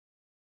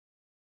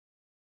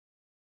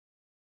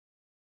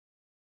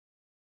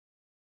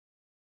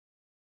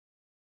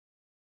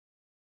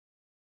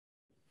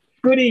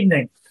Good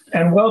evening,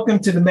 and welcome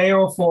to the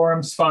Mayoral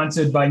Forum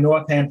sponsored by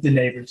Northampton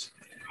Neighbors.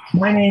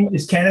 My name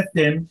is Kenneth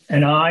Dim,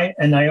 and I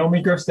and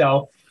Naomi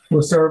Gerstel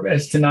will serve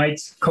as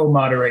tonight's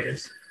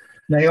co-moderators.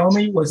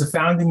 Naomi was a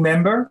founding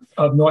member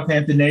of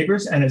Northampton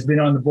Neighbors and has been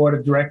on the board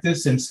of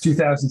directors since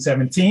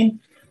 2017.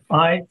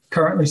 I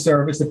currently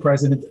serve as the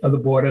president of the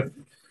board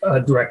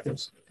of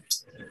directors.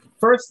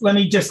 First, let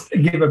me just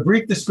give a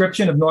brief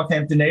description of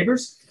Northampton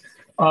Neighbors.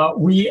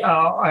 We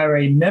are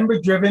a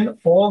member-driven,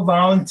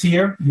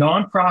 all-volunteer,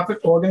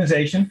 nonprofit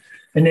organization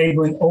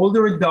enabling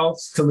older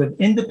adults to live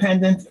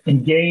independent,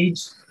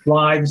 engaged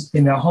lives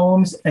in their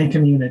homes and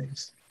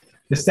communities.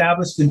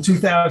 Established in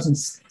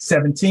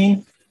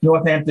 2017,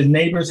 Northampton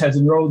Neighbors has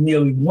enrolled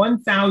nearly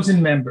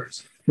 1,000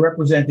 members,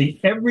 representing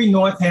every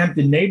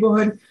Northampton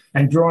neighborhood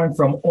and drawing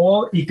from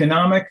all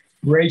economic,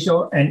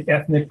 racial, and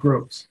ethnic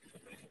groups.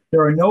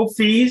 There are no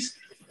fees,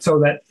 so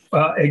that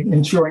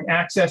ensuring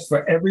access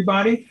for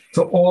everybody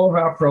to all of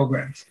our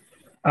programs.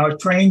 Our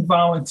trained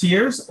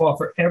volunteers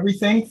offer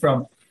everything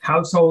from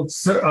household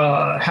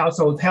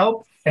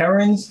help,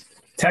 errands,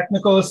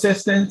 technical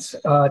assistance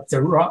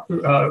to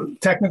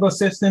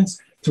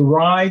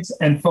rides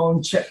and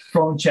phone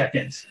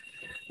check-ins.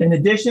 In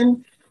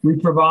addition, we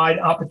provide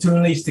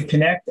opportunities to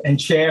connect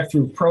and share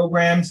through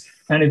programs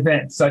and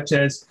events such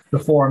as the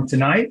forum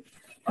tonight,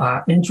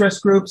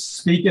 interest groups,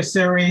 speaker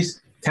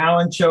series,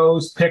 talent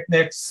shows,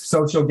 picnics,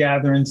 social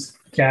gatherings,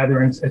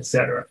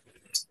 etc.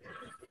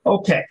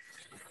 Okay,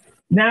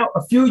 now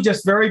a few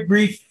just very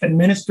brief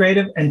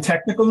administrative and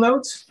technical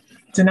notes.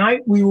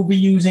 Tonight, we will be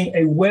using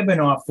a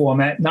webinar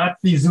format, not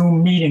the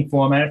Zoom meeting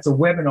format. It's a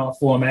webinar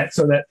format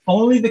so that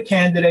only the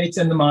candidates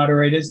and the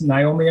moderators,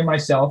 Naomi and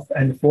myself,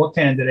 and the 4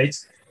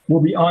 candidates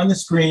will be on the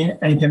screen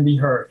and can be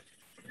heard.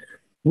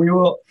 We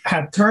will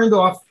turn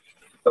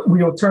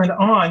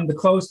on the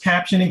closed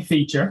captioning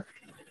feature.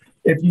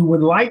 If you would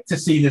like to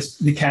see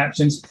the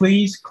captions,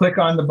 please click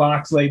on the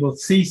box labeled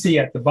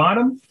CC at the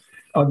bottom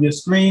of your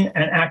screen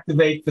and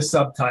activate the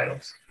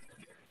subtitles.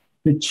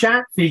 The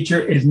chat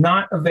feature is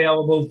not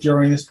available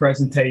during this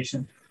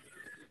presentation.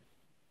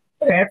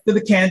 After the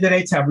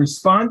candidates have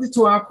responded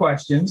to our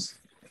questions,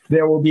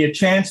 there will be a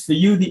chance for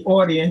you, the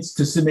audience,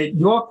 to submit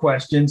your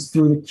questions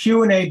through the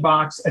Q&A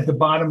box at the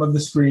bottom of the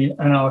screen,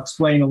 and I'll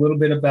explain a little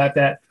bit about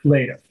that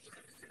later.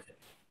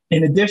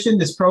 In addition,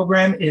 this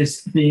program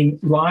is being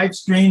live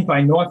streamed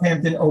by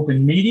Northampton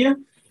Open Media.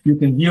 You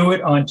can view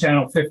it on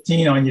channel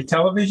 15 on your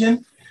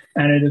television,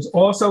 and it is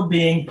also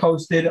being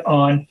posted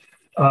on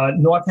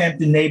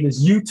Northampton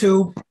Neighbors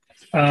YouTube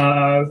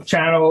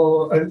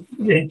channel,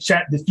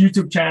 this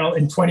YouTube channel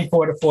in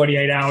 24 to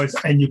 48 hours,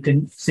 and you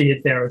can see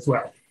it there as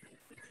well.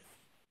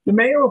 The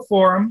Mayoral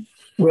Forum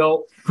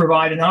will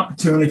provide an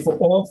opportunity for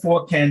all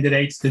 4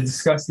 candidates to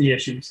discuss the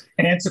issues,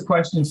 answer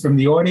questions from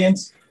the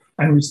audience,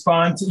 and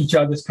respond to each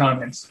other's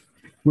comments.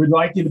 We'd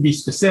like you to be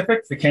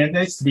specific, the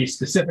candidates to be as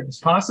specific as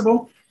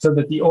possible, so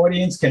that the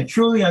audience can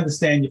truly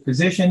understand your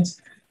positions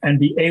and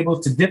be able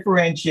to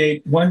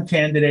differentiate one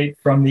candidate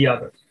from the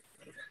other.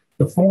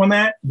 The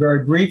format,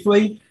 very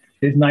briefly,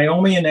 is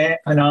Naomi and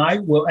I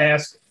will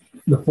ask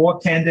the 4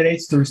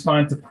 candidates to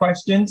respond to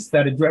questions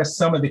that address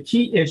some of the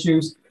key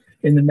issues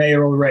in the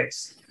mayoral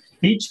race.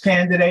 Each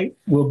candidate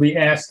will be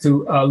asked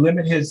to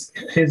limit his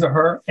or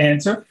her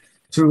answer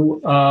to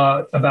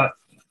about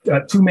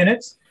 2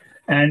 minutes.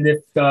 And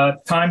if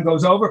time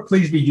goes over,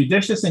 please be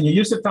judicious in your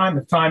use of time.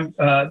 If time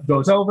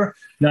goes over,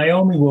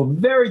 Naomi will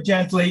very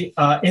gently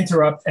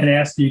interrupt and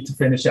ask you to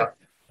finish up.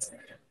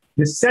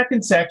 The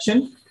second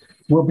section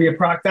will be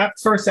that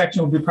first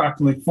section will be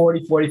approximately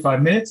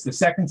 45 minutes. The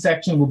second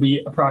section will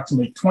be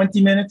approximately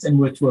 20 minutes, in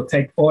which we'll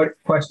take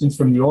questions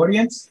from the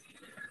audience.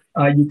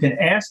 You can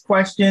ask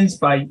questions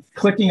by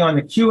clicking on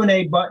the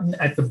Q&A button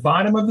at the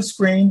bottom of the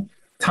screen.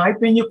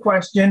 Type in your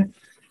question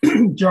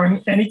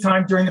any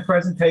time during the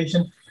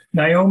presentation.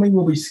 Naomi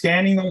will be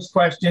scanning those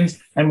questions,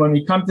 and when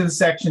we come to the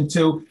section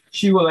 2,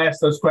 she will ask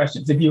those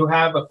questions. If you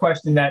have a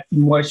question that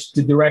you wish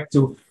to direct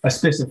to a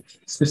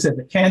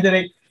specific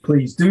candidate,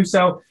 please do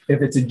so.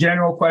 If it's a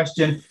general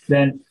question,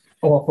 then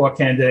all 4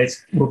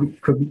 candidates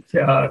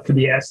can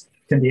be asked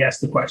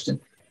the question.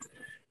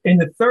 In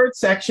the third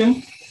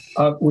section,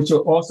 which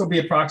will also be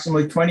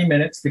approximately 20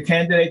 minutes, the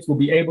candidates will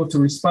be able to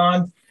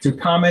respond to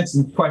comments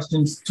and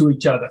questions to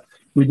each other.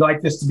 We'd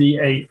like this to be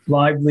a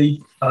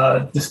lively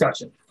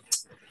discussion.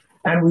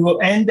 And we will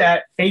end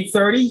at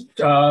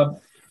 8:30,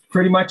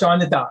 pretty much on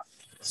the dot.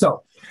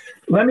 So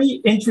let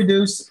me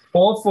introduce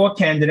all 4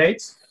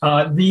 candidates.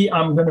 I'm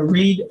going to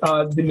read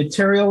the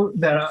material,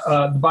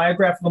 the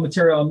biographical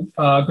material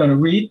I'm going to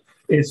read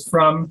is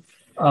from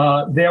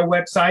their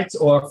websites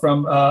or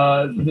from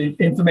the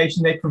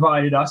information they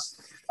provided us.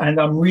 And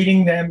I'm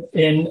reading them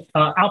in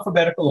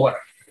alphabetical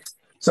order.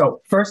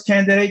 So first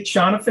candidate,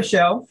 Shanna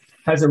Fishel,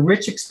 has a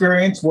rich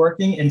experience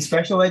working in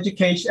special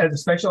education as a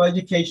special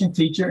education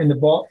teacher in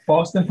the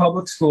Boston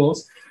Public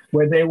Schools,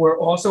 where they were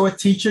also a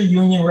teacher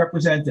union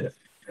representative.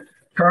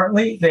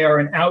 Currently, they are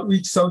an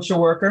outreach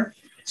social worker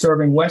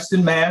serving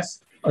Western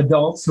Mass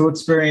adults who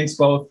experience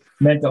both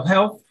mental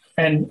health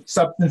and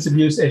substance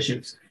abuse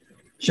issues.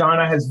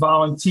 Shanna has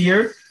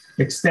volunteered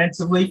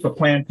extensively for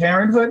Planned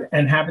Parenthood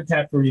and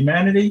Habitat for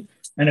Humanity,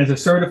 and is a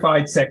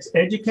certified sex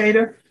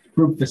educator,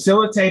 group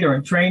facilitator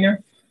and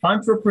trainer,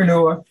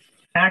 entrepreneur,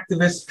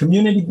 activist,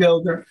 community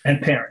builder,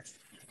 and parent.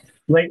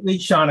 Lately,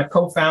 Shanna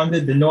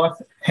co-founded the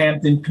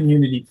Northampton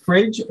Community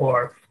Fridge,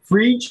 or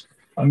FRIGE,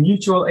 a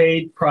mutual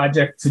aid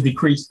project to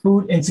decrease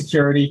food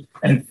insecurity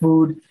and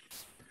food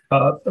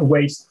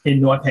waste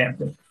in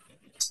Northampton.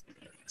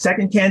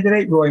 Second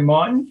candidate, Roy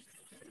Martin,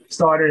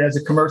 started as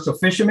a commercial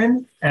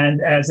fisherman,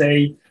 and as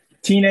a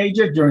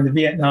teenager during the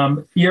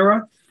Vietnam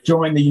era,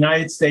 joined the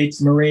United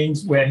States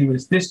Marines, where he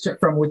was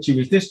from which he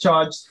was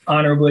discharged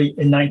honorably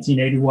in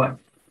 1981.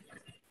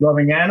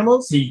 Loving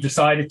animals, he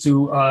decided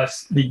to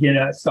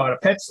start a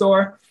pet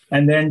store,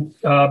 and then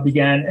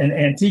began an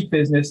antique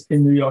business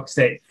in New York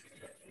State.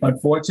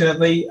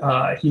 Unfortunately,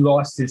 he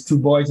lost his two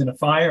boys in a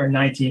fire in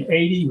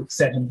 1980, which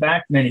set him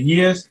back many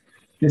years.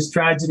 This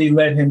tragedy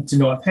led him to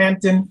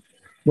Northampton,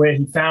 where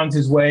he found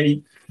his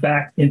way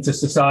back into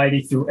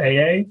society through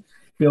AA,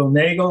 Bill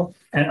Nagel,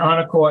 and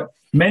Honor Court,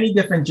 many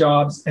different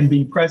jobs, and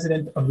being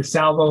president of the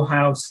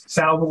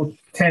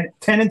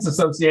Tenants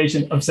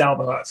Association of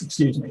Salvo House,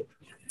 excuse me.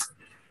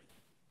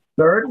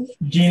 Third,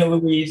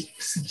 Gina-Louise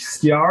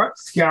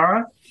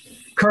Sciarra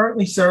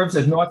currently serves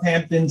as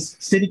Northampton's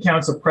City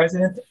Council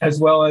President, as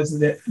well as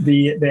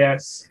their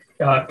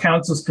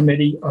Council's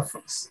Committee of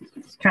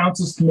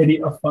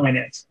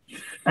Finance,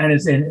 and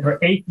is in her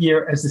 8th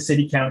year as the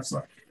City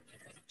Councilor.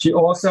 She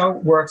also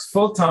works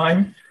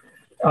full-time.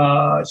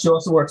 As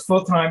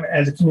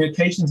a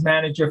communications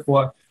manager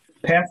for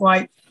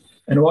Pathlight,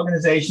 an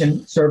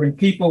organization serving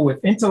people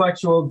with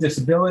intellectual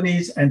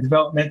disabilities and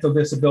developmental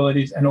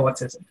disabilities and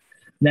autism.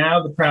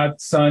 Now the proud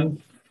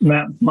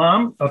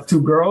mom of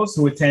 2 girls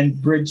who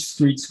attend Bridge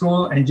Street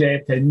School and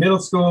JFK Middle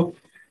School,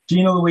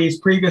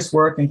 Gina-Louise's previous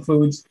work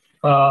includes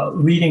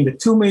leading the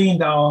 $2 million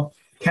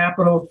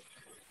capital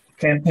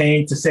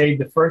campaign to save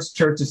the First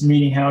Church's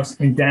Meeting House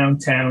in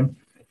downtown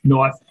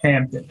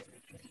Northampton.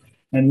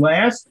 And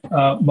last,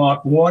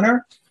 Marc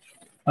Warner.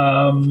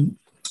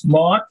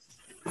 Marc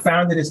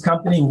founded his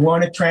company,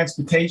 Warner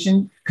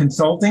Transportation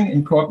Consulting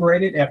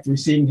Incorporated, after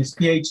receiving his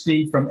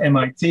PhD from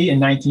MIT in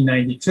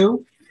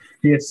 1992.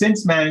 He has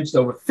since managed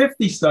over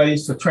 50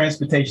 studies for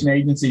transportation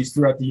agencies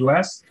throughout the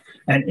US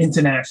and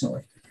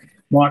internationally.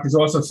 Marc has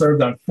also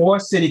served on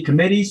 4 city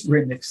committees,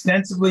 written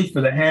extensively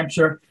for the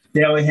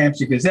Daily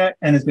Hampshire Gazette,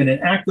 and has been an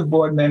active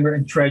board member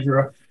and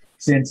treasurer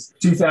since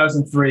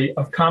 2003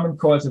 of Common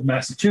Cause of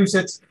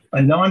Massachusetts,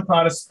 a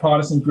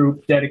nonpartisan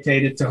group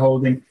dedicated to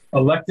holding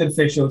elected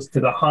officials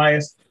to the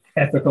highest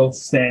ethical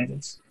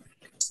standards.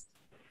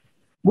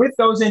 With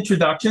those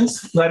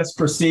introductions, let us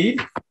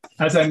proceed.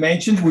 As I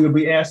mentioned, we will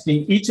be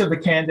asking each of the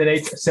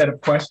candidates a set of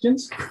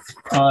questions.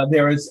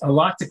 There is a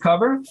lot to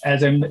cover,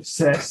 as I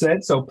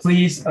said, so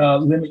please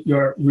limit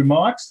your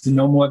remarks to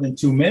no more than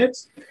 2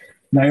 minutes.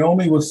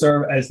 Naomi will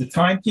serve as the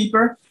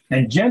timekeeper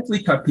and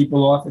gently cut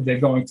people off if they're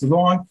going too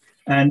long.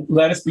 And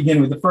let us begin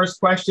with the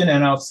first question,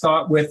 and I'll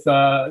start with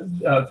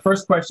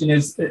first question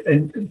is,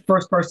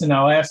 first person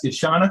I'll ask is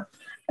Shanna,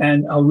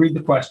 and I'll read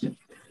the question.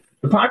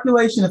 The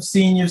population of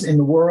seniors in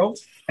the world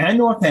and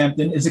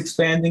Northampton is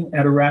expanding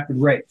at a rapid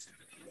rate,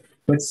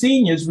 but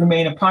seniors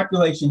remain a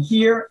population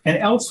here and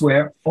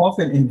elsewhere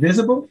often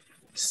invisible,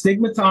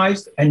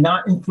 stigmatized, and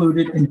not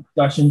included in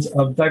discussions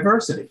of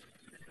diversity.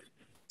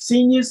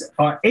 Seniors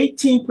are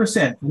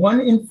 18%,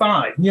 1 in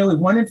 5, nearly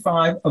 1 in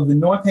 5 of the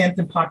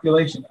Northampton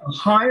population, a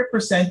higher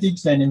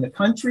percentage than in the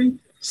country,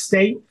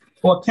 state,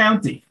 or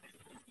county.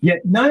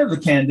 Yet none of the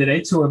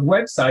candidates who have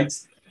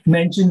websites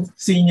mentioned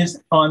seniors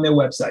on their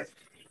website.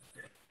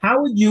 How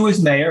would you as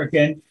mayor,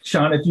 again,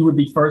 Shanna, if you would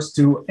be first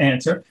to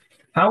answer,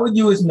 how would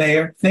you as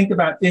mayor think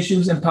about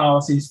issues and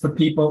policies for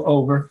people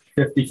over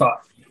 55?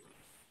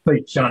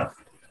 Please, Shanna.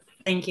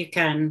 Thank you,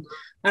 Ken.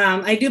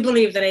 I do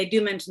believe that I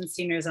do mention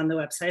seniors on the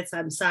website, so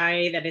I'm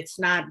sorry that it's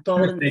not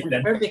bold and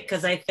clear,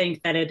 because I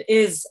think that it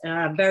is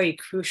a very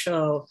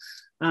crucial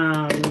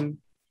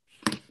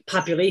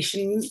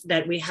population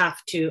that we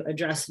have to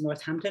address in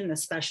Northampton,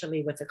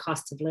 especially with the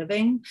cost of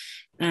living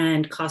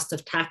and cost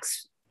of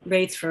tax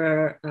rates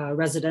for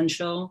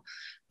residential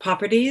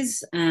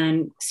properties,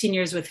 and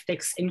seniors with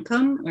fixed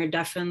income are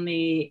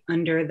definitely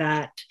under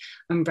that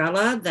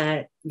umbrella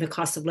that the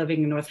cost of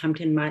living in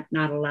Northampton might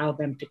not allow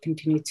them to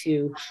continue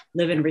to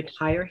live and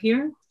retire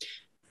here.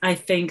 I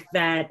think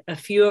that a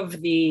few of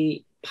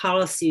the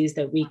policies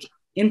that we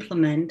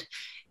implement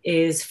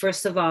is,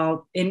 first of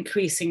all,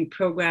 increasing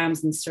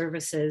programs and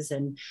services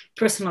and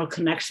personal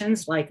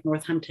connections like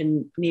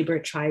Northampton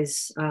Neighbors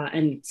tries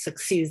and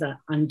succeeds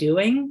on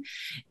doing,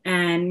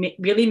 and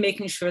really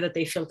making sure that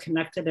they feel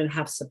connected and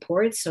have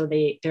support so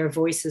their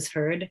voice is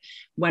heard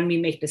when we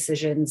make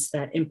decisions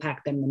that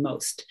impact them the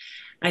most.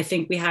 I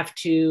think we have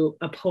to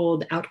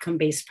uphold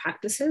outcome-based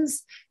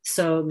practices.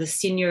 So the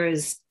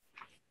seniors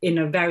in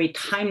a very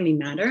timely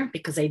manner,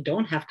 because they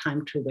don't have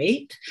time to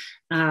wait,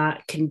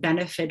 can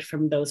benefit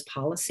from those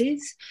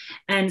policies.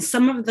 And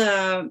some of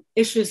the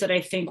issues that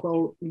I think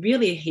will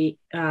really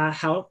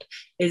help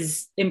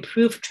is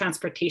improved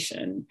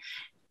transportation.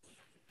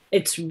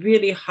 It's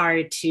really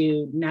hard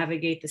to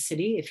navigate the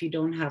city if you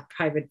don't have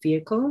private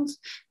vehicles.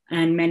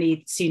 And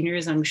many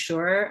seniors, I'm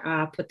sure,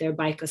 put their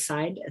bike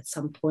aside at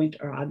some point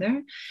or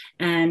other.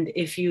 And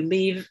if you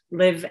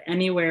live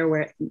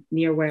anywhere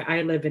near where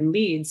I live in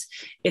Leeds,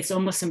 it's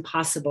almost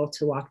impossible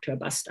to walk to a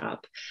bus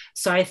stop.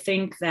 So I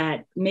think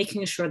that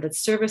making sure that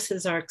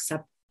services are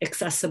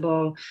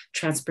accessible,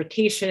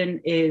 transportation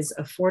is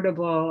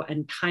affordable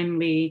and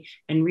timely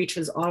and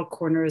reaches all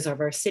corners of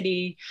our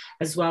city,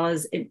 as well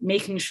as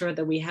making sure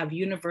that we have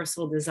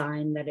universal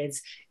design that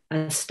is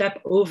a step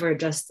over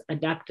just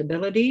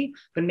adaptability,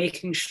 but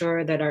making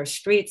sure that our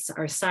streets,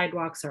 our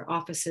sidewalks, our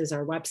offices,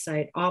 our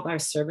website, all our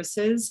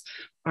services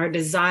are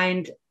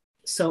designed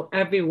so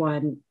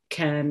everyone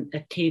can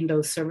attain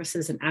those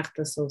services and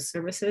access those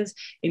services,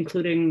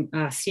 including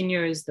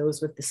seniors,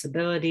 those with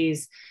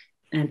disabilities,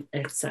 and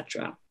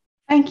etc.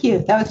 Thank you.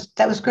 That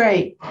was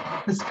great.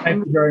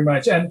 Thank you very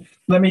much. And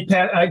let me,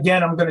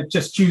 again, I'm going to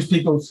just choose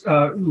people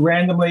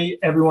randomly.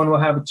 Everyone will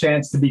have a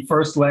chance to be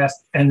first,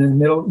 last, and in the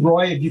middle.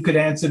 Roy, if you could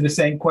answer the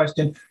same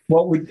question,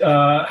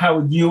 how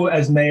would you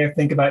as mayor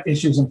think about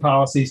issues and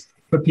policies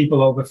for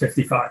people over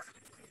 55?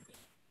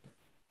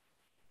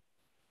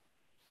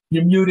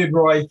 You're muted,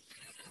 Roy.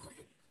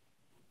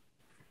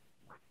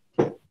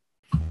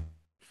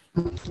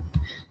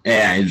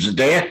 Yeah, is it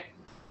there?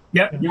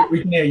 Yep,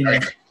 we can hear you now.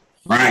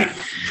 Right.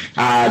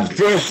 The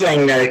first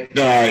thing that,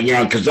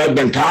 because I've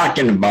been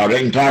talking about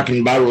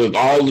it with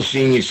all the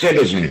senior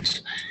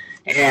citizens,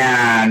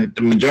 and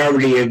the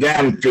majority of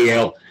them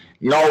feel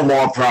no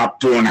more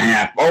Prop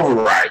 2.5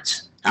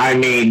 overrides. I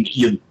mean,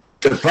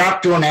 the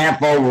Prop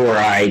 2.5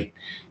 override,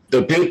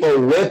 the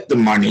people with the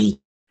money.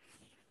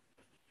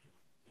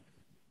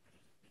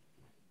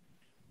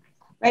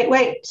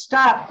 Wait,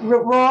 stop.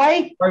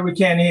 Roy? Roy, we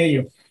can't hear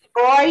you.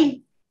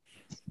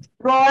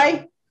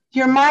 Roy,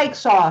 your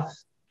mic's off.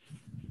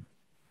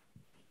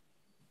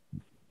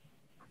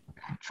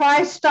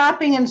 Try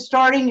stopping and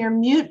starting your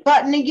mute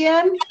button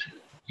again.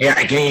 Yeah,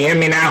 can you hear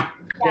me now?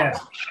 Yes.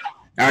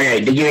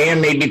 Okay, did you hear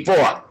me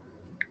before?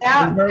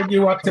 Yeah. We heard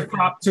you up to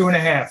Prop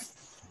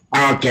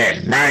 2.5.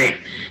 Okay, right.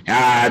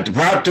 The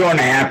Prop 2.5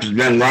 has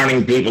been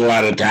running people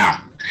out of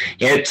town.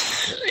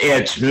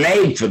 It's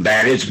made for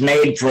that. It's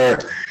made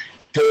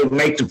to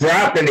make the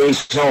properties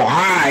so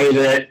high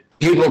that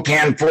people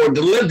can't afford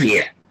to live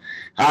here.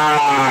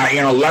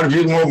 A lot of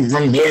people moving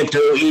from here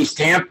to East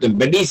Hampton,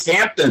 but East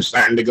Hampton's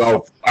starting to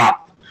go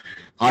up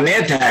on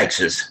their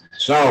taxes.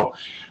 So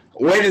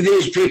where do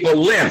these people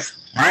live?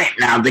 Right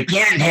now, they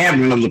can't have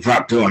another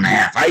Prop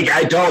 2.5.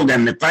 I told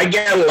them if I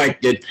get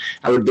elected,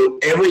 I would do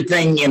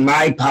everything in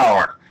my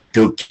power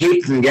to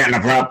keep from getting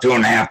a Prop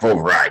 2.5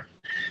 override.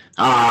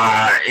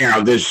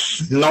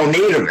 There's no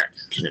need of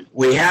it.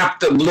 We have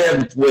to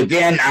live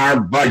within our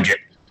budget.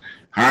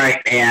 All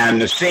right,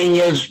 and the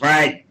seniors,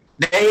 right,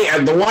 they are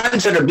the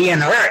ones that are being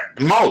hurt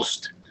the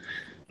most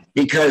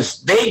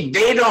because they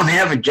don't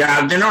have a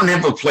job, they don't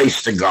have a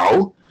place to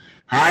go.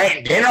 All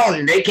right,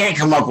 they can't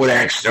come up with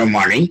extra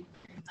money.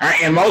 All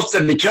right, and most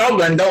of the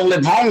children don't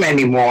live home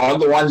anymore.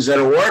 The ones that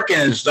are working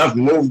and stuff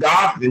moved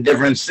off in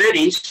different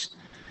cities.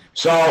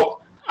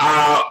 So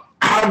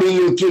how do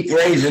you keep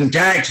raising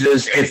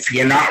taxes if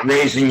you're not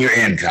raising your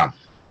income?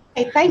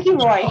 Hey, thank you,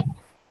 Roy.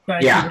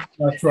 Thank you.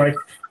 That's right.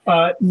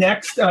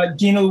 Next,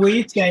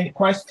 Gina-Louise,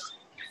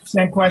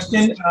 same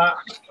question.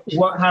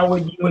 How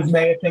would you as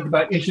mayor think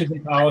about issues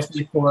and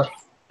policy for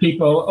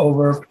people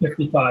over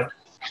 55?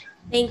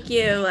 Thank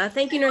you.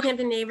 Thank you,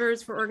 Northampton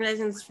Neighbors, for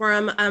organizing this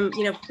forum.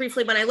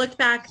 Briefly, when I looked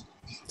back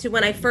to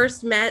when I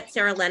first met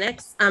Sarah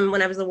Lennox,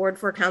 when I was a Ward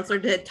 4 counselor,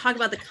 to talk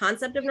about the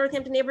concept of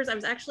Northampton Neighbors, I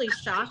was actually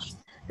shocked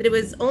that it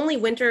was only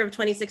winter of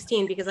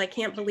 2016, because I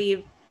can't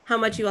believe how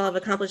much you all have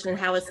accomplished and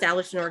how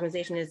established an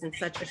organization is in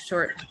such a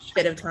short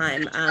bit of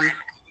time.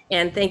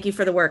 And thank you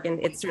for the work. And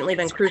it's certainly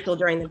been crucial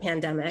during the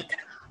pandemic.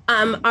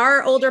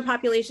 Our older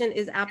population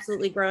is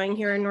absolutely growing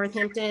here in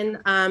Northampton.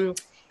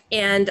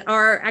 And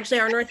our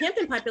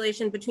Northampton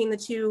population between the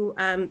two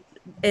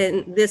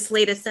in this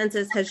latest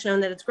census has shown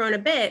that it's grown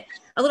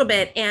a little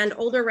bit, and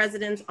older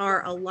residents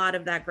are a lot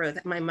of that growth.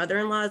 My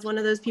mother-in-law is one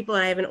of those people,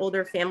 and I have an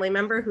older family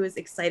member who is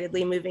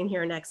excitedly moving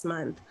here next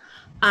month.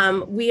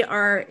 We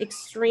are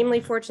extremely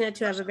fortunate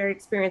to have a very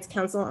experienced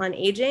council on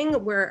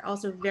aging. We're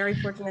also very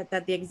fortunate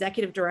that the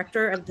executive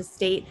director of the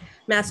state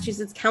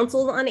Massachusetts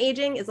Council on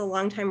Aging is a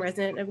longtime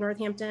resident of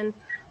Northampton.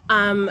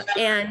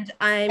 And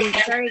I'm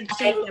very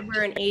pleased that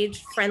we're an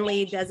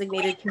age-friendly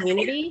designated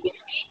community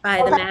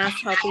by the Mass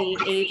Healthy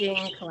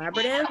Aging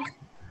Collaborative.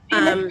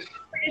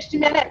 Just a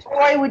minute,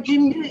 Roy, would you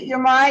mute your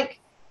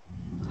mic?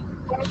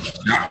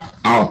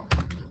 Oh,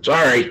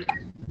 sorry.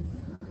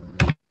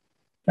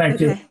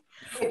 Thank you.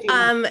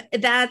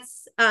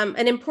 That's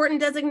an important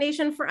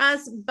designation for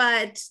us,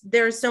 but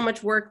there's so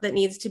much work that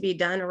needs to be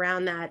done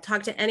around that.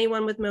 Talk to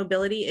anyone with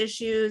mobility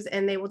issues,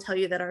 and they will tell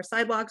you that our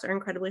sidewalks are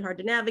incredibly hard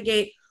to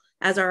navigate,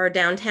 as are our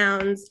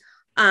downtowns.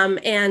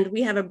 And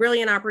we have a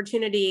brilliant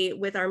opportunity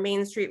with our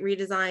Main Street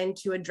redesign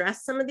to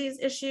address some of these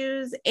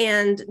issues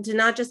and to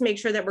not just make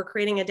sure that we're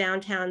creating a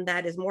downtown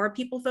that is more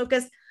people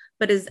focused,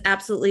 but is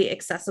absolutely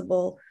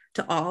accessible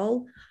to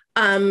all.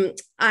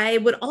 I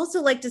would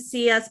also like to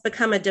see us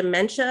become a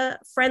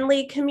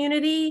dementia-friendly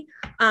community,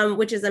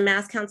 which is a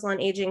Mass Council on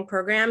Aging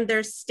program.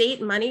 There's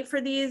state money for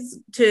these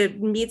to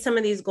meet some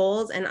of these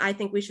goals, and I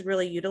think we should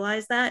really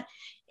utilize that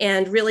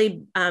and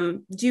really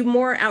do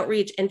more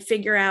outreach and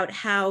figure out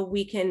how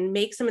we can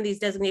make some of these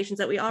designations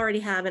that we already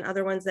have and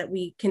other ones that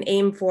we can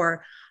aim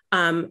for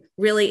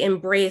really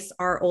embrace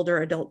our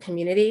older adult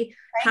community.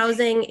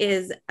 Housing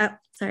is,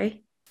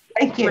 sorry.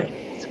 Thank you.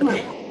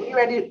 Okay. Are you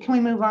ready? Can we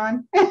move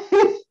on?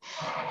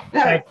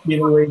 Thank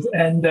you, Louise.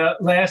 And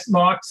last,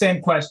 Mark, same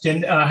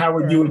question. How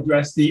would you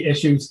address the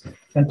issues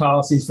and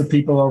policies for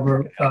people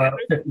over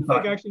 55?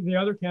 I think actually the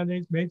other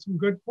candidates made some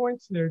good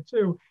points there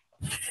too.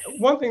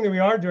 One thing that we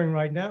are doing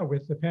right now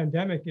with the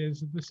pandemic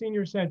is that the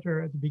senior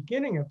center at the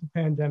beginning of the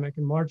pandemic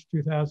in March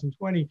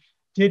 2020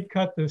 did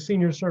cut the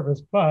senior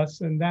service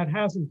bus, and that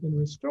hasn't been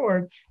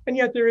restored. And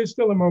yet there is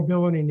still a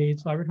mobility need.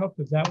 So I would hope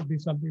that that would be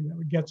something that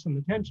would get some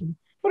attention.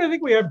 But I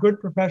think we have good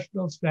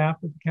professional staff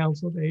at the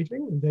Council of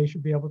Aging, and they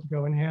should be able to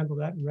go and handle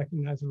that and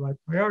recognize the right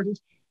priorities.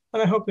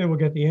 And I hope they will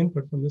get the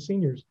input from the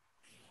seniors.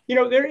 You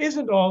know, there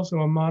isn't also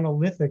a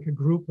monolithic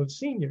group of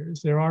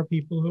seniors. There are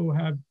people who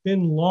have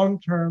been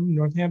long-term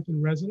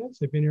Northampton residents.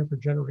 They've been here for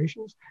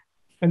generations.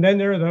 And then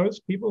there are those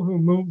people who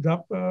moved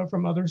up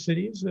from other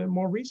cities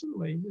more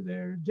recently.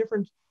 There are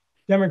different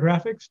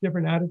demographics,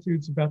 different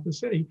attitudes about the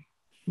city.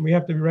 And we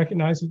have to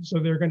recognize it. So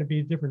there are going to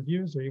be different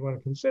views that you want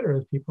to consider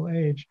as people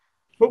age.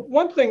 But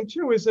one thing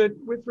too is that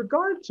with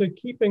regard to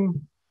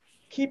keeping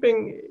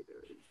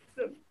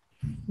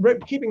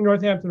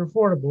Northampton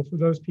affordable for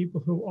those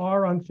people who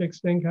are on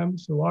fixed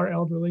incomes, who are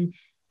elderly,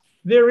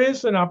 there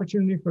is an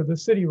opportunity for the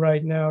city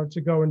right now to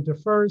go and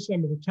defer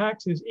some of the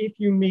taxes if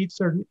you meet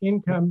certain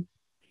income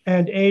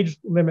and age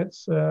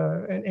limits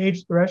and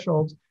age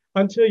thresholds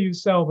until you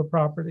sell the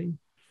property.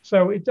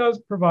 So it does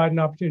provide an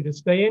opportunity to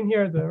stay in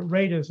here. The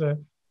rate is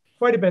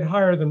quite a bit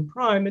higher than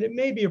prime, and it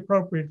may be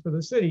appropriate for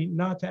the city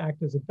not to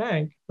act as a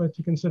bank, but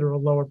to consider a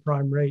lower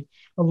prime rate,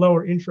 a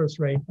lower interest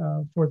rate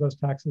for those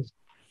taxes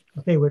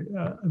that they would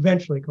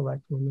eventually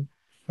collect when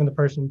the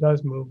person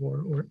does move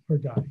or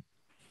die.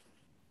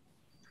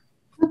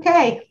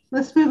 Okay,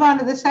 let's move on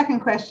to the second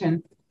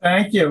question.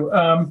 Thank you.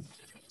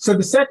 So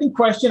the second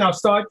question, I'll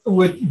start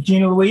with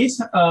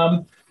Gina-Louise.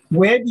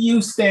 Where do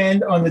you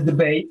stand on the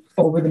debate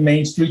over the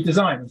Main Street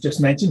design?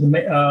 Just mentioned,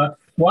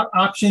 what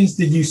options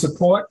did you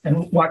support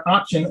and what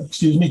option,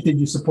 did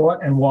you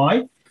support and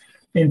why?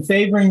 In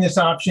favoring this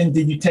option,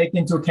 did you take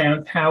into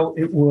account how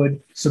it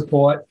would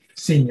support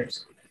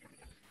seniors?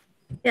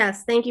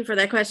 Yes, thank you for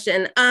that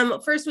question.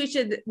 First, we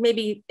should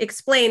maybe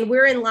explain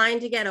we're in line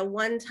to get a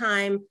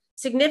one-time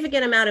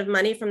significant amount of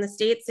money from the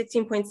state,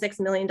 $16.6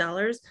 million.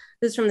 This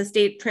is from the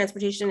State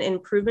Transportation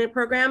Improvement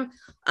Program.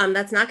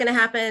 That's not going to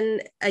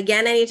happen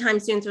again anytime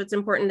soon, so it's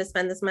important to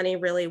spend this money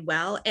really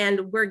well.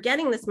 And we're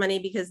getting this money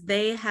because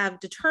they have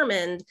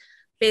determined,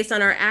 based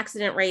on our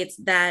accident rates,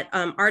 that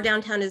our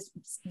downtown is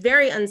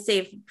very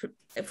unsafe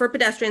for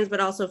pedestrians,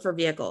 but also for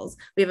vehicles.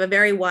 We have a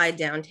very wide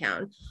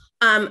downtown.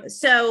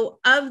 So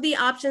of the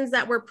options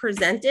that were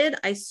presented,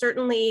 I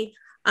certainly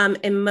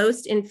am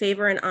most in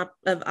favor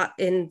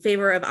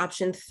of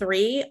option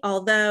 3,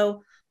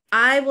 although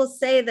I will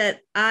say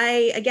that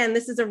again,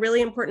 this is a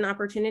really important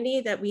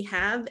opportunity that we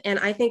have, and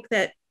I think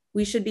that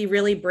we should be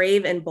really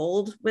brave and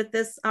bold with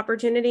this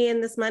opportunity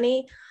and this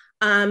money.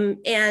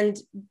 And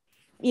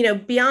you know,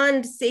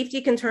 beyond safety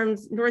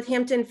concerns,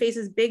 Northampton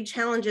faces big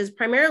challenges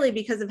primarily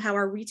because of how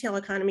our retail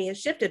economy has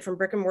shifted from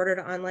brick and mortar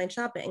to online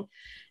shopping.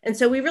 And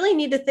so we really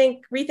need to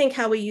rethink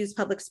how we use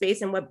public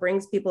space and what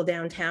brings people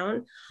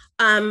downtown.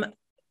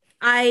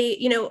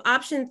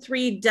 Option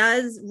 3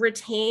 does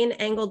retain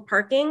angled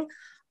parking,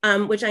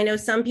 which I know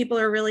some people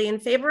are really in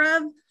favor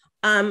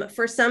of.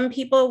 For some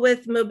people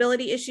with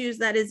mobility issues,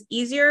 that is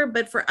easier,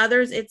 but for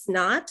others, it's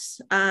not.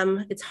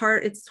 It's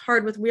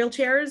hard with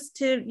wheelchairs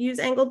to use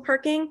angled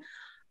parking.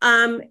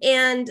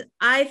 And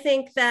I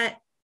think that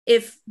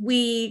if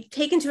we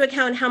take into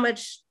account how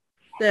much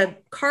the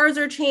cars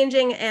are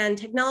changing and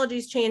technology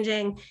is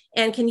changing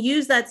and can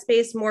use that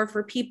space more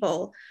for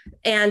people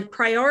and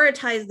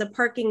prioritize the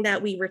parking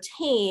that we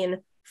retain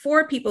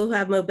for people who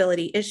have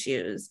mobility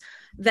issues,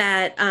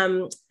 that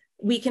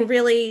we can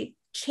really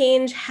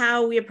change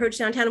how we approach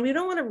downtown. We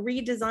don't want to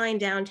redesign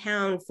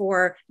downtown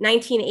for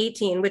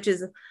 1918, which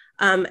is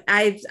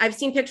I've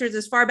seen pictures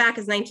as far back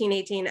as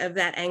 1918 of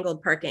that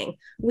angled parking.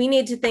 We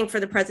need to think for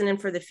the present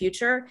and for the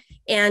future,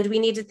 and we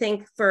need to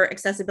think for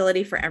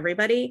accessibility for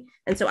everybody.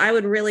 And so I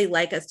would really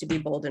like us to be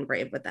bold and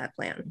brave with that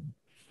plan.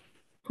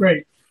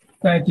 Great,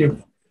 thank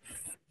you.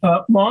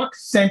 Mark,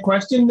 same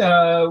question.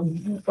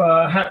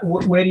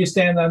 Where do you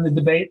stand on the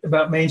debate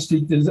about Main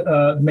Street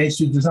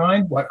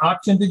design? What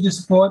option did you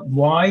support?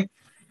 Why?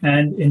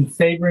 And in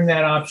favoring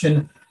that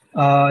option,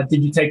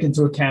 did you take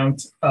into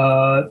account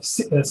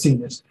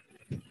seniors?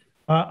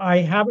 I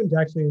haven't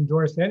actually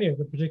endorsed any of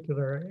the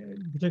particular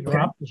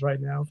options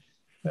right now.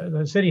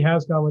 The city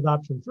has gone with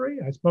option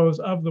 3. I suppose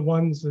of the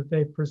ones that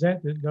they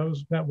presented,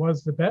 that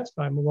was the best.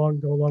 Go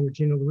along with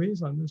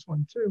Gina-Louise on this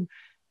one too.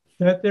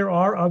 That there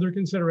are other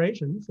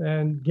considerations,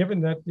 and given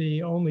that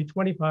the only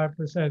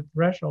 25%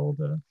 threshold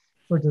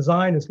for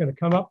design is going to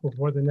come up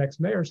before the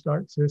next mayor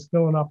starts, there's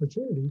still an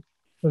opportunity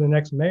for the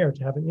next mayor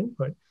to have an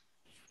input.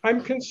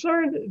 I'm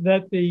concerned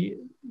that the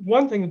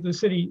one thing that the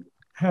city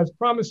has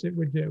promised it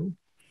would do,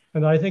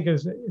 and I think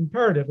is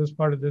imperative as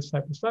part of this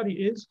type of study,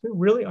 is to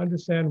really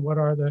understand what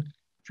are the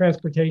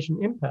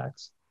transportation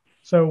impacts.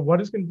 So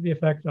what is going to be the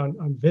effect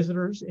on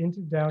visitors into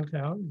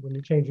downtown when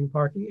you're changing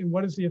parking, and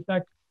what is the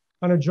effect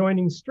on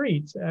adjoining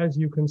streets as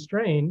you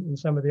constrain in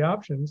some of the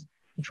options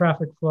the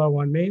traffic flow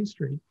on Main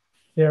Street.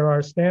 There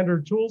are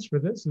standard tools for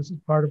this. This is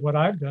part of what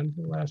I've done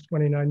for the last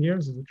 29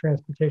 years as a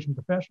transportation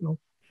professional.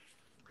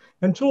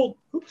 And Tool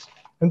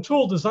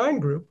Design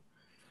Group,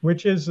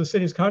 which is the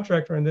city's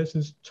contractor on this,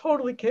 is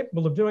totally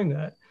capable of doing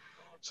that.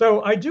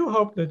 So I do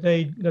hope that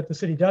the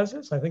city does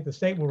this. I think the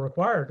state will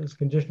require it as a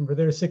condition for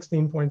their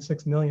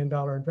 $16.6 million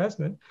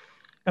investment.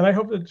 And I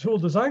hope that Tool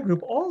Design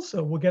Group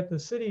also will get the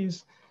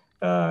city's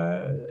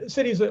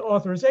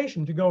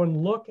authorization to go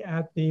and look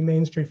at the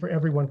Main Street for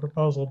Everyone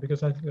proposal,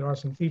 because I think there are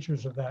some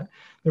features of that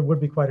would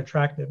be quite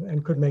attractive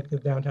and could make the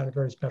downtown a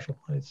very special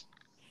place.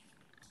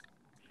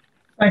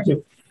 Thank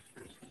you.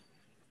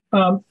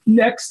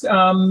 Next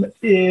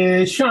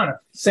is Shanna.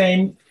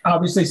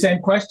 Obviously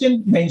same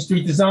question, Main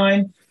Street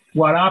design,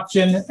 what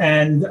option,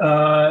 and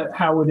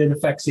how would it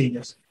affect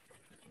seniors?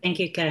 Thank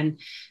you, Ken.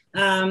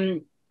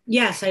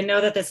 Yes, I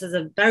know that this is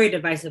a very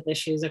divisive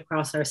issue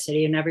across our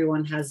city and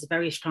everyone has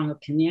very strong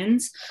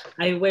opinions.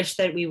 I wish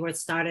that we would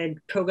started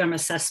program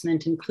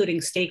assessment,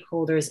 including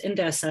stakeholders in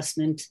the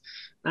assessment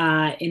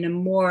in a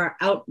more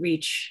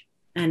outreach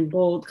and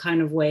bold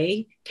kind of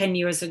way 10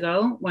 years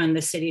ago when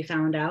the city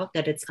found out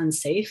that it's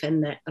unsafe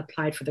and that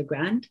applied for the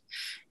grant.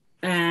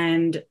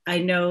 And I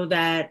know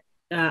that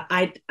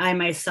I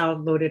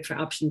myself voted for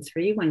option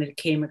 3 when it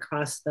came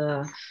across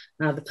the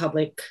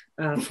public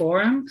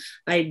forum.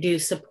 I do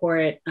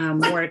support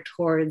more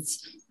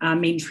towards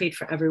Main Street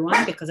for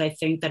Everyone because I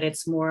think that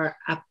it's more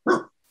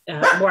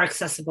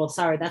accessible.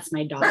 Sorry, that's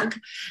my dog.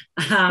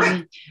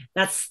 I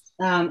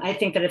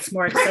think that it's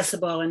more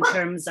accessible in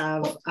terms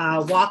of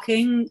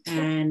walking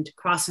and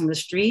crossing the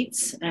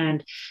streets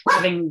and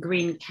having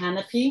green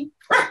canopy,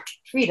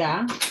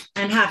 Frida,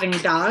 and having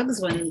dogs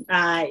when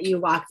you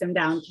walk them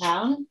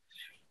downtown.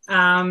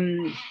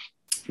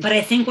 But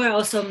I think we're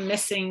also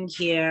missing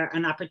here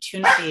an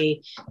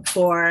opportunity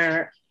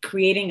for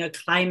creating a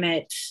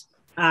climate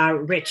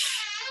rich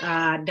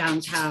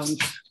downtown.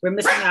 We're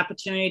missing an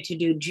opportunity to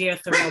do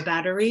geothermal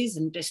batteries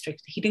and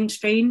district heating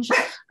exchange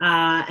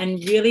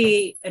and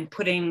really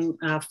putting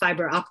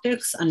fiber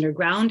optics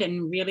underground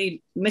and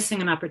really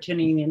missing an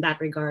opportunity in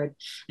that regard.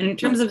 And in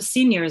terms of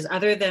seniors,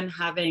 other than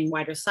having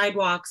wider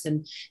sidewalks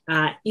and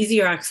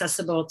easier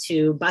accessible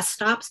to bus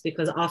stops,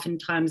 because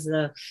oftentimes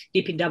the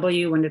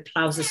DPW, when it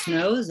plows the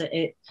snow,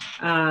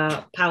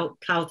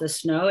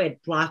 it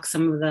blocks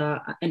some of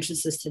the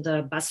entrances to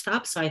the bus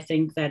stops. So I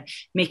think that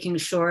making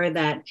sure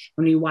that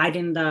when we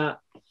widen the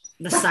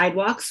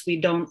sidewalks, we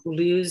don't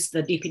lose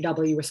the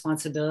DPW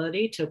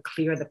responsibility to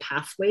clear the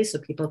pathway so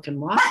people can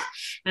walk.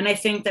 And I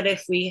think that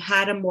if we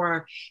had a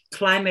more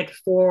climate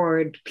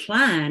forward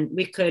plan,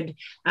 we could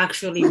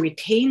actually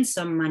retain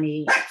some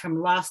money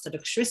from lost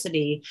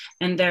electricity.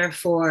 And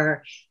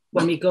therefore,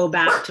 when we go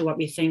back to what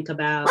we think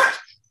about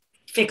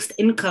fixed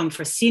income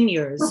for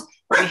seniors,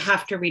 we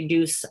have to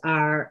reduce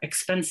our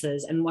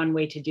expenses. And one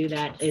way to do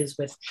that is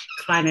with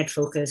climate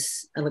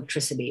focused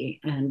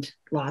electricity and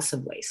loss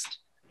of waste.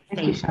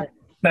 Thank you.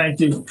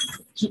 Thank you.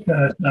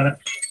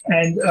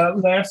 And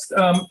last,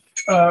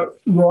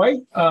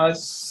 Roy,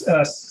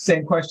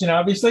 same question,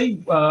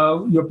 obviously.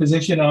 Your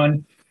position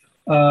on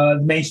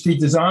Main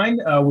Street design,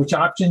 which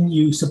option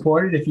you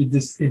supported, if you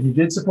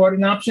did support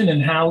an option,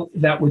 and how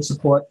that would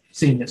support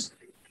seniors.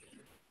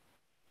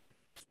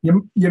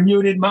 You're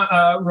muted,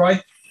 Roy.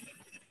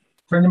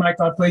 Turn your mic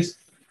on, please.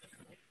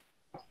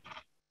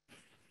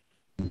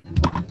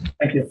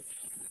 Thank you.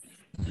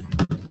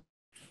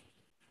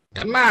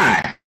 Come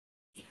on.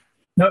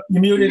 No,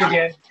 you're muted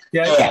again.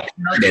 Yeah,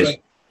 there it is.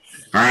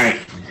 All right,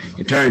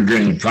 you turned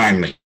green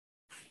finally.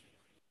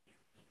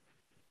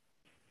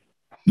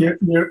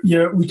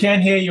 We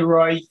can't hear you,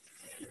 Roy.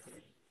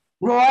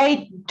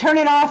 Roy, turn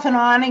it off and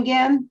on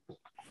again.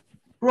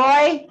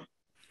 Roy?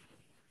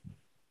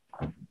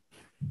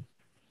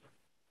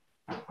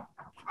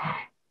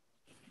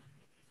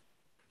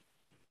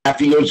 Have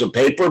to use a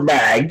paper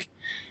bag,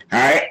 all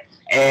right,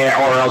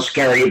 or else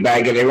carry a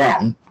bag of their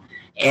own.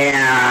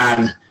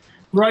 And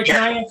Roy, can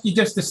I ask you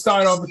just to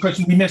start over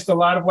because we missed a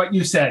lot of what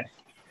you said?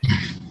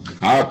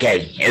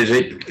 Okay, is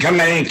it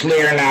coming in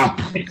clear now?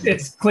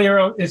 It's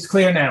clear. It's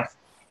clear now.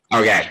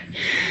 Okay.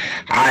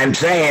 I'm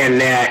saying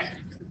that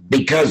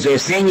because they're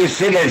senior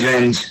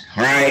citizens,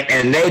 right,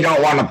 and they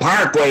don't want to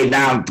park way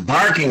down at the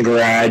parking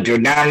garage or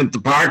down at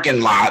the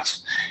parking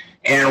lots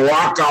and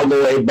walk all the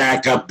way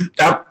back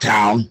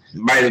uptown.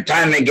 By the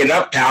time they get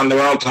uptown,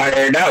 they're all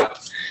tired out.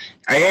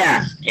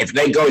 Yeah, if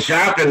they go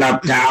shopping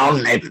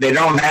uptown, if they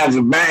don't have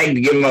a bag,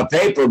 to give them a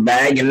paper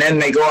bag, and then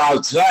they go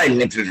outside,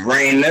 and if it's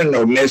raining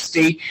or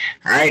misty,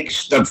 right,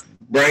 stuff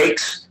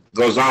breaks,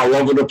 goes all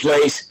over the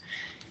place.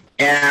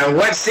 And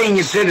what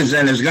senior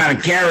citizen is going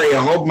to carry a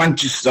whole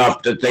bunch of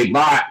stuff that they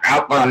bought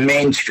up on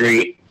Main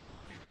Street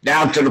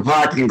down to the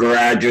parking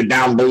garage or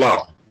down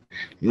below?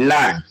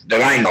 None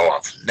that I know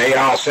of. They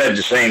all said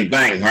the same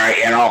thing, right?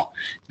 You know,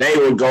 they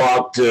would go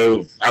out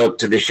to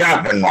the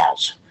shopping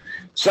malls.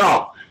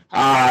 So,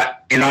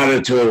 in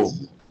order to,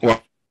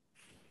 well,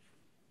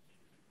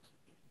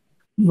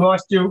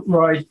 Lost you,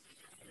 Roy.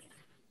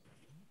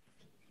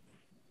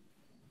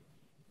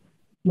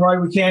 Roy,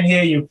 we can't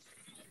hear you.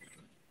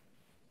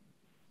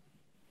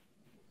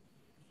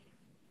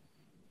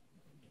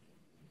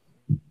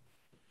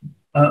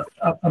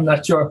 I'm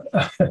not sure.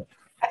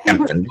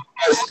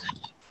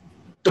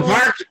 the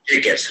parking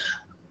tickets.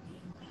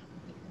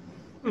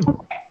 I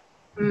don't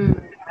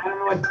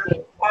know what to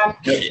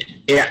do.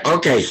 Yeah,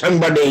 okay,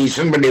 somebody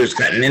was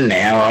cutting in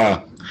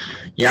there.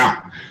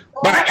 Yeah,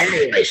 but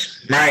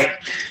anyways, right?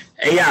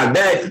 Yeah,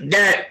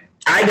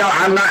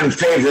 I'm not in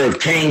favor of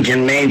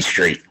changing Main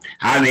Street.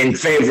 I'm in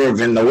favor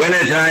of in the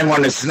wintertime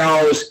when it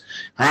snows,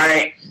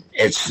 right?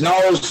 It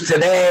snows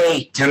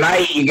today.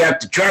 Tonight, you got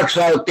the trucks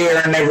out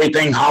there and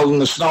everything hauling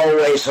the snow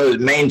away so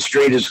that Main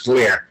Street is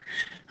clear.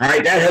 All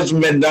right, that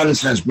hasn't been done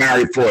since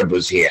Mary Ford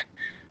was here.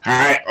 All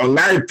right, when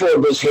Mary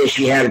Ford was here,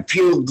 she had a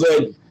few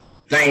good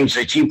things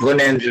that she put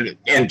into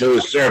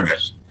the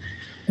service.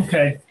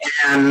 Okay.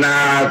 And,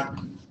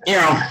 you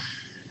know,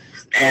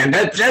 and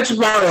that's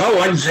about all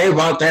I can say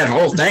about that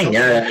whole thing.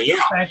 Yeah.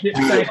 Thank you,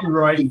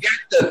 Roy. You got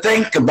to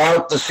think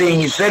about the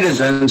senior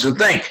citizens and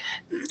think.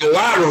 A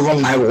lot of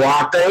them have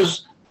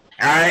walkers,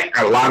 all right?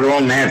 A lot of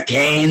them have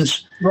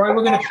canes. Roy,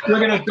 we're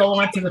gonna go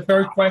on to the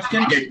third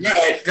question.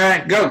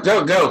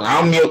 Go.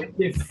 I'll mute.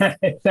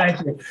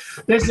 Thank you.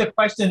 This is a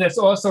question that's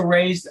also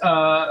raised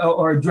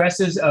or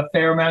addresses a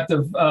fair amount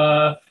of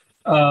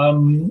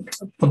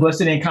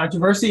publicity and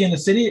controversy in the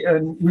city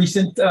in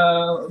recent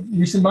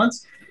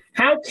months.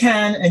 How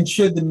can and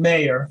should the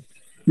mayor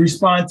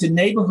respond to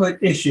neighborhood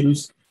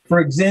issues?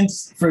 For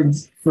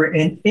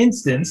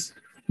instance,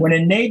 when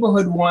a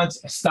neighborhood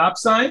wants a stop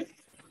sign,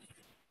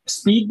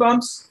 speed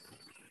bumps,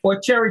 or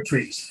cherry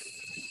trees.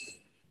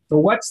 So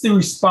what's the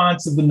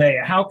response of the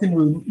mayor? How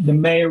can the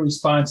mayor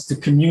respond to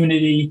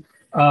community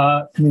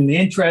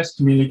interest,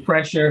 community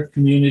pressure,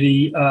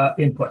 community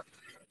input?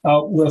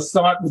 We'll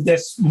start with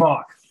this,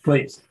 Marc,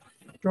 please.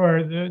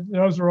 Sure,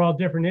 those are all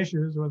different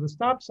issues. With the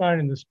stop sign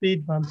and the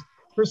speed bumps,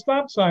 for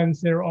stop signs,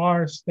 there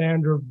are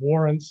standard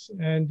warrants.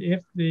 And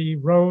if the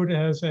road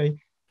has a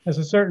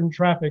certain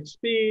traffic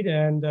speed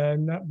and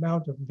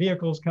amount of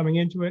vehicles coming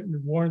into it and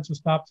it warrants a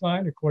stop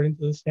sign according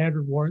to the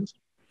standard warrants,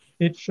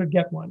 it should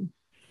get one.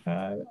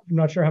 I'm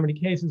not sure how many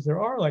cases there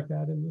are like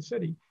that in the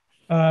city.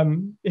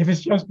 If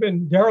it's just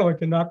been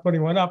derelict and not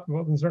putting one up,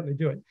 we can certainly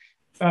do it.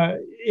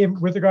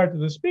 With regard to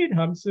the speed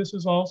humps, this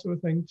is also a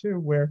thing too,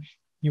 where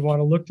you want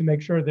to look to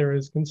make sure there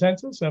is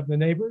consensus of the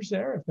neighbors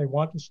there if they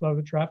want to slow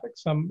the traffic.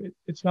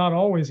 It's not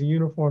always a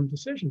uniform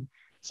decision.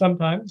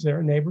 Sometimes there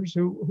are neighbors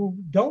who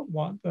don't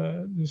want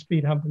the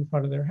speed hump in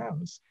front of their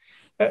house.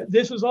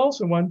 This is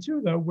also one too,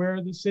 though, where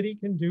the city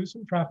can do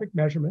some traffic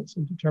measurements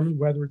and determine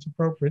whether it's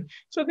appropriate.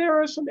 So there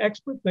are some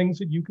expert things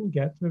that you can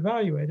get to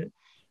evaluate it.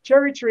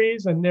 Cherry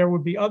trees, and there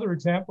would be other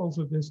examples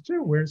of this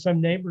too, where some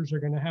neighbors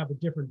are going to have a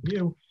different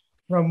view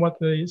from what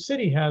the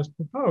city has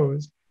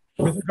proposed.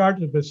 With regard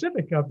to the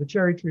specific of the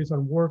cherry trees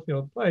on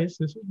Warfield Place,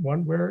 this is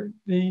one where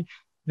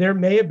there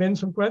may have been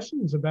some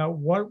questions about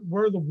what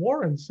were the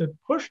warrants that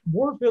pushed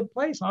Warfield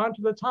Place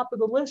onto the top of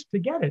the list to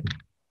get it.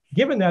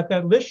 Given that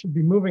that list should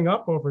be moving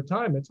up over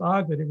time, it's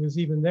odd that it was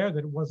even there,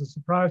 that it was a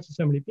surprise to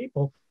so many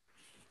people.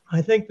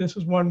 I think this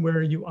is one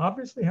where you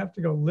obviously have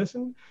to go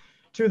listen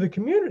to the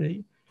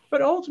community,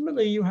 but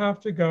ultimately you have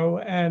to go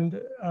and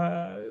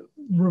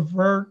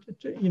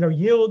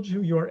yield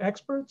to your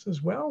experts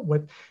as well,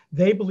 what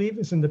they believe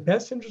is in the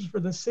best interest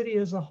for the city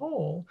as a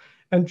whole,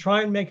 and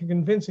try and make a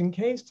convincing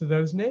case to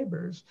those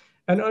neighbors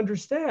and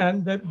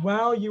understand that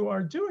while you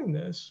are doing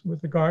this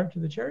with regard to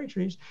the cherry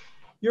trees,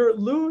 you're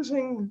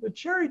losing the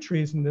cherry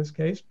trees in this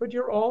case, but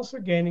you're also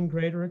gaining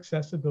greater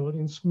accessibility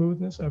and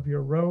smoothness of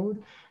your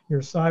road,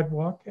 your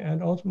sidewalk,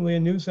 and ultimately a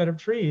new set of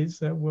trees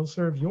that will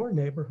serve your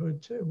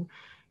neighborhood too.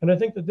 And I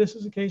think that this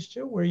is a case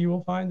too, where you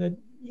will find that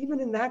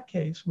even in that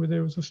case, where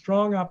there was a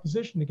strong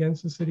opposition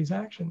against the city's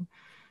action,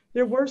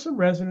 there were some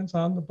residents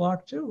on the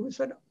block too who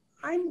said,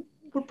 I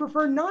would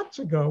prefer not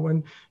to go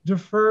and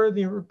defer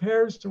the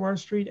repairs to our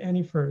street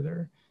any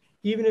further,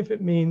 even if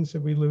it means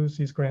that we lose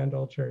these grand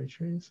old cherry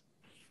trees.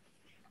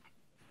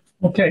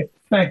 Okay,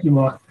 thank you,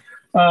 Marc.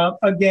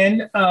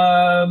 Again,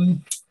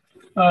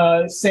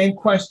 same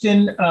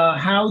question.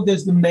 How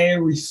does the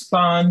mayor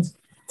respond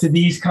to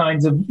these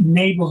kinds of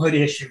neighborhood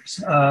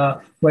issues,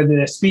 whether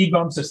they're speed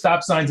bumps or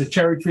stop signs or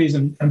cherry trees?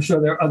 And I'm sure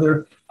there are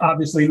other,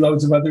 obviously,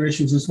 loads of other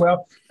issues as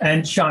well.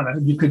 And Shanna,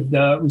 you could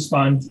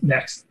respond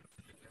next.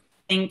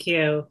 Thank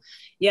you.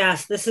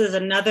 Yes, this is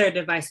another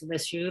divisive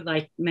issue,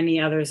 like many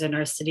others in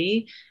our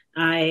city.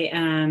 I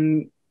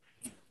am,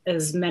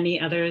 as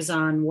many others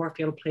on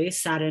Warfield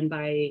Place, saddened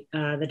by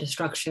the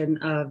destruction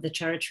of the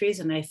cherry trees.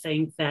 And I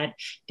think that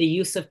the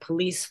use of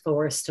police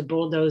force to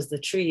bulldoze the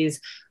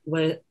trees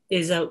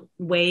is a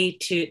way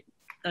to,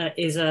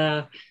 is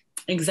a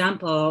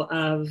example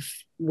of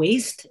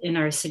waste in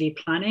our city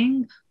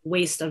planning,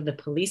 waste of the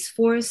police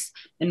force,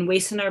 and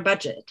waste in our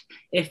budget.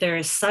 If there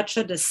is such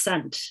a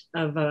dissent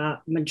of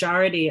a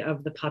majority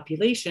of the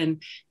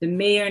population, the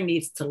mayor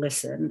needs to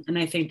listen. And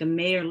I think the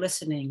mayor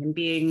listening and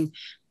being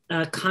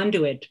a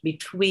conduit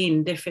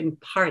between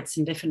different parts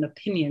and different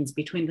opinions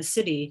between the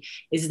city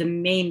is the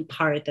main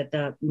part that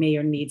the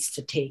mayor needs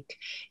to take.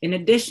 In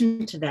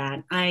addition to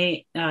that,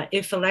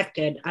 if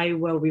elected, I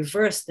will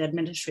reverse the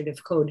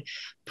administrative code,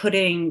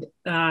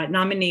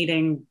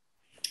 nominating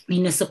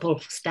municipal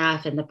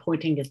staff and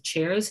appointing the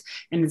chairs,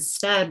 and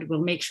instead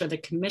we'll make sure the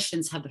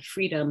commissions have the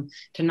freedom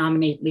to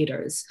nominate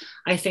leaders.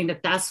 I think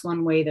that that's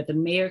one way that the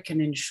mayor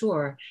can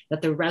ensure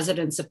that the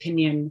residents'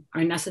 opinion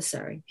are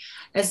necessary.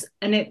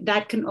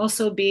 That can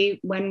also be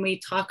when we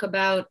talk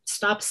about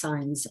stop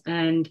signs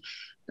and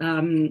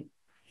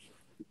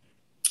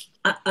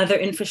other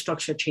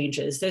infrastructure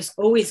changes. There's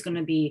always going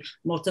to be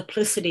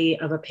multiplicity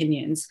of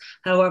opinions.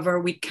 However,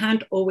 we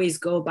can't always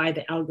go by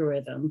the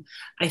algorithm.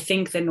 I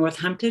think that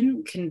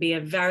Northampton can be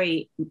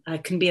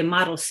a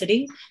model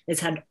city. It's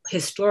had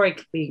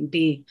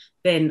historically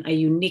been a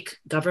unique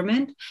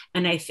government.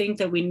 And I think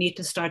that we need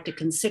to start to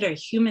consider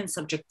human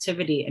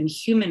subjectivity and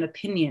human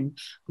opinion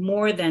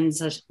more than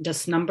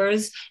just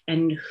numbers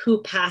and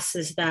who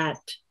passes that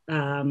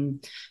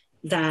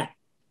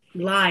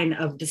line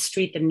of the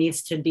street that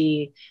needs to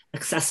be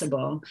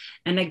accessible.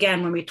 And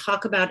again, when we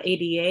talk about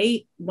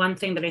ADA, one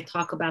thing that I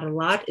talk about a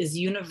lot is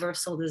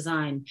universal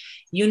design.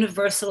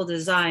 Universal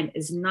design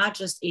is not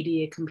just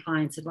ADA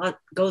compliance, it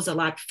goes a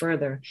lot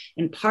further.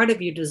 And part of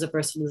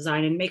universal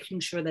design and making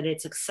sure that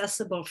it's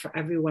accessible for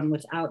everyone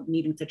without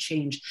needing to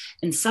change.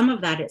 And some of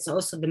that is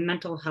also the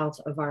mental health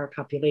of our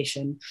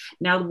population.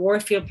 Now,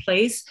 Warfield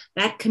Place,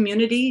 that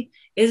community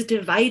is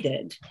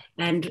divided,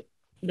 and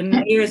the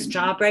mayor's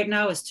job right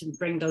now is to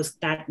bring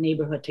that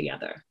neighborhood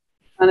together.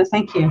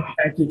 Thank you.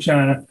 Thank you,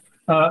 Shanna.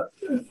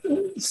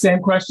 Same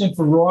question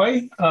for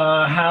Roy.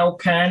 How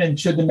can and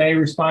should the mayor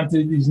respond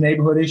to these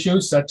neighborhood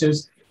issues, such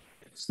as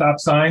stop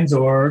signs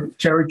or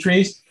cherry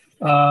trees,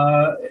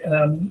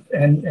 and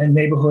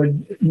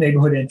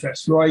neighborhood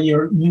interests? Roy,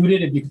 you're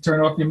muted. If you could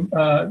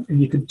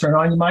turn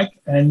on your mic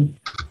and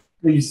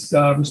please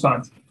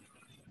respond.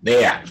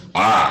 There.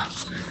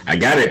 I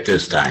got it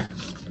this time.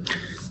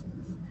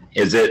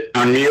 Is it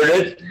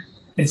unmuted?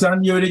 It's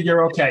unmuted.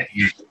 You're okay.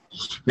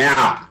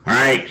 Now, all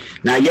right.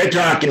 Now you're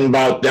talking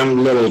about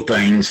them little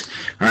things,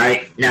 all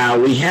right? Now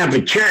we have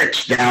a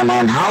church down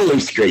on Holly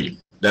Street.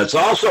 That's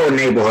also a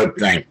neighborhood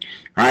thing,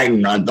 all right?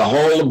 And the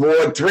whole of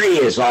Ward 3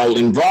 is all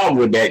involved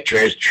with that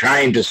church,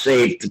 trying to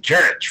save the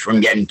church from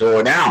getting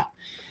tore down.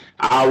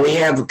 We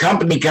have a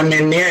company come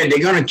in there. They're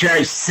going to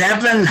charge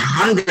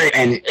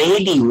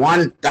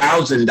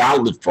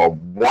 $781,000 for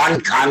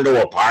one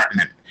condo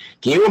apartment.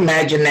 Can you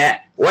imagine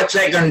that? What's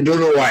that going to do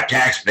to our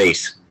tax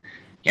base?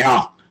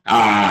 We're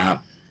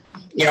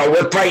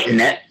fighting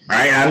it,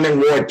 right? I'm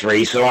in Ward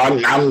 3, so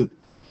I'm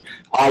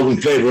all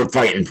in favor of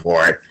fighting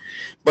for it.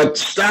 But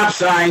stop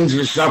signs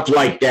and stuff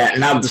like that.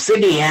 Now, the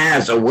city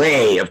has a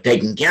way of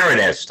taking care of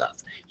that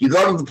stuff. You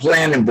go to the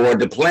planning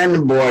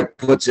board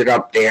puts it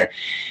up there.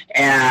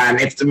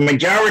 And if the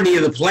majority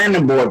of the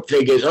planning board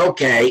figures,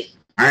 okay,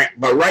 all right,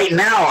 but right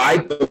now, I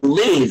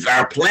believe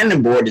our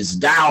planning board is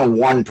down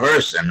one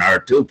person or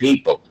two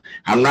people.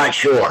 I'm not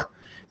sure,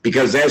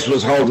 because that's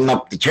what's holding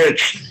up the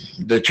church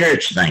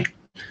thing.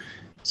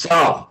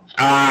 So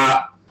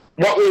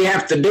what we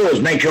have to do is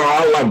make sure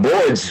all our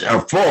boards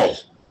are full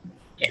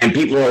and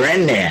people are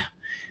in there.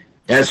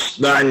 That's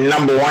the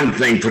number one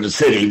thing for the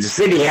city. The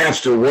city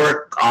has to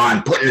work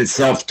on putting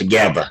itself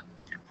together.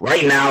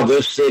 Right now,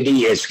 this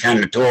city is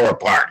kind of tore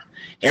apart.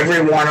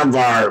 Every one of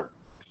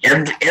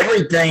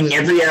every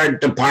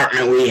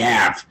department we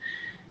have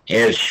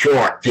is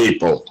short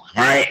people,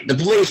 right? The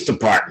police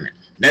department,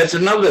 that's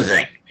another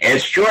thing.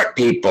 It's short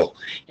people.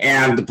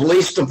 And the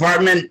police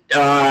department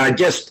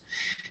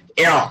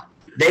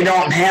they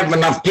don't have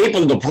enough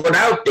people to put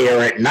out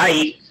there at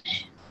night.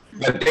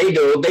 But they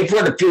do. They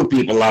put a few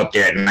people out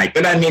there at night.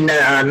 But I mean,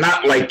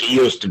 not like it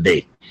used to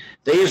be.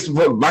 They used to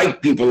put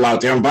bike people out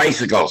there on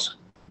bicycles.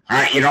 All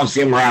right, you don't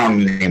see them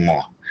around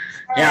anymore.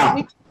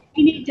 Yeah.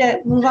 We need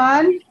to move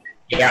on.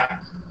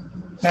 Yeah.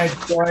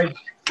 Thanks, Roy.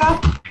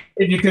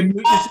 If you could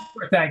mute this,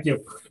 thank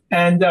you.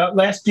 And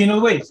last,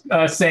 Gina-Louise,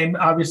 same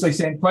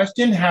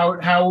question.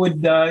 How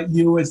would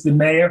you, as the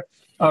mayor,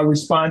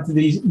 respond to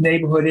these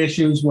neighborhood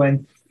issues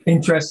when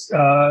interests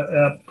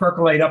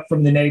percolate up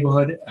from the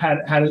neighborhood?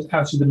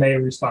 How should the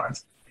mayor respond?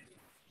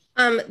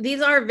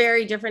 These are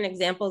very different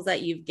examples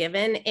that you've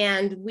given,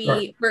 and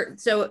the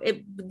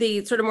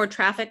sort of more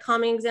traffic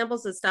calming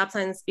examples, the stop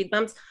signs and speed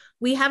bumps,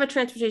 we have a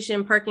Transportation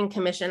and Parking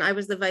Commission. I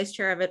was the vice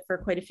chair of it for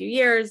quite a few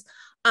years.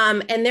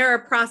 And there are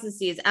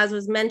processes, as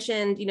was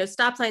mentioned,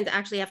 stop signs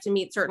actually have to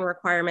meet certain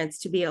requirements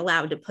to be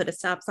allowed to put a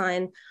stop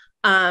sign.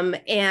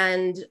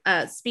 And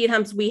speed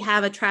humps, we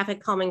have a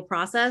traffic calming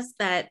process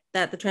that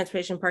the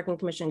Transportation and Parking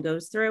Commission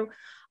goes through.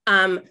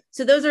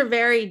 So those are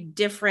very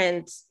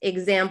different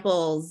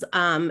examples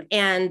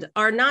and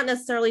are not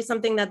necessarily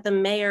something that the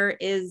mayor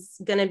is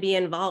going to be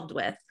involved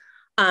with.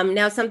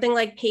 Now, something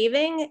like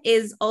paving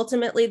is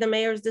ultimately the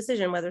mayor's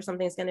decision whether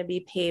something's going to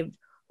be paved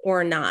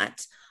or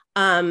not.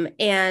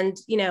 And,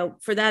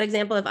 for that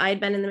example, if I had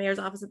been in the mayor's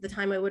office at the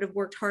time, I would have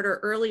worked harder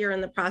earlier in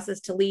the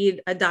process to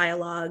lead a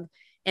dialogue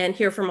and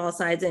hear from all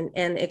sides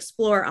and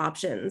explore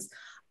options.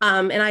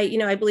 And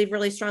I believe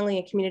really strongly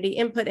in community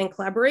input and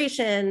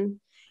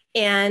collaboration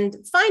and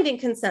finding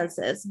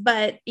consensus.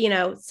 But,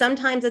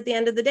 sometimes at the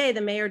end of the day,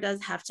 the mayor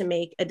does have to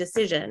make a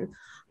decision.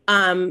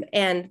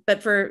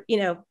 But for,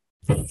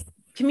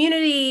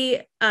 community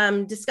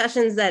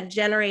discussions that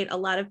generate a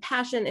lot of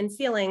passion and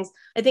feelings,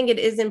 I think it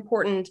is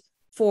important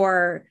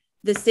for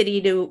the city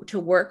to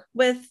work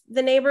with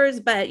the neighbors.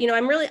 But,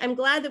 I'm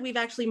glad that we've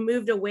actually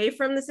moved away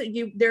from this.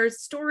 There's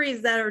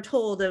stories that are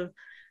told of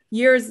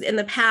years in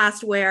the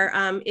past where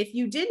if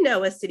you did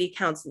know a city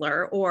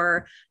councilor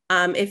or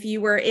if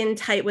you were in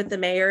tight with the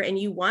mayor and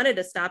you wanted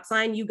a stop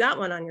sign, you got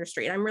one on your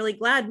street. I'm really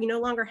glad we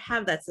no longer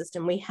have that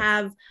system. We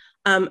have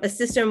a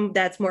system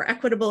that's more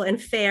equitable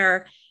and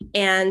fair,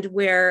 and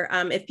where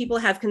if people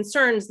have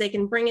concerns, they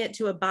can bring it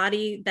to a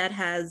body that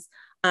has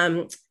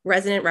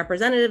resident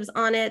representatives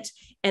on it,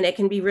 and it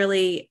can be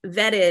really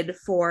vetted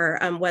for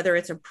whether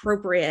it's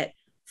appropriate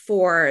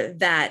for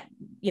that,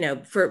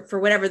 for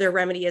whatever their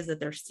remedy is that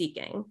they're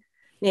seeking.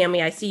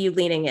 Naomi, I see you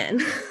leaning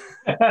in.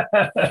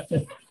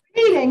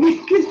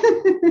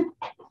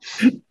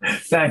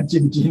 Thank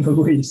you,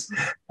 Gina-Louise.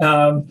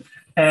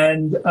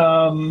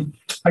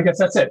 I guess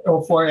that's it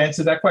for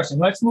answer that question.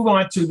 Let's move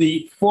on to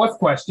the fourth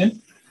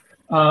question.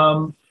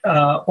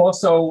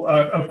 Also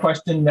a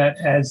question that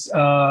has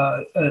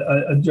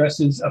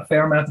addresses a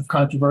fair amount of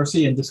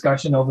controversy and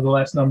discussion over the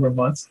last number of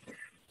months.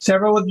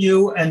 Several of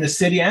you and the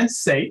city and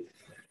state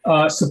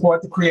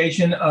support the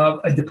creation of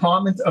a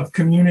Department of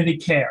Community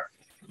Care.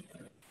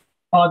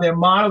 Are there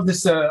models,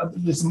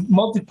 this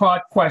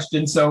multi-part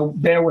question, so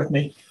bear with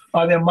me.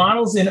 Are there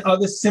models in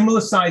other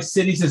similar sized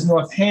cities as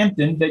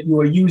Northampton that you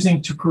are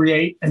using to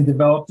create and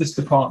develop this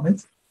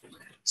department?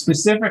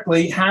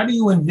 Specifically, how do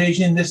you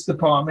envision this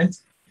department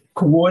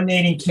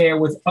coordinating care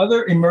with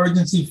other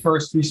emergency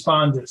first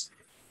responders,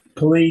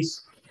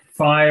 police,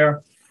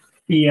 fire,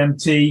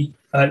 EMT,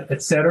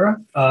 et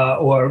cetera,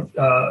 or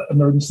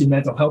emergency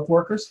mental health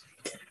workers?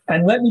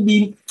 And let me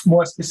be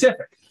more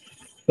specific.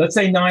 Let's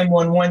say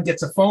 911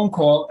 gets a phone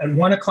call at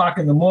 1 o'clock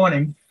in the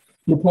morning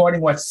reporting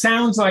what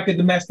sounds like a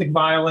domestic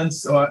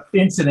violence or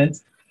incident.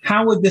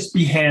 How would this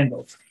be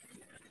handled?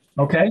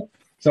 Okay,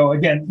 so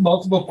again,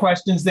 multiple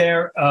questions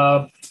there,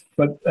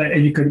 but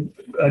if you could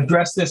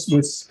address this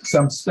with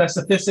some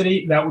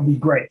specificity, that would be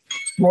great.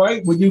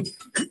 Roy,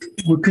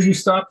 could you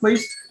start,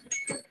 please?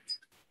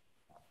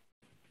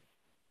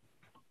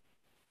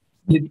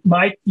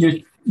 Mike, you're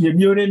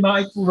muted,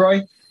 Mike,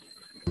 Roy.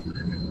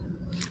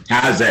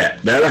 How's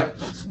that? Better?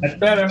 That's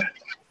better.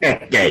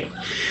 Okay.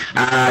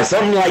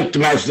 Something like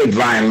domestic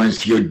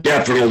violence, you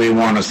definitely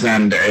want to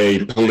send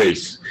a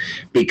police,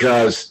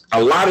 because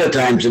a lot of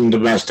times in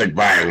domestic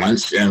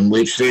violence, and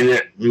we've seen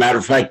it, matter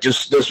of fact,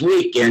 just this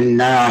week in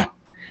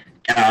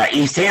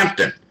East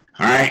Hampton,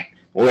 all right,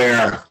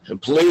 where the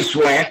police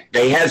went,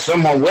 they had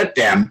someone with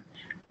them,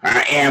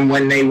 and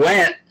when they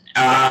went,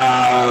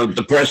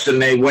 the person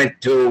they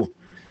went to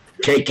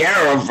take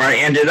care of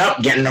ended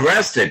up getting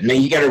arrested. Now,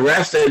 he got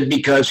arrested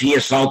because he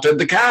assaulted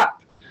the cop.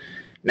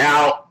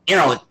 Now,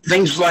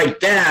 things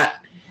like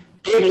that,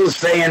 people are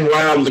saying,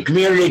 well, the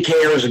community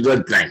care is a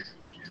good thing.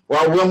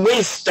 Well, when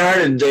we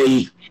started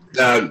the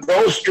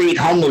Grove Street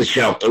Homeless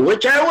Shelter,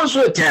 which I was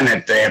a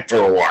tenant there for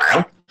a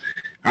while,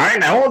 all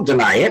right, I won't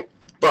deny it,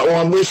 but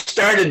when we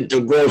started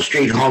the Grove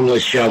Street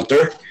Homeless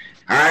Shelter,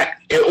 all right,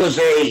 it was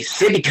a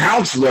city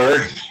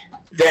councilor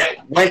that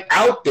went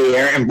out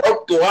there and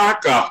broke the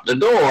lock off the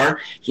door.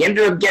 He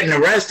ended up getting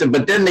arrested,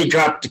 but then they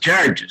dropped the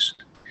charges.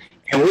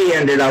 And we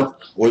ended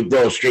up with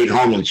Grove Street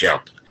Homeless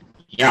Shelter.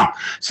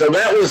 So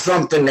that was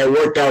something that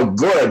worked out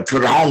good for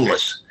the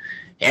homeless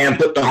and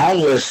put the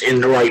homeless in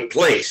the right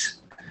place.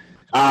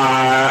 For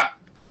a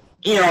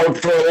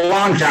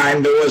long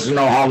time, there was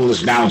no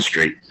homeless down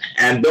street.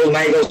 And Bill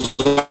Nagel's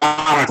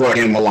court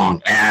came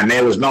along, and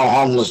there was no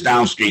homeless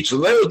down street. So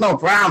there was no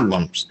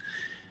problems.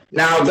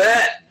 Now,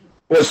 that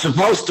was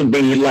supposed to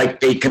be like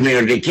the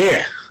community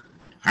care.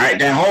 All right,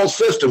 that whole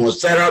system was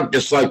set up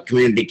just like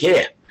community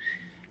care.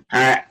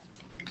 All right.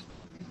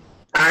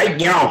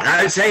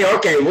 I'd say,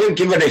 okay, we'll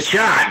give it a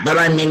shot, but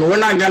I mean, we're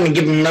not going to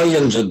give them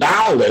millions of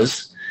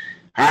dollars,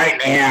 all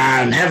right,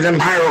 and have them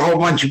hire a whole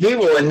bunch of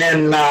people, and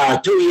then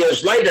 2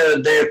 years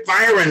later, they're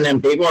firing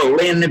them people or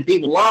laying them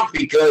people off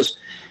because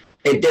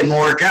it didn't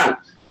work out.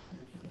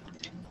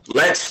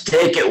 Let's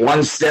take it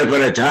one step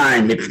at a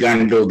time if you're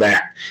going to do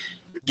that.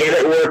 Get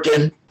it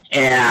working,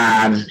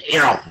 and,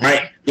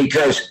 right,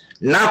 because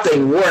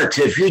nothing works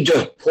if you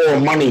just pour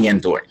money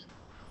into it.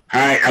 All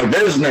right, a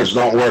business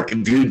don't work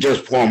if you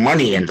just pour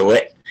money into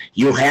it.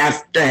 You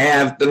have to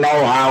have the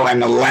know-how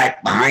and the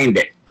lack behind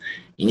it.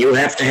 And you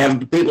have to have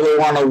the people who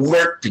want to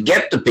work to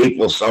get the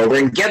people sober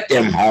and get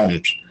them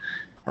homes,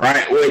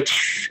 right?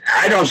 Which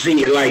I don't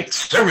see, like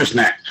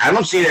ServiceNet. I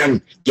don't see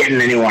them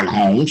getting anyone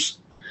homes,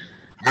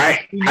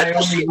 right? I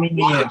don't see them in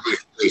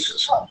these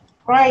places.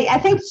 Right. I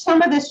think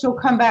some of this will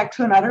come back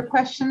to another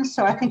question.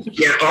 So I think.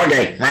 Yeah.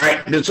 Okay.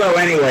 Right. So,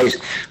 anyways,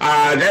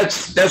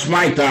 that's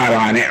my thought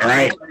on it.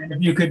 Right.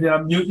 If you could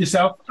mute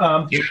yourself.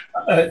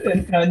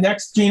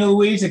 Next,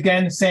 Gina-Louise.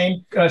 Again,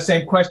 same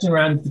question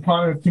around the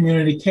Department of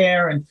Community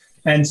Care,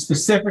 and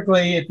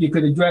specifically, if you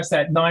could address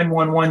that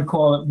 911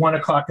 call at 1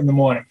 o'clock in the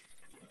morning.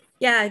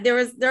 Yeah, there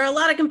are a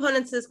lot of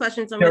components to this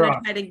question, so I'm going to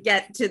try to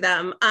get to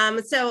them.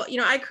 So,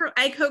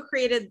 I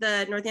co-created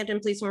the Northampton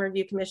Policing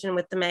Review Commission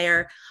with the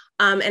mayor,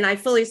 and I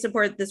fully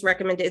support this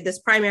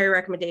primary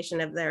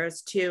recommendation of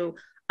theirs to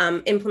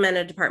implement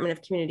a Department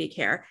of Community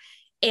Care,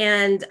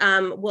 and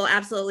we'll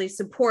absolutely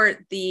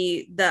support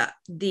the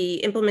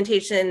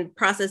implementation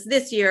process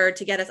this year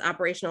to get us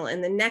operational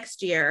in the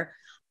next year.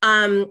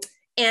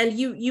 And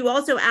you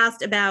also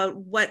asked about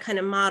what kind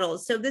of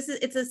models. So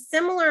it's a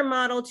similar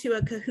model to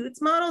a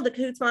CAHOOTS model, the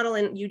CAHOOTS model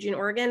in Eugene,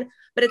 Oregon,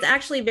 but it's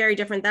actually very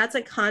different. That's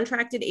a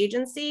contracted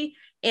agency.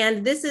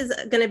 And this is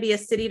going to be a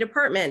city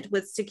department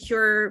with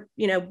secure,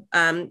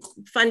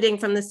 funding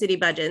from the city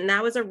budget. And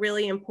that was a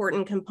really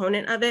important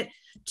component of it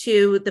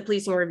to the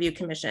Policing Review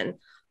Commission.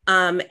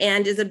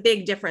 And is a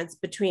big difference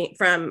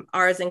from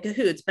ours and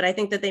CAHOOTS. But I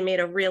think that they made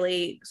a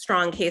really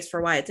strong case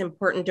for why it's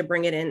important to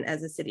bring it in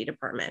as a city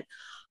department.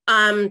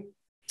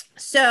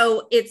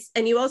 So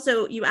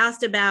you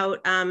asked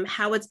about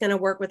how it's going to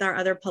work with our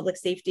other public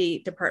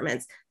safety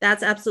departments.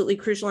 That's absolutely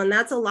crucial. And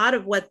that's a lot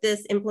of what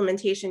this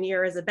implementation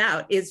year is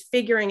about, is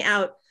figuring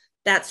out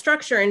that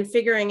structure and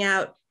figuring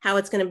out how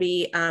it's going to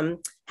be,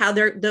 how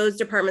those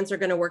departments are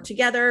going to work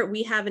together.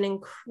 We have an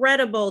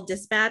incredible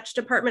dispatch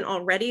department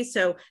already.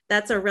 So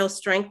that's a real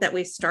strength that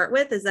we start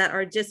with, is that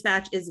our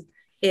dispatch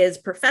is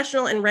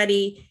professional and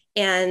ready.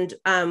 And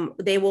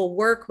they will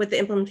work with the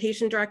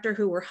implementation director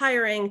who we're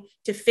hiring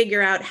to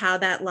figure out how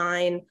that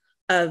line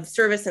of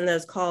service and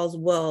those calls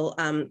will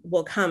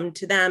come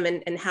to them,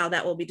 and how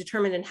that will be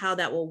determined and how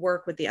that will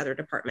work with the other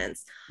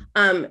departments.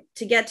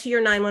 To get to your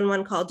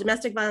 911 call,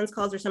 domestic violence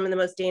calls are some of the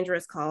most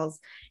dangerous calls,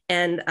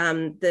 and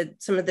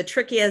some of the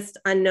trickiest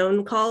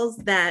unknown calls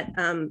that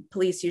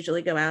police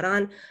usually go out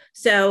on.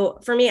 So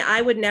for me, I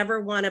would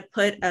never want to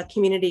put a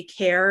community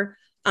care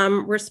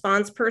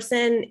response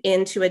person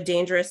into a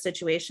dangerous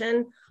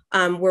situation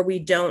where we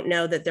don't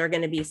know that they're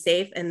going to be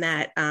safe, and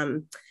that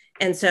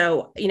and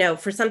so,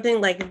 for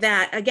something like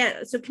that,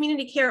 again, so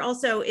community care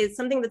also is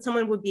something that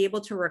someone would be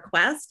able to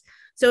request.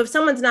 So if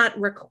someone's not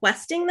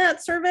requesting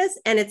that service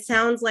and it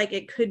sounds like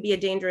it could be a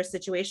dangerous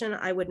situation,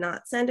 I would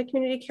not send a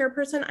community care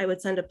person. I would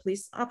send a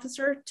police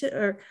officer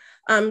to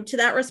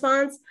that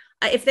response.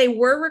 If they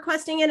were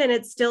requesting it and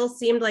it still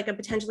seemed like a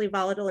potentially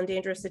volatile and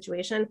dangerous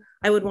situation,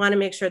 I would want to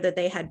make sure that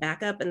they had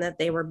backup and that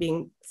they were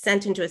being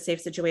sent into a safe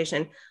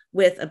situation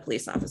with a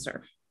police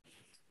officer.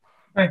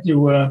 Thank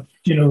you,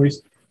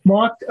 Gina-Louise.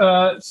 Marc,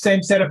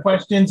 same set of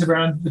questions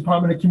around the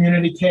Department of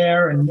Community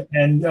Care, and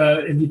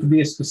if you could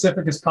be as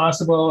specific as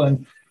possible,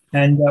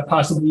 and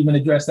possibly even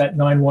address that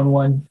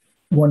 911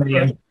 1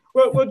 a.m.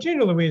 Well,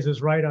 Gina-Louise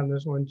is right on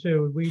this one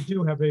too. We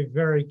do have a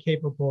very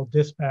capable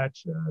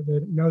dispatch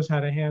that knows how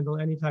to handle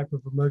any type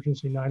of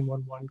emergency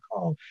 911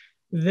 call.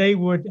 They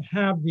would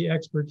have the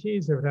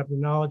expertise, they would have the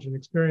knowledge and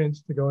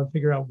experience to go and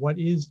figure out what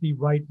is the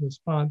right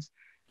response.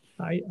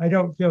 I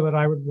don't feel that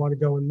I would want to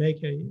go and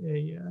make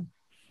a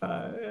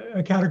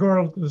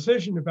categorical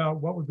decision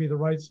about what would be the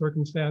right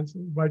circumstance,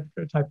 what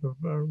type of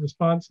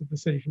response that the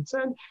city should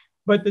send,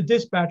 but the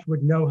dispatch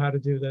would know how to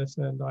do this,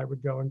 and I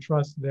would go and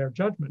trust their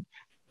judgment.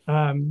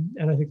 And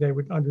I think they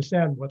would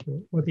understand what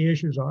the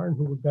issues are and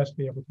who would best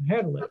be able to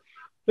handle it.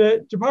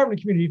 The Department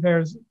of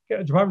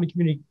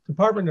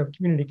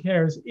Community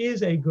Cares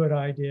is a good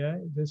idea.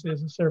 This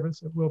is a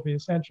service that will be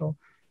essential.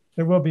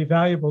 It will be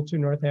valuable to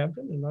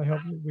Northampton, and I hope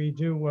that we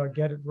do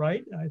get it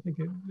right. I think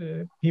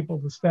the people,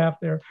 the staff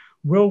there,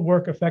 will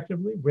work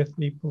effectively with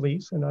the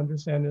police and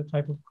understand the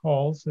type of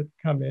calls that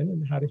come in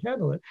and how to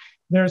handle it.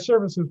 Their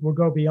services will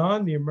go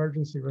beyond the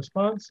emergency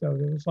response, so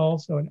there's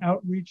also an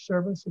outreach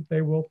service that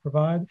they will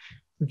provide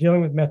for dealing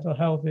with mental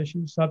health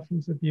issues,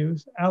 substance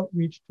abuse,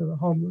 outreach to the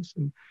homeless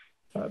and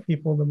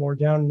people that are more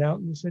down and out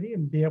in the city,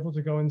 and be able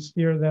to go and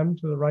steer them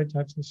to the right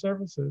types of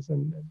services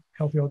and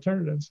healthy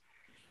alternatives.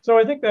 So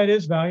I think that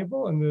is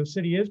valuable, and the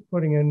city is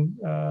putting in,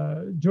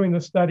 doing the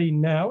study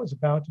now, is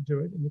about to do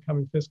it in the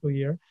coming fiscal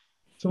year,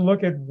 to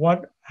look at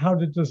how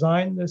to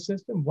design this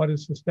system, what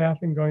is the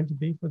staffing going to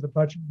be for the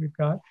budget we've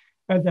got,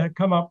 and to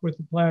come up with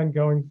a plan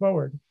going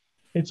forward.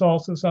 It's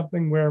also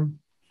something where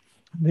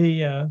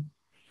the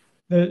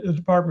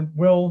department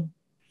will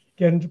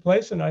get into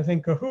place, and I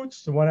think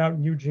Cahoots, the one out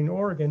in Eugene,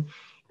 Oregon,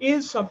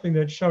 is something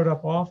that showed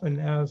up often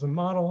as a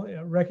model.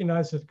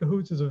 Recognize that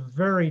Cahoots is a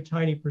very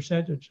tiny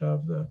percentage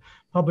of the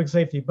public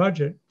safety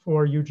budget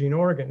for Eugene,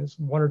 Oregon. It's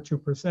 1 or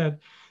 2%.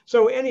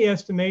 So any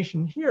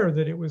estimation here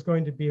that it was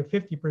going to be a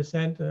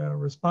 50%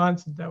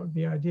 response, that would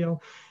be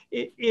ideal,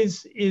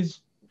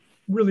 is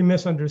really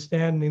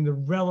misunderstanding the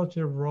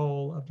relative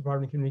role of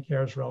Department of Community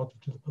Cares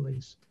relative to the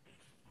police.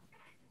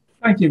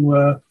 Thank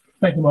you.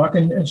 Thank you, Mark.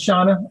 And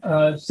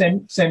Shanna,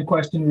 same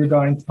question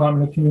regarding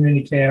Department of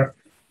Community Care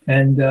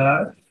and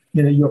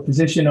your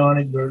position on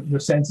it, your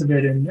sense of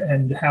it,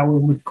 and how it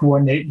would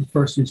coordinate with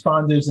first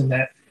responders and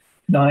that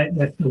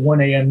the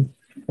 1 a.m.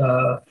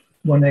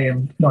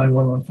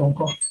 911 phone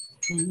call.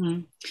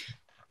 Mm-hmm.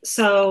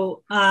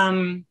 So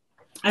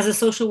as a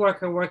social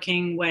worker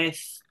working with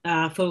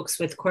folks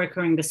with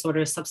co-occurring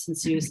disorders,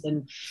 substance use,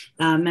 and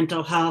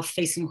mental health,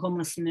 facing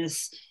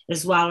homelessness,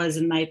 as well as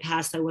in my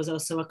past, I was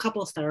also a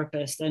couples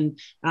therapist and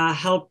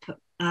help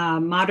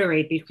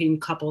moderate between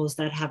couples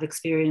that have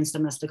experienced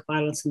domestic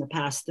violence in the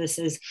past. This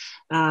is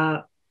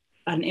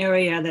an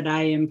area that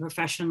I am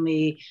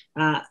professionally,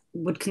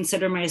 would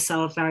consider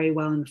myself very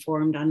well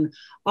informed on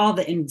all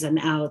the ins and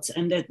outs,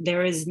 and that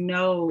there is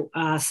no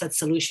set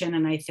solution.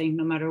 And I think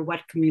no matter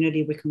what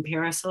community we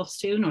compare ourselves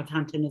to,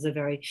 Northampton is a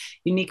very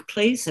unique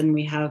place, and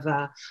we have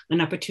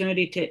an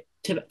opportunity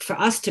for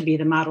us to be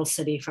the model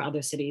city for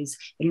other cities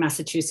in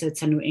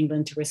Massachusetts and New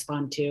England to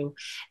respond to.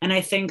 And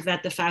I think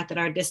that the fact that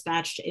our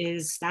dispatch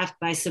is staffed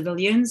by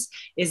civilians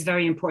is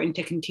very important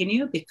to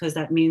continue, because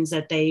that means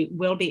that they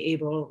will be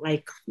able,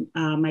 like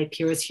my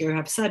peers here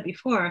have said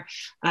before,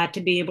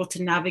 to be able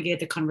to navigate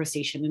the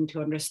conversation and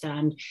to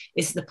understand,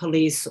 is the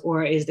police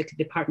or is the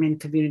Department of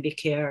Community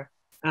Care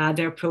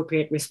their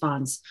appropriate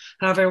response.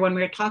 However, when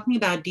we're talking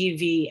about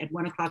DV at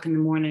 1 o'clock in the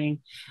morning,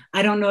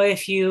 I don't know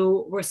if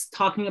you were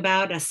talking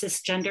about a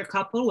cisgender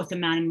couple with a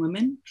man and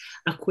woman,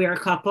 a queer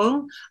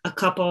couple, a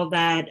couple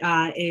that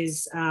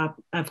is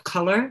of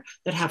color,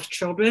 that have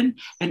children,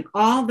 and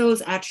all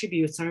those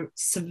attributes are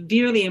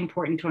severely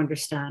important to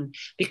understand,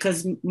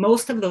 because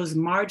most of those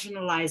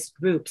marginalized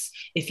groups,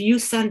 if you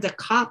send a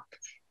cop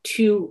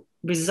to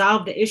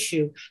resolve the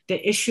issue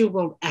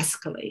will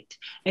escalate.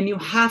 And you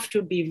have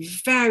to be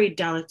very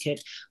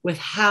delicate with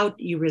how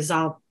you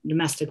resolve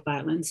domestic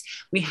violence.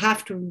 We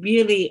have to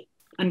really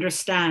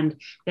understand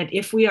that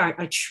if we are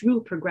a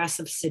true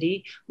progressive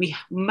city, we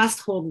must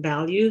hold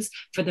values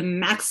for the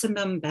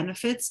maximum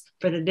benefits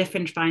for the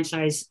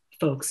disenfranchised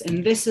folks.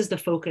 And this is the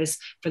focus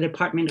for the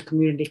Department of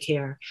Community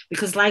Care.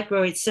 Because like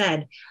Roy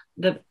said,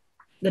 the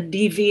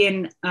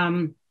DV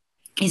in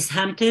East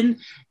Hampton,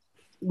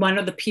 one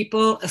of the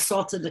people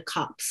assaulted the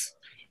cops.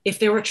 If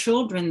there were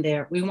children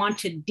there, we want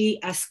to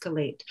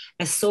de-escalate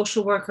as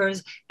social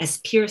workers, as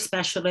peer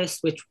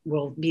specialists, which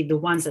will be the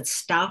ones that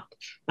staff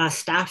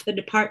the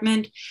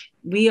department.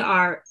 We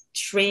are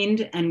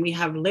trained and we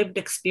have lived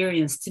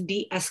experience to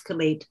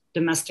de-escalate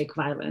domestic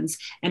violence.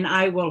 And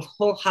I will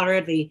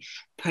wholeheartedly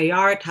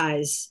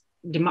prioritize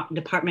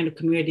Department of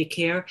Community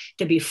Care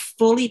to be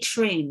fully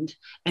trained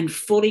and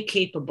fully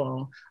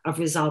capable of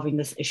resolving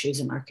these issues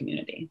in our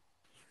community.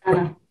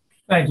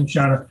 Thank you,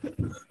 Shanna.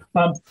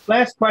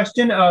 Last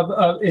question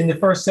in the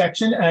first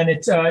section, and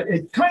it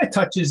kind of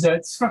touches,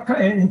 it's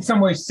in some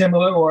ways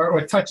similar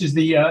or touches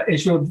the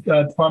issue of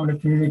Department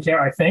of Community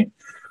Care, I think.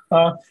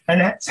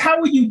 And that's,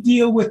 how would you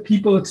deal with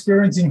people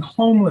experiencing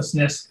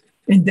homelessness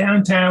in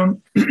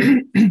downtown,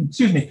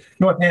 excuse me,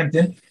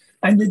 Northampton?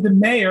 And did the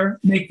mayor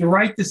make the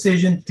right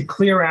decision to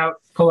clear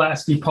out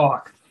Pulaski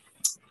Park?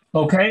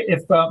 Okay,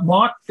 if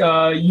Mark,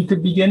 you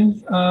could begin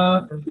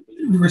the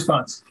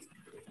response.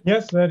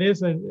 Yes, that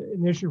is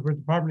an issue for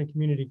Department of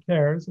Community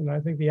Cares, and I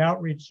think the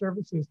outreach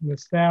services and the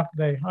staff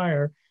they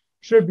hire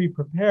should be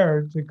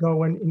prepared to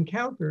go and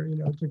encounter,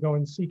 to go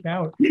and seek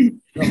out the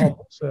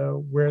homeless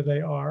where they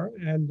are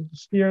and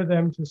steer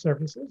them to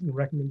services and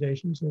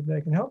recommendations so that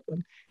they can help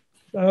them.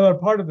 Another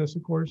part of this,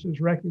 of course, is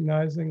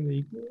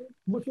recognizing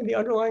looking at the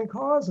underlying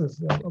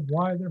causes of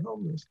why they're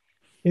homeless.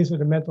 Is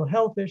it a mental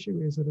health issue?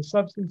 Is it a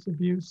substance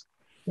abuse?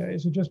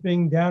 Is it just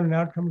being down and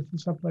out coming from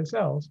someplace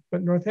else?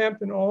 But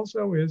Northampton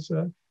also is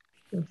a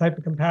type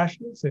of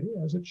compassionate city,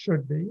 as it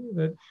should be,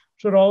 that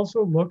should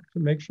also look to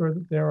make sure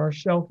that there are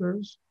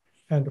shelters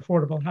and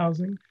affordable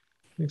housing,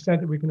 to the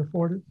extent that we can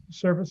afford it,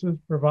 services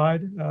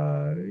provide,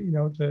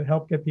 to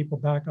help get people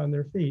back on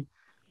their feet.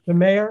 The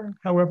mayor,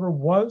 however,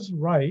 was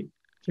right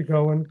to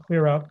go and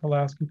clear out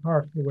Pulaski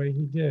Park the way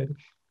he did.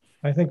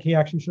 I think he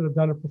actually should have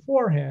done it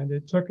beforehand.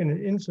 It took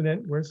an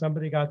incident where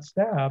somebody got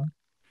stabbed,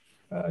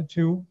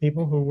 to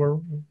people who were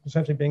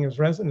essentially being as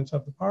residents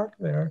of the park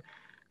there,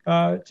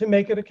 to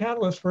make it a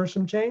catalyst for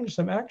some change,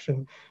 some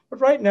action. But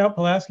right now,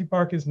 Pulaski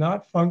Park is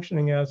not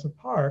functioning as a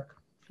park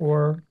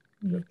for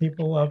the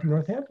people of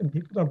Northampton.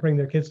 People don't bring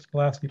their kids to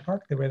Pulaski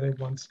Park the way they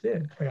once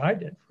did, the way I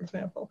did, for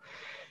example.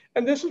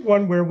 And this is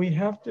one where we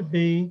have to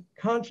be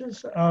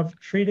conscious of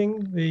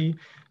treating the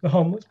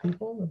homeless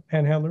people, the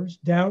panhandlers,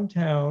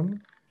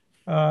 downtown,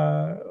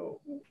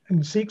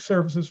 and seek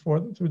services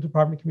for them through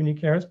Department of Community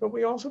Cares. But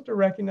we also have to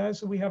recognize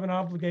that we have an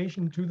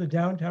obligation to the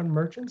downtown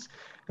merchants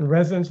and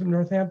residents of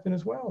Northampton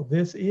as well.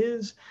 This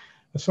is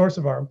a source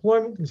of our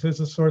employment. This is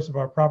a source of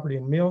our property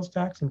and meals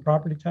tax and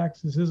property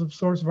tax. This is a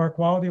source of our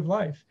quality of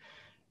life.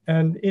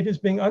 And it is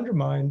being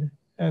undermined.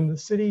 And the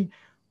city,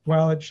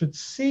 while it should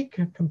seek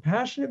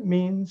compassionate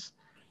means,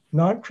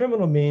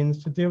 non-criminal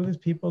means to deal with these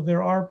people,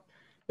 there are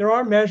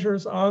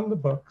measures on the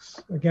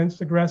books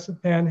against aggressive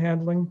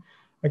panhandling,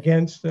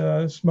 against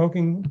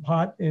smoking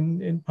pot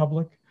in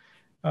public,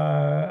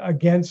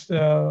 against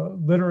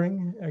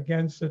littering,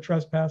 against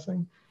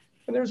trespassing.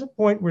 And there's a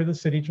point where the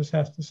city just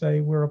has to say,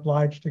 we're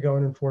obliged to go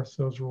and enforce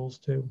those rules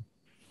too.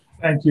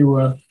 Thank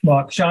you,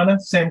 Mark. Shanna,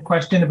 same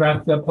question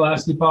about the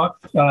Pulaski Park,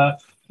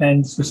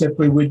 and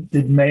specifically,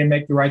 did Mayor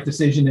make the right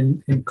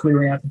decision in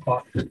clearing out the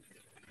park?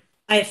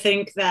 I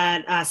think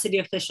that city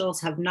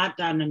officials have not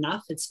done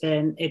enough.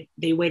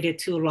 They waited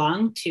too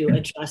long to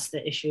address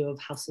the issue of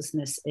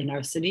houselessness in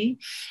our city.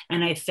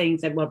 And I think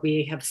that what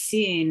we have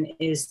seen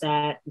is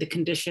that the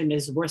condition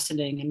is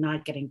worsening and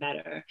not getting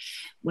better.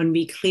 When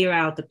we clear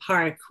out the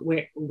park,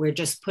 we're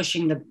just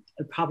pushing the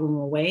problem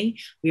away.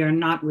 We are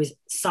not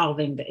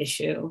solving the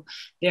issue.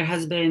 There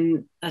has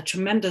been a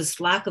tremendous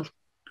lack of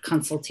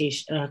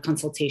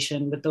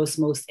consultation with those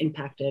most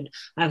impacted.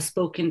 I've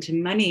spoken to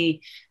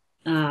many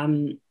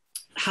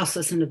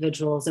houseless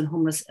individuals and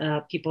homeless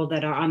people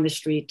that are on the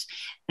street,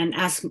 and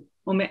ask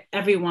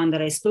everyone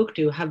that I spoke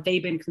to, have they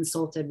been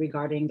consulted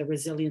regarding the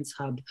Resilience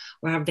Hub,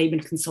 or have they been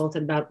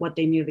consulted about what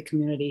they knew of the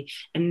community?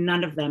 And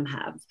none of them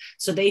have.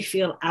 So they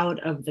feel out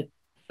of the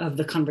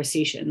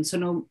conversation.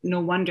 So no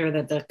wonder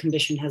that the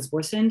condition has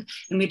worsened.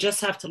 And we just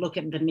have to look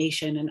at the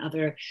nation and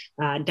other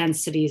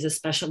dense cities,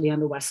 especially on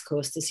the West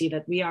Coast, to see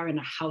that we are in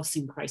a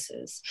housing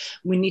crisis.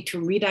 We need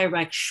to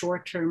redirect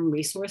short-term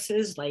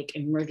resources like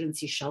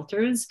emergency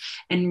shelters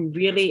and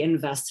really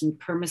invest in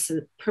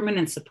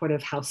permanent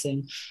supportive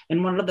housing.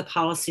 And one of the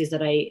policies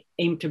that I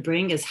aim to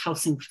bring is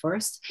housing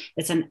first.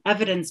 It's an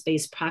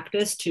evidence-based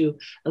practice to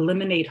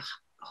eliminate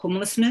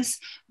homelessness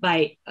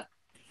by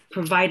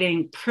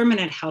providing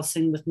permanent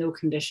housing with no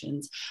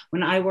conditions.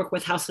 When I work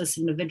with houseless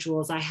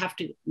individuals, I have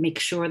to make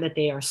sure that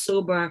they are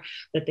sober,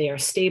 that they are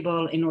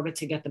stable in order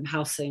to get them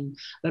housing.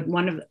 If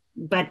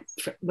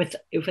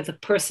a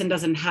person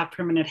doesn't have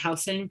permanent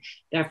housing,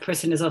 that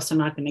person is also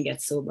not going to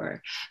get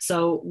sober.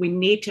 So we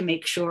need to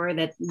make sure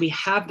that we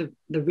have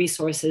the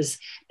resources,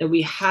 that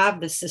we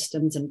have the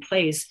systems in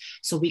place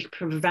so we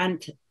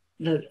prevent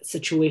the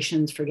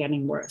situations from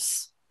getting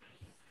worse.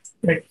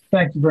 Great.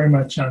 Thank you very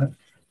much, Shanna.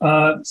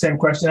 Same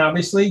question,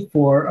 obviously,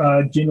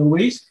 for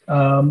Gina-Louise,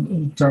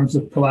 in terms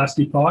of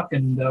Pulaski Park,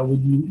 and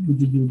would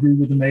you agree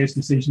with the mayor's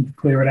decision to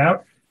clear it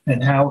out?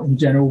 And how, in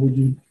general, would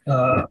you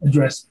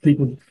address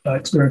people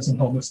experiencing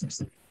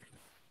homelessness?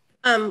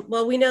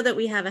 Well, we know that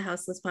we have a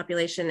houseless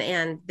population,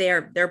 and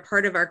they're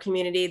part of our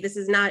community. This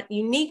is not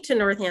unique to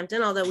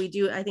Northampton, although we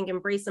do, I think,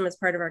 embrace them as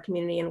part of our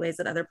community in ways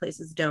that other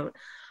places don't.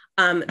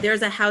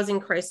 There's a housing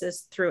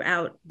crisis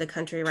throughout the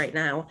country right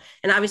now.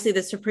 And obviously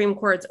the Supreme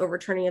Court's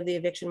overturning of the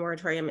eviction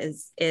moratorium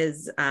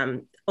is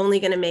only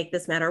going to make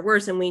this matter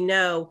worse. And we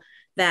know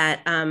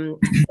that,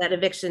 that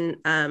eviction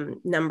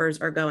numbers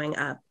are going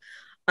up,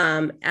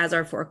 as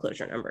are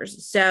foreclosure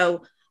numbers.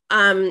 So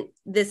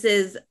this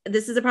is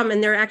a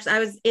problem. And I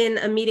was in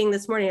a meeting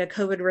this morning, a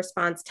COVID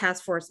response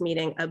task force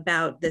meeting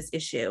about this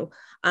issue.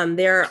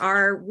 There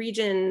are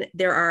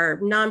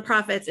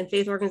nonprofits and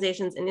faith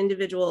organizations and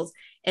individuals,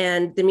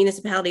 and the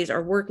municipalities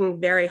are working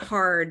very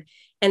hard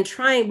and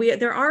trying.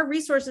 There are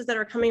resources that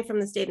are coming from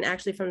the state and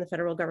actually from the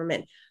federal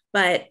government.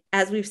 But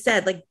as we've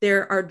said, like,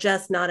 there are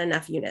just not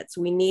enough units.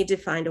 We need to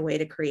find a way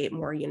to create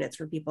more units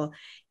for people.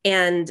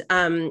 And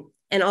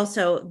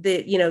also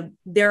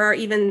there are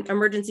even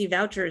emergency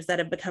vouchers that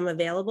have become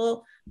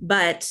available,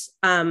 but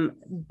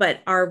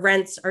our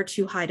rents are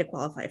too high to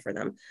qualify for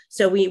them.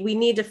 So we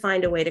need to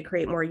find a way to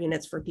create more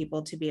units for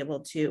people to be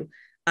able to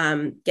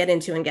get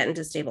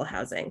into stable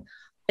housing.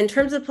 In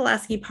terms of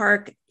Pulaski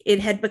Park, it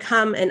had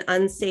become an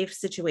unsafe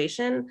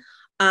situation.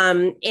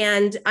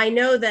 And I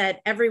know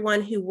that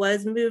everyone who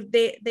was moved,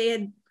 they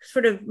had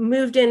sort of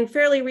moved in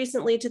fairly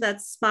recently to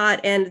that spot,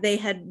 and they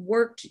had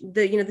worked,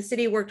 the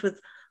city worked with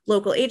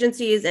local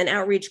agencies and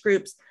outreach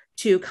groups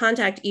to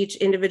contact each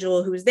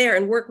individual who was there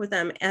and work with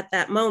them at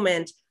that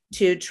moment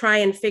to try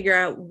and figure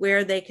out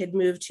where they could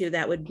move to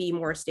that would be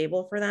more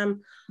stable for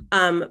them.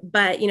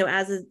 But,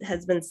 as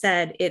has been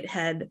said, it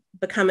had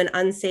become an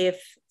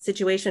unsafe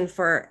situation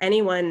for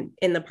anyone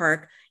in the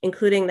park,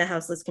 including the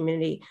houseless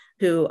community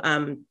who,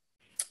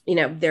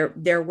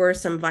 there were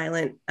some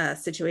violent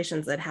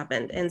situations that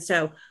happened. And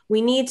so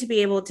we need to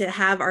be able to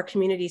have our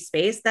community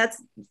space.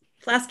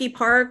 Pulaski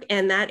Park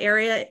and that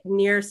area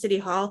near City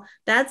Hall,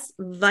 that's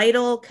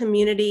vital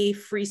community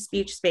free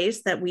speech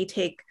space that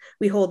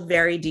we hold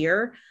very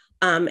dear.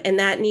 And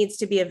that needs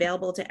to be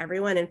available to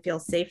everyone and feel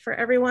safe for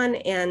everyone.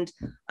 And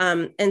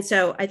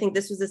so I think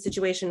this was a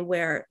situation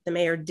where the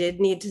mayor did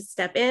need to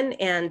step in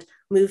and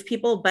move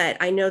people, but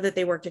I know that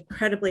they worked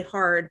incredibly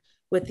hard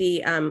with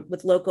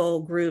with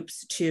local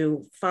groups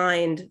to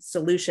find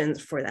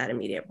solutions for that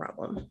immediate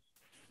problem.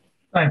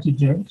 Thank you,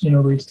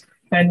 Gina-Louise.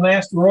 And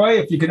last, Roy,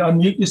 if you could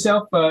unmute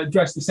yourself,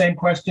 address the same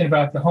question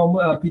about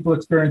the people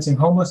experiencing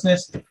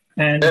homelessness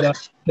and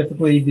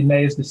specifically the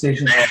mayor's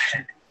decision.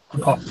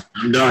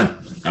 I'm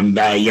done.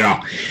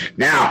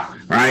 Now,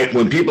 right,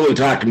 when people are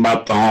talking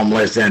about the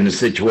homeless and the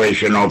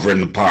situation over in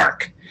the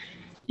park,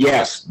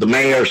 yes, the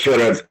mayor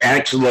shouldn't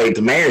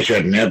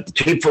have, the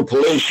chief of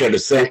police should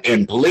have sent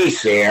in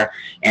police there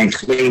and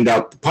cleaned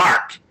up the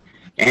park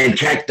and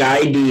checked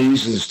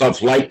IDs and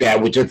stuff like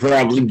that, which they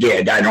probably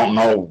did. I don't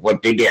know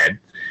what they did,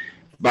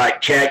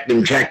 but checked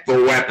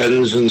for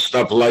weapons and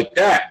stuff like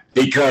that.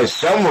 Because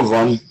some of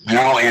them,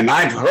 and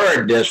I've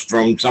heard this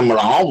from some of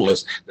the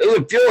homeless, there's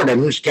a few of them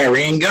who's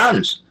carrying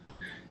guns.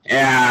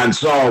 And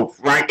so,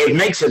 right, it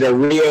makes it a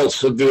real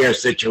severe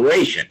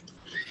situation.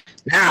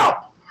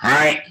 Now,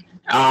 right,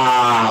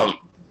 I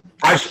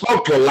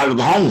spoke to a lot of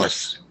the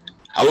homeless.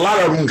 A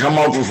lot of them come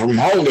over from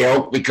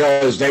Holyoke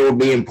because they were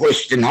being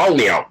pushed in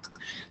Holyoke.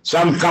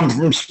 Some come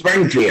from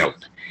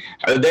Springfield.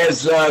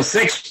 There's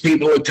 6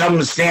 people who come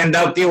and stand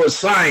out there with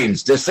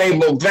signs,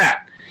 disabled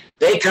vet.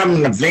 They come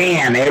in a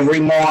van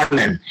every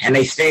morning and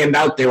they stand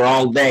out there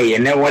all day.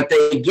 And then what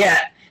they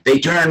get, they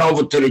turn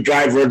over to the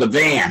driver of the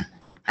van.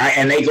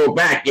 And they go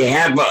back. They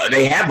have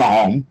a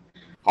home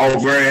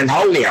over in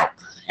Holyoke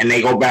and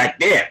they go back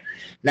there.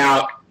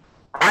 Now,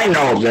 I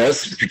know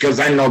this because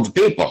I know the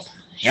people,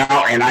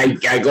 and I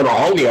go to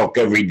Holyoke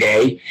every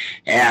day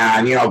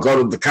and,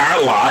 go to the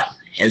car lot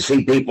and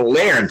see people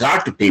there and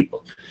talk to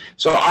people.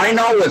 So I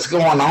know what's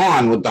going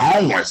on with the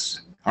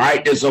homeless, all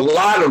right? There's a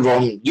lot of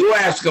them. You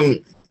ask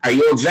them, are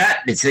you a vet?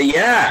 They say,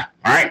 yeah,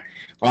 all right.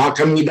 Well, how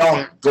come you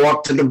don't go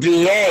up to the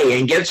VA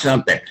and get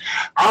something?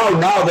 Oh,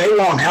 no, they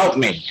won't help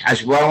me. I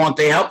said, why won't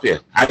they help you?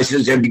 I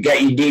said, have you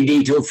got your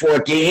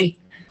DD-214?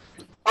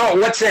 Oh,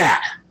 what's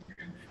that?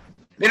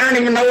 They don't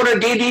even know what a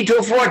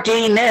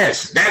DD-214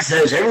 is. That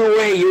says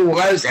everywhere you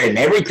was and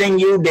everything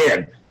you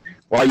did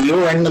while you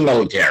were in the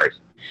military.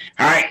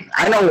 All right,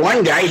 I know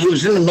one guy, he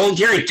was in the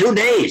military 2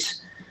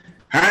 days.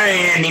 All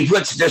right, and he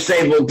puts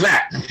disabled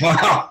vet.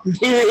 Well,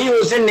 he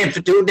was in there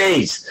for 2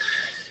 days.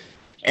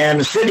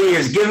 And the city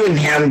has given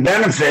him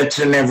benefits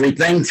and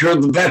everything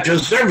through the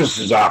Veterans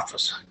Services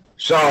Office.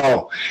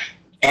 So,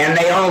 and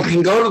they all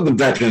can go to the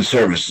Veterans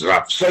Services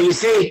Office. So you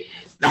see,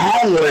 the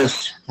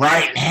homeless,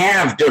 right,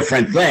 have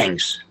different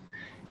things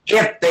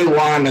if they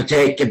want to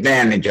take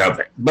advantage of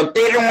it. But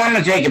they don't want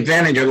to take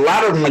advantage of it. A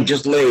lot of them are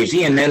just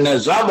lazy, and then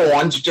there's other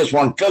ones who just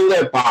want to fill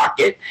their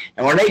pocket,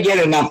 and when they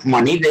get enough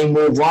money, they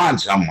move on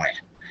somewhere.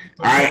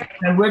 All right?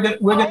 And we're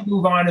gonna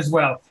move on as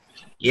well.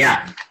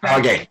 Yeah,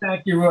 okay.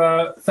 Thank you,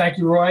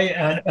 Roy,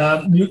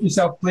 and mute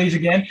yourself, please,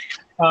 again.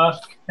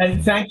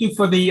 And thank you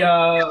for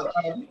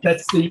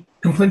that's the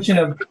completion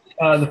of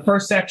the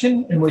first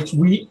section in which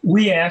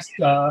we asked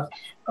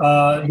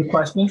the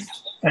questions.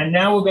 And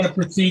now we're going to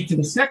proceed to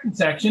the second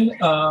section.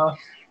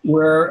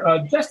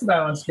 We're just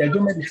about on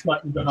schedule, maybe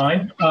slightly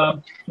behind,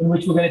 in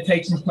which we're going to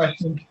take some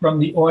questions from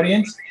the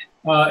audience.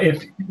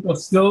 If people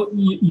still,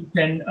 you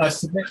can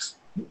submit.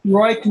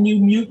 Roy, can you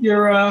mute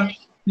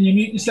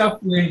yourself?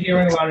 We're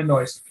hearing a lot of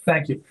noise.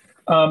 Thank you.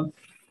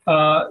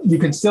 You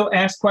can still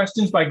ask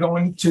questions by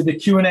going to the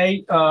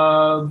Q&A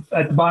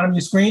at the bottom of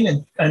your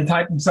screen and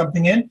typing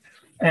something in.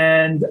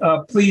 And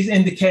please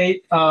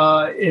indicate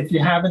if you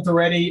haven't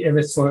already, if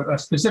it's for a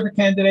specific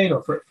candidate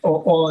or for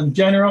all in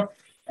general.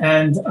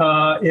 And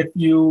if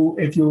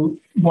you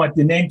want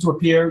the name to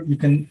appear, you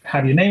can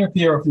have your name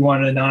appear. Or if you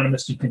want it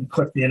anonymous, you can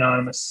click the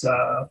anonymous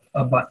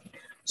button.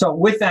 So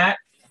with that,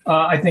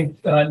 I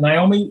think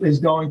Naomi is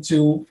going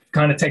to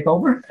kind of take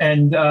over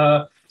and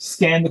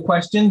scan the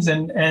questions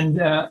and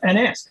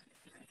ask.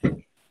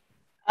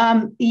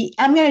 I'm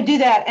going to do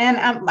that, and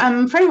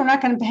I'm afraid we're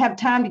not going to have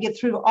time to get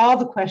through all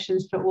the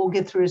questions, but we'll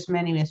get through as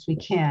many as we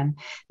can.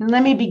 And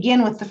let me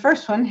begin with the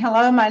first one.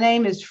 Hello, my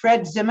name is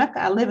Fred Zimick.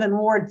 I live in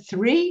Ward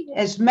 3.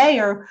 As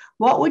mayor,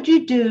 what would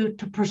you do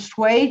to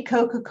persuade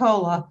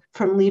Coca-Cola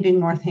from leaving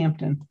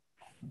Northampton?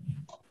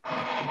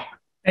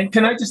 And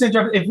can I just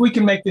interrupt? If we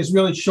can make this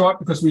really short,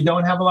 because we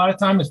don't have a lot of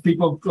time, as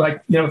people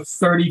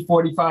 30,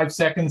 45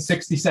 seconds,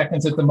 60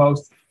 seconds at the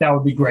most, that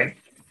would be great.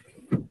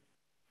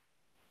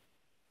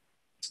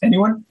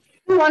 Anyone?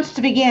 Who wants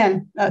to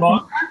begin?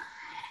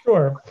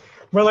 Sure.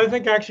 Well, I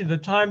think actually the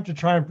time to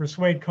try and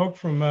persuade Coke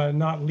from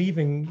not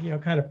leaving,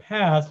 kind of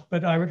passed.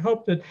 But I would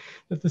hope that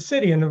the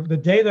city, and the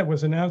day that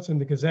was announced in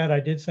the Gazette, I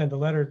did send a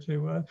letter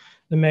to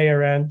the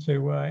mayor and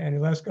to Annie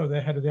Lesko, the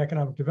head of the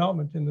economic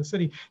development in the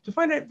city, to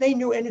find out if they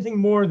knew anything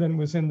more than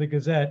was in the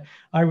Gazette.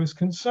 I was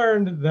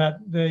concerned that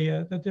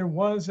there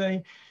was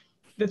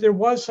that there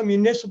was some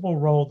municipal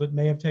role that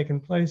may have taken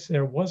place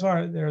there.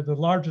 They're the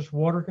largest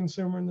water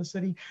consumer in the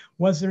city.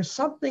 Was there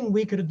something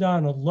we could have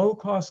done, a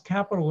low-cost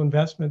capital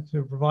investment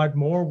to provide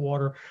more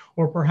water,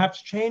 or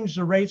perhaps change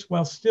the rates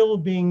while still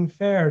being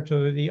fair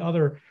to the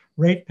other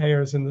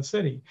ratepayers in the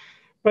city?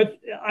 But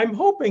I'm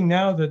hoping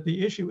now that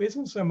the issue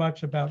isn't so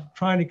much about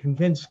trying to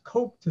convince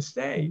Coke to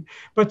stay,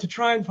 but to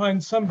try and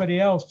find somebody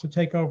else to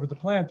take over the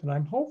plant. And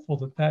I'm hopeful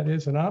that that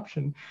is an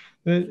option.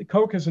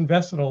 Coke has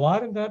invested a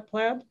lot in that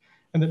plant,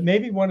 and that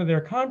maybe one of their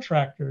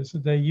contractors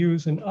that they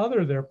use in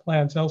their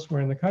plants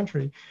elsewhere in the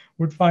country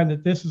would find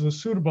that this is a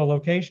suitable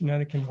location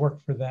and it can work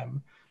for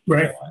them.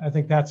 Right. So I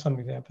think that's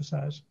something to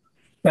emphasize.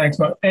 Thanks,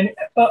 Mark. And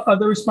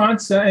other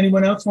response?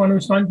 Anyone else want to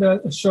respond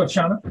to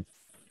Shanna?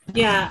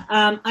 Yeah,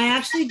 I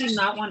actually do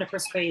not want to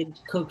persuade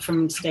Coke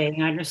from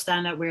staying. I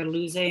understand that we're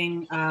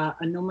losing an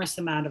enormous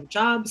amount of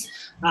jobs,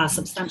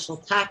 substantial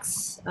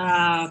tax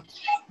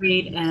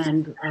rate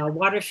and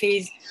water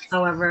fees.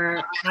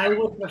 However, I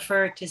would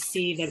prefer to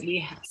see that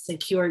we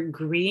secure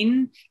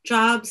green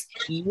jobs,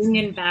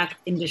 union-backed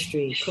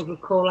industry.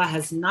 Coca-Cola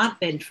has not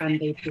been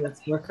friendly to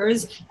its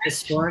workers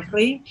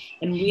historically,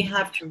 and we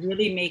have to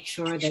really make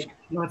sure that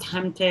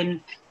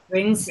Northampton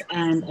brings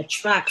and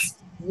attracts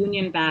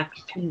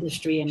union-backed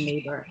industry and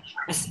labor,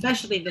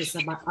 especially this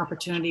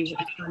opportunity with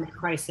the climate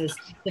crisis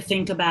to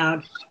think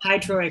about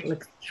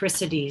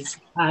hydroelectricity,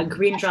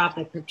 green drop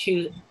that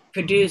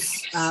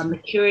produce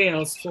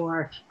materials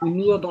for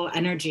renewable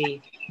energy,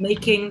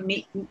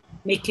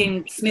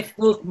 making Smith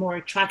Oak more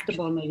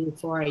attractable maybe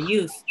for our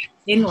youth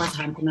in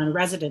Northampton and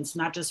residents,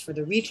 not just for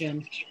the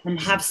region, and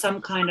have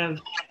some kind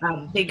of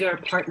bigger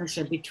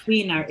partnership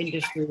between our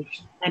industry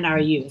and our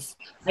youth.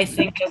 I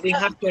think that we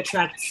have to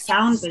attract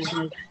sound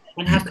business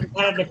and have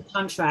competitive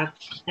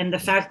contract. And the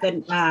fact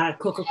that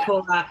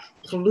Coca-Cola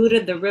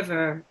polluted the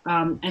river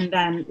and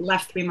then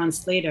left 3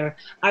 months later,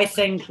 I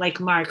think, like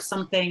Mark,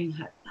 something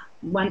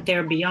went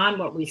there beyond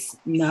what we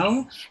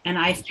know. And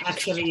I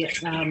actually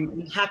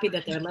am happy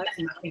that they're left,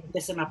 and I think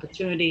this is an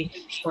opportunity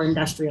for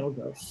industrial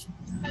growth.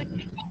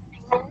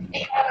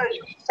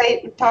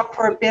 Talk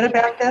for a bit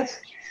about this?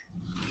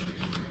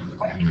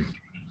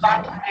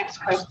 Next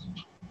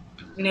question.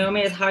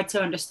 Naomi, it's hard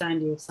to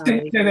understand you,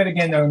 sorry. Say that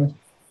again, Naomi.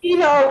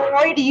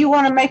 Roy, do you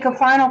want to make a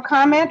final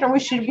comment, or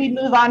should we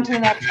move on to the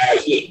next?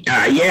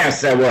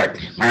 Yes, that would.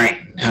 All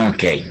right.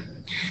 Okay.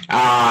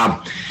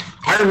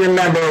 I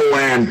remember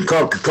when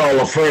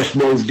Coca-Cola first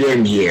moved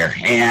in here,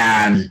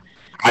 and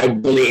I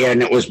believe,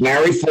 and it was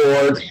Mary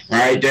Ford,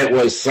 right, that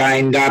was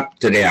signed up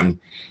to them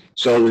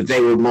so that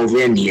they would move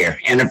in here.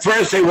 And at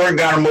first they weren't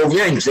going to move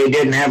in because they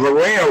didn't have a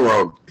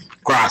railroad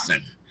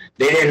crossing.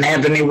 They didn't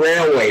have any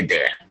railway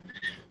there.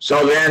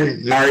 So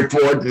then Mary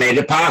Ford made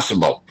it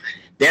possible.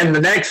 Then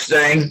the next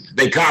thing,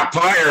 they caught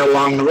fire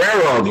along the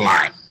railroad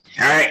line.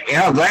 All right,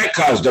 that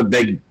caused a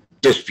big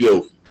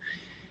dispute.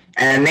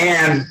 And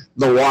then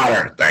the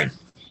water thing.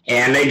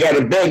 And they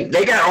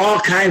got all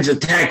kinds of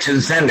tax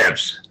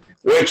incentives,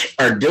 which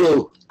are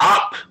due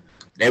up.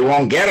 They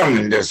won't get them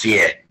in this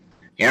year.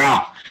 They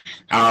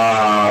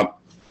had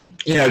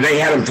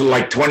them for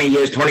like 20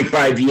 years,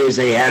 25 years.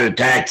 They had a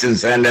tax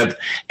incentive,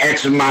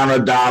 X amount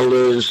of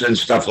dollars and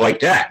stuff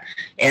like that.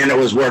 And it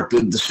was worked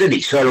with the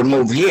city, so to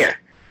move here.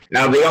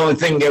 Now, the only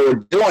thing they were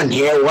doing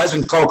here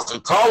wasn't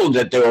Coca-Cola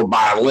that they were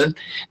bottling.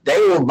 They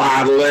were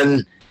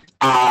bottling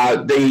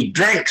the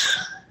drinks,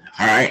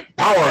 all right,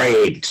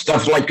 Powerade,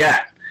 stuff like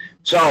that.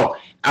 So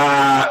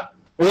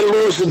we're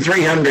losing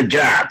 300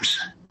 jobs.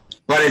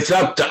 But it's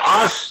up to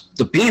us,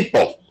 the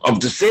people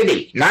of the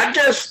city, not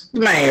just the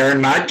mayor,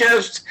 not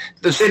just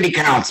the city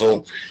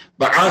council,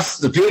 but us,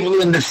 the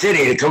people in the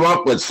city, to come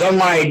up with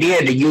some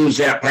idea to use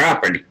that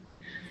property.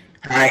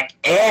 All right,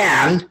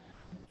 and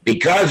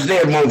because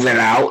they're moving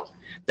out,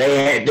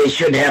 they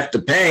should have to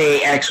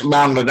pay X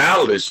amount of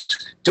dollars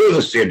to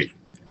the city.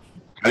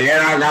 And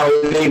they're not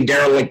going to leave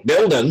derelict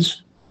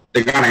buildings.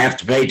 They're going to have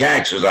to pay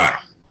taxes on them.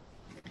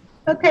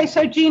 Okay,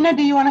 so Gina,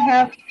 do you want to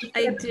have?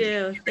 I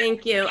do.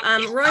 Thank you.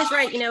 Roy's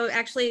right.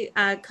 Actually,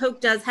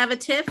 Coke does have a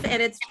TIF,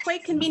 and it's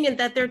quite convenient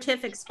that their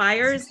TIF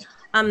expires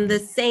the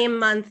same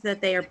month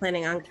that they are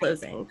planning on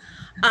closing.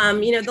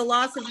 The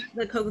loss of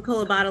the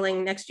Coca-Cola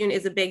bottling next June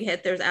is a big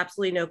hit. There's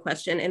absolutely no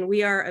question. And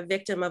we are a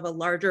victim of a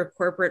larger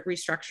corporate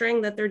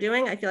restructuring that they're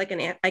doing. I feel like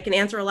I can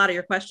answer a lot of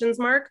your questions,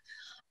 Mark.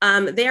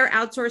 They are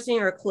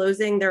outsourcing or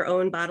closing their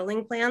own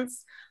bottling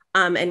plants.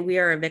 And we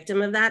are a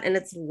victim of that, and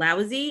it's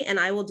lousy. And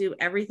I will do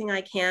everything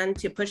I can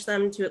to push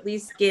them to at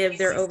least give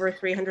their over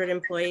 300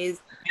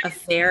 employees a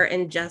fair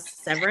and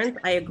just severance.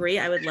 I agree.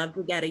 I would love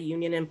to get a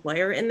union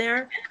employer in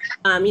there.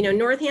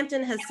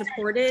 Northampton has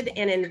supported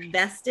and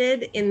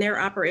invested in their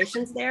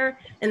operations there.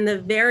 And the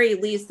very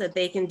least that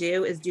they can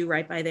do is do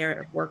right by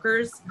their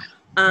workers.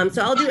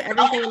 So I'll do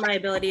everything in my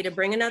ability to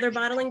bring another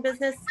bottling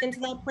business into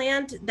that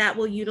plant that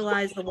will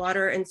utilize the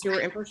water and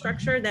sewer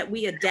infrastructure that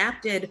we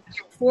adapted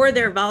for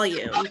their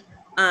volume.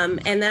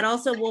 And that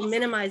also will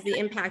minimize the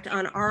impact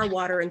on our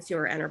water and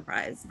sewer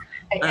enterprise.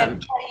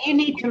 You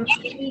need to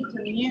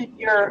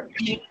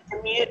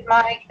mute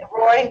Mike,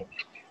 Roy.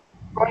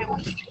 Roy,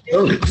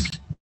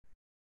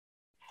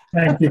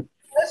 Thank you.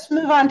 Let's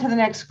move on to the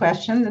next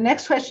question. The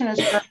next question is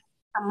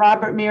from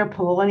Robert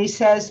Mearpool, and he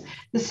says,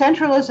 the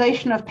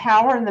centralization of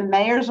power in the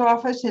mayor's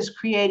office has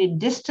created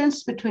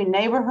distance between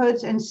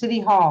neighborhoods and city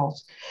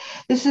halls.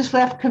 This has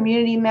left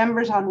community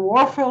members on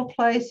Warfield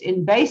Place,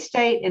 in Bay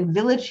State, and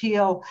Village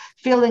Hill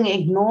feeling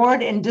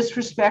ignored and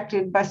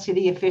disrespected by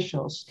city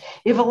officials.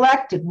 If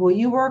elected, will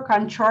you work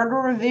on charter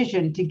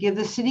revision to give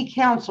the city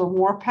council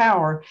more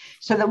power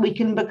so that we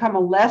can become a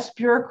less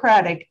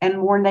bureaucratic and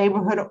more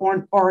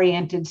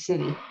neighborhood-oriented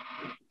city?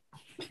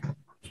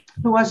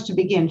 Who wants to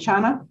begin?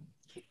 Shanna?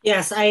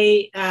 Yes,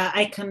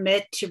 I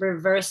commit to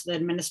reverse the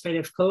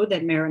administrative code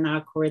that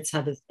Mayoral courts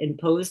have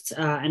imposed,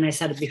 and I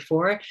said it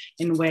before,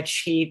 in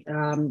which he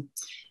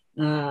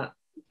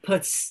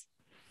puts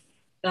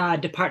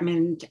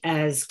department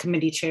as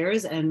committee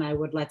chairs, and I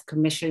would like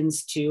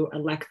commissions to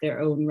elect their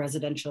own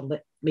residential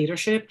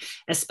leadership,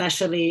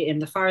 especially in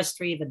the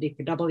forestry, the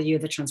DPW,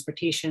 the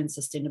transportation,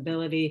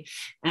 sustainability.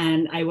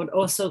 And I would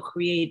also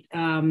create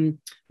two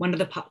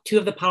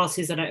of the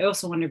policies that I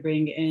also want to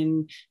bring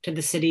in to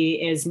the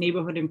city is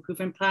neighborhood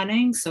improvement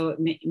planning. So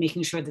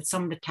making sure that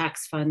some of the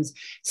tax funds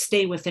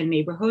stay within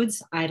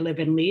neighborhoods. I live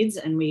in Leeds,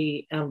 and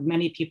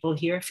many people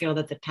here feel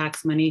that the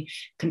tax money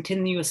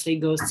continuously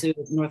goes to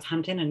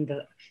Northampton and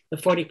the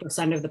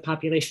 40% of the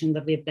population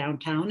that live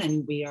downtown,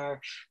 and we are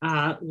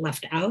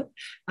left out,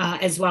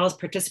 as well as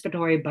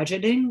participatory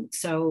budgeting.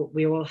 So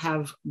we will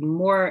have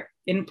more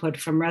input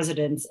from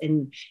residents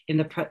in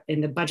the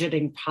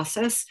budgeting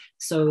process.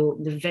 So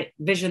the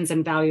visions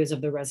and values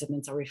of the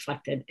residents are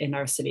reflected in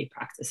our city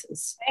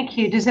practices. Thank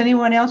you. Does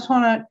anyone else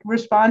want to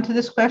respond to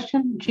this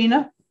question?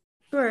 Gina?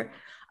 Sure.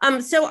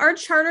 So our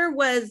charter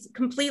was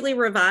completely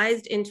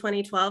revised in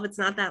 2012. It's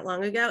not that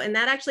long ago. And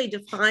that actually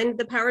defined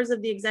the powers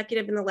of the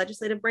executive and the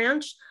legislative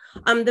branch.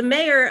 The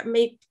mayor,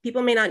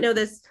 people may not know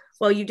this,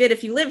 well, you did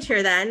if you lived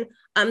here then.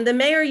 The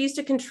mayor used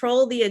to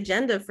control the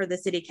agenda for the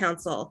city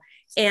council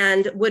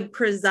and would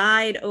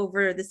preside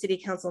over the city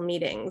council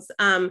meetings.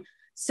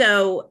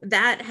 So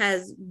that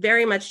has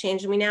very much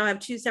changed. And we now have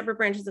two separate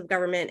branches of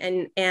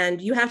government,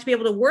 and you have to be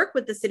able to work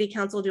with the city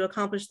council to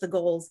accomplish the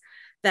goals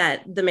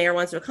that the mayor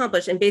wants to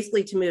accomplish, and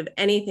basically to move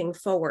anything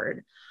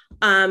forward.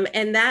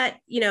 And that,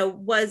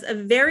 was a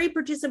very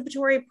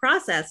participatory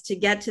process to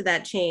get to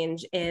that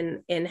change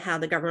in how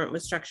the government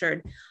was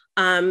structured.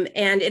 And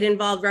it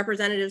involved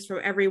representatives from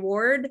every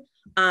ward.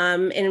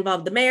 It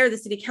involved the mayor, the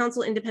city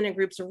council, independent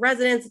groups of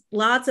residents,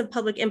 lots of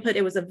public input.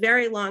 It was a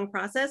very long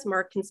process.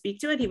 Marc can speak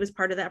to it. He was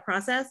part of that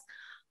process.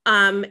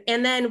 And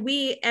then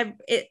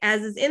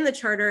as is in the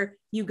charter,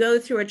 you go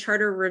through a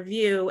charter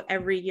review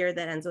every year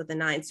that ends with a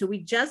 9. So we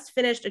just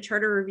finished a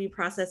charter review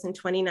process in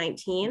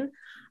 2019.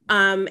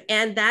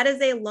 And that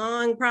is a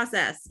long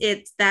process.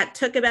 That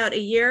took about a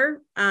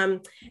year.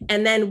 And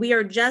then we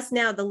are just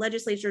now, the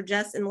legislature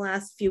just in the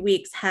last few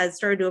weeks has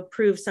started to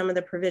approve some of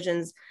the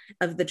provisions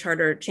of the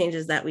charter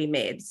changes that we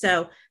made.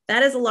 So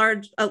that is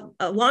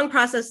a long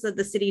process that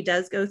the city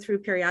does go through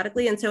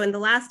periodically. And so in the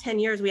last 10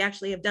 years, we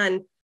actually have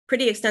done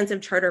pretty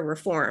extensive charter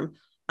reform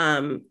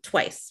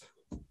twice.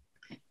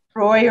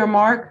 Roy or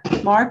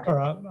Marc? Marc? All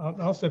right,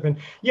 I'll step in.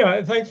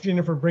 Yeah, thanks,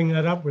 Gina, for bringing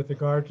that up with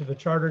regard to the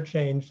charter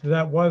change.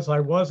 I was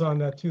on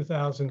that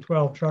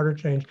 2012 charter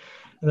change,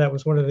 and that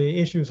was one of the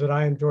issues that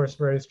I endorsed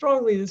very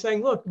strongly, is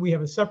saying, look, we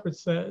have a separate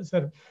set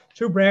of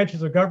two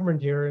branches of government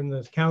here in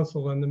the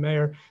council and the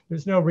mayor.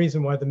 There's no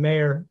reason why the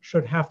mayor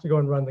should have to go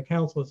and run the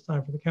council. It's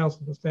time for the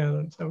council to stand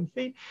on its own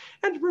feet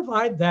and to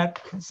provide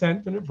that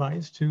consent and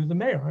advice to the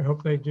mayor. I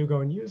hope they do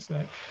go and use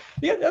that.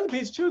 The other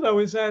piece too, though,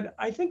 is that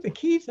I think the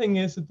key thing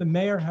is that the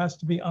mayor has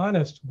to be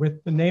honest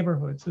with the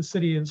neighborhoods. The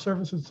city and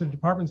services and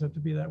departments have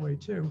to be that way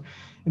too.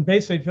 In Bay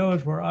State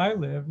Village, where I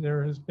live,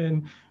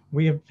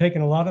 we have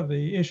taken a lot of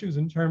the issues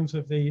in terms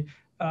of the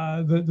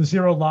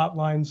zero lot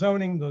line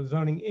zoning, the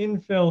zoning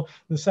infill,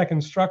 the second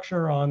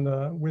structure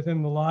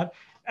within the lot.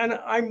 And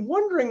I'm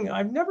wondering,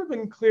 I've never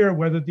been clear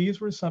whether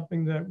these were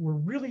something that were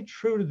really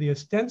true to the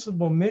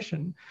ostensible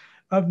mission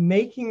of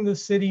making the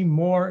city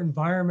more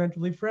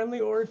environmentally friendly,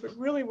 or if it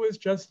really was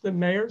just the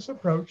mayor's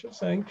approach of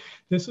saying,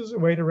 this is a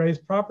way to raise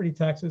property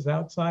taxes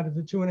outside of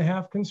the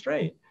 2.5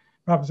 constraint,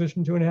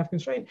 Proposition 2.5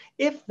 constraint.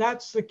 If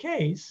that's the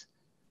case,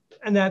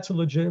 and that's a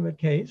legitimate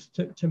case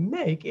to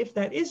make. If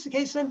that is the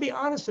case, then be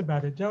honest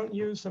about it. Don't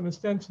use some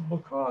ostensible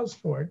cause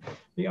for it.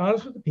 Be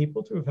honest with the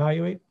people to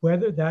evaluate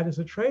whether that is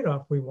a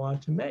trade-off we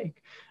want to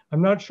make.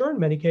 I'm not sure in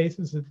many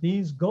cases that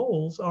these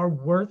goals are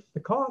worth the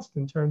cost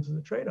in terms of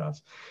the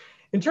trade-offs.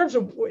 In terms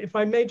of, if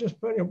I may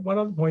just put one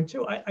other point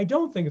too, I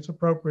don't think it's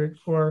appropriate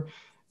for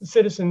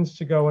citizens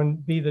to go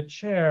and be the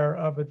chair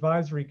of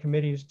advisory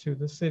committees to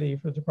the city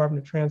for the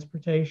Department of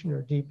Transportation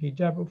or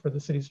DPW, for the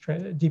city's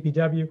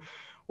DPW,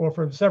 or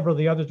for several of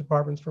the other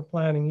departments for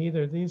planning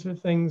either. These are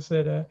things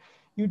that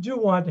you do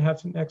want to have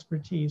some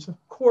expertise. Of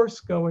course,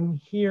 go and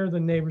hear the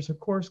neighbors. Of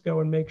course,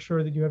 go and make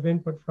sure that you have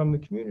input from the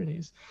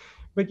communities.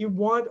 But you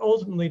want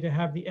ultimately to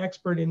have the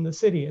expert in the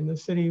city, and the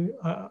city,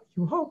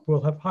 you hope,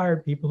 will have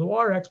hired people who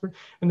are expert,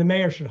 and the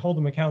mayor should hold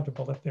them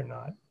accountable if they're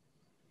not.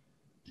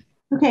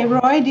 Okay,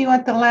 Roy, do you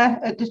want the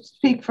last to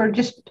speak for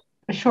just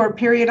a short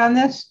period on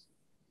this?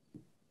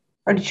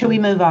 Or should we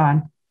move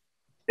on?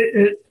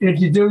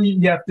 If you do,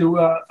 you have to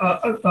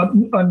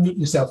unmute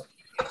yourself.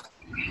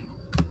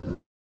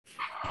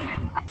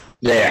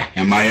 There,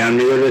 am I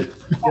unmuted?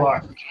 You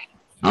are.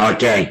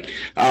 Okay.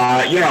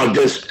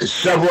 There's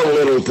several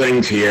little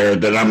things here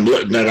that I'm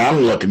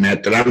looking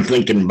at, that I'm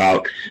thinking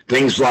about.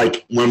 Things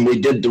like when we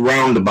did the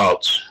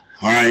roundabouts.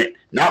 All right.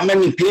 Not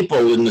many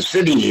people in the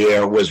city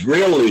here was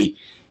really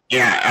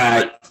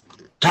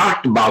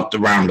talked about the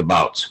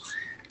roundabouts.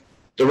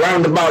 The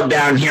roundabout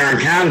down here on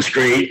Con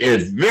Street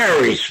is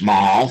very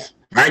small.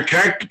 Right.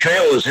 Tractor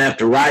trailers have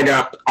to ride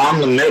up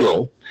on the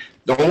middle.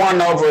 The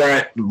one over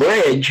at the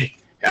bridge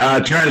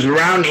turns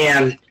around,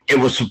 and it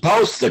was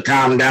supposed to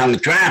calm down the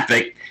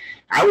traffic.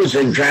 I was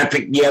in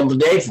traffic the other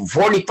day for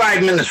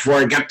 45 minutes before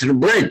I got to the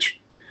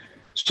bridge.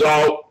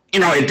 So,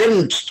 it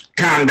didn't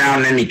calm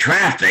down any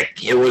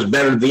traffic. It was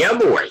better the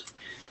other way.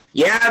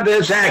 Yeah,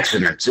 there's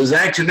accidents. There's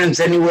accidents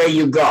anywhere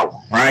you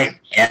go, right?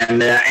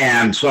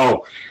 And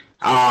so,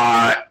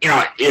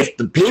 if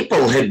the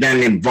people had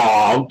been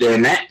involved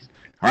in it,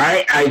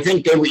 right, I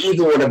think they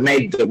either would have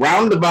made the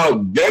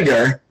roundabout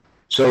bigger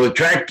so the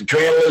tractor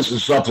trailers and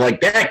stuff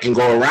like that can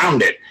go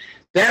around it.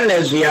 Then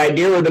there's the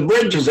idea of the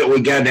bridges that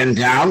we got in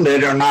town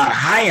that are not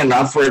high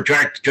enough for a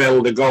tractor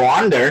trailer to go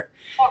under.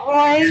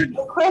 Roy,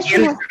 the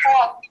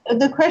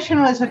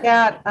question was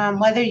about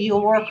whether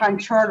you'll work on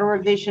charter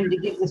revision to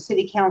give the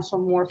city council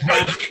more power.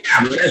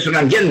 Yeah, but that's what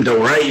I'm getting to,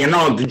 right?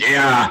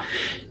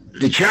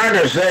 The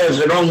charter says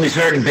that only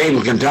certain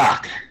people can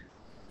talk.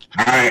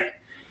 All right.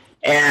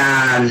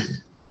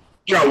 And,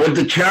 with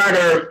the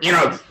charter,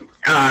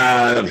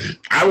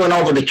 I went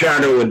over the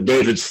charter with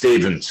David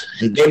Stevens,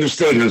 and David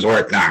Stevens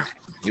worked on it.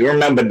 You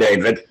remember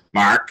David,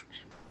 Mark?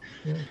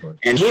 Yeah,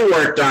 and he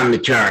worked on the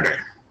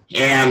charter.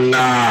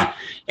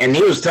 And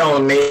he was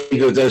telling me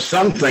that there's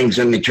some things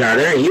in the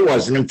charter he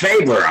wasn't in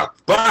favor of.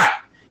 But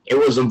it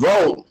was a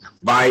vote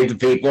by the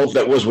people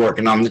that was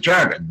working on the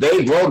charter.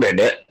 They voted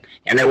it,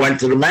 and it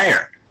went to the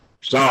mayor.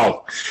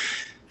 So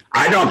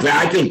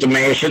I think the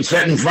mayor should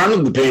sit in front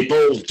of the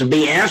people to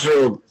be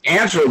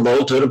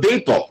answerable to the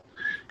people.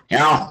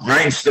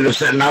 Right? Instead of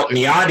sitting out in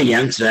the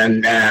audience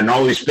and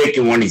only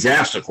speaking when he's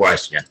asked a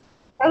question.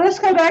 Well, let's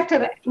go back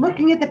to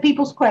looking at the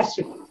people's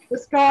question.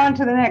 Let's go on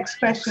to the next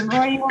question.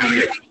 Roy,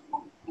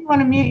 you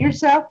want to mute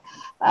yourself?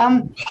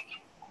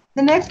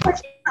 The next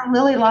question is from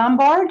Lily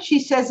Lombard. She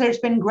says there's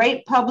been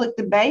great public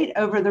debate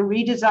over the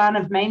redesign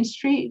of Main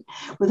Street,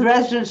 with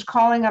residents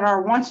calling it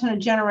our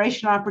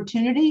once-in-a-generation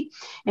opportunity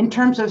in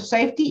terms of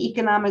safety,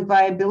 economic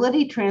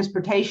viability,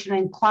 transportation,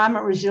 and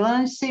climate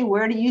resiliency.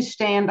 Where do you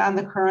stand on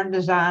the current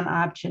design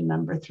option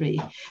number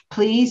 3?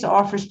 Please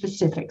offer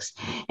specifics.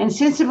 And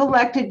since if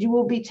elected, you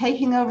will be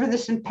taking over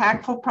this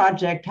impactful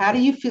project. How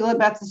do you feel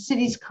about the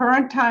city's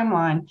current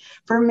timeline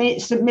for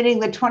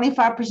submitting the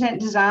 25%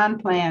 design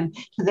plan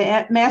to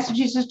the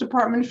Massachusetts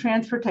Department of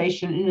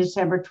Transportation in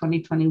December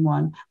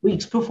 2021,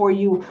 weeks before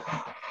you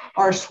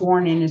are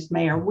sworn in as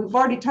mayor? We've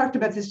already talked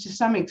about this to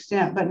some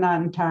extent, but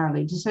not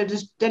entirely. So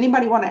does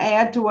anybody want to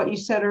add to what you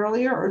said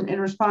earlier or in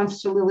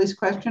response to Lily's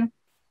question?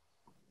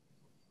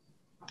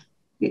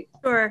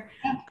 Sure.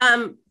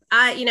 I've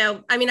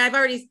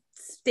already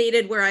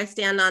stated where I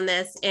stand on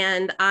this,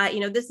 and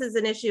this is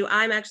an issue.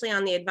 I'm actually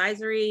on the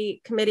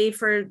advisory committee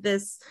for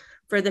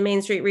the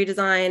Main Street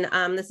redesign.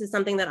 This is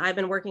something that I've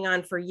been working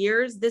on for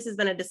years. This has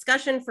been a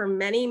discussion for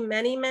many,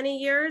 many, many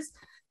years.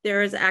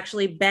 There's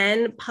actually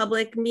been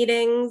public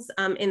meetings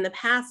in the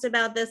past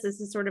about this. This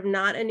is sort of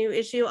not a new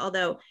issue,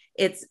 although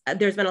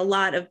there's been a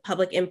lot of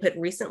public input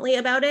recently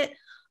about it.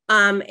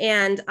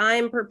 And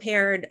I'm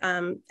prepared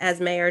as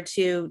mayor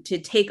to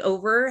take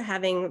over,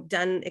 having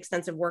done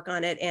extensive work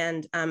on it.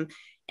 And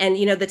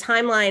the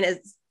timeline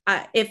is,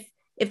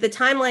 if the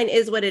timeline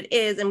is what it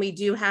is, and we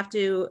do have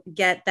to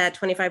get that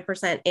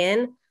 25%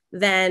 in,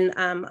 then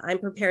I'm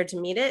prepared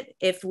to meet it.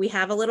 If we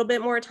have a little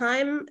bit more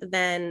time,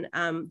 then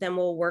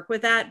we'll work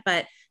with that.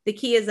 But the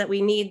key is that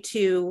we need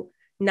to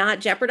not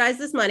jeopardize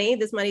this money.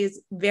 This money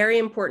is very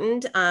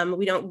important.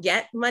 We don't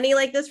get money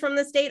like this from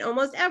the state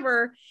almost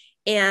ever.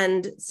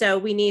 And so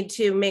we need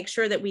to make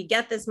sure that we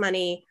get this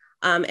money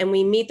and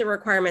we meet the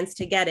requirements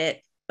to get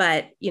it.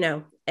 But,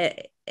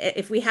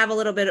 if we have a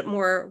little bit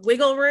more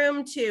wiggle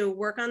room to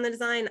work on the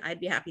design, I'd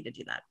be happy to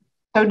do that.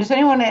 So does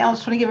anyone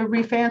else want to give a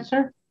brief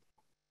answer?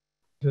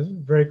 Just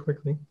very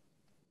quickly.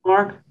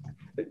 Mark?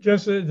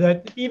 Just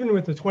that even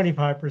with the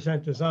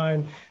 25%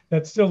 design,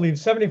 that still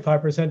leaves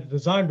 75% to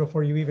design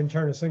before you even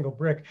turn a single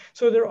brick.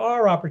 So there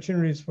are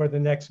opportunities for the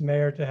next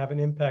mayor to have an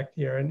impact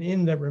here. And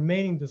in the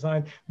remaining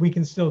design, we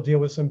can still deal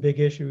with some big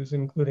issues,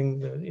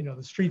 including the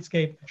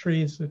streetscape, the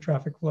trees, the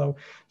traffic flow,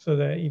 so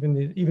that even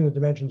the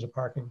dimensions of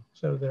parking.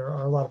 So there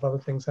are a lot of other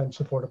things and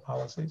supportive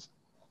policies.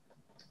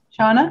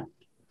 Shanna?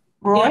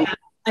 Roy?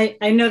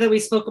 I know that we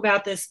spoke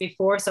about this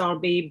before, so I'll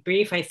be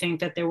brief. I think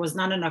that there was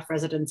not enough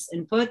residents'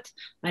 input.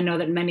 I know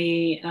that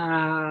many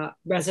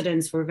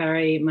residents were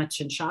very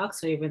much in shock.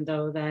 So even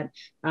though that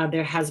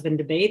there has been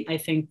debate, I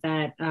think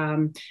that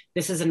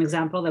this is an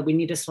example that we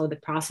need to slow the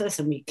process,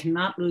 and we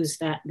cannot lose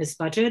this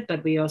budget,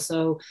 but we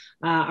also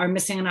are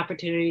missing an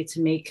opportunity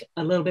to make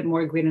a little bit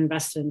more green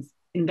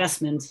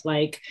investments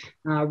like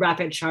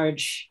rapid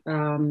charge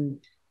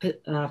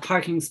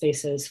parking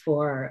spaces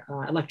for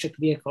electric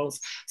vehicles.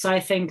 So I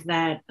think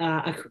that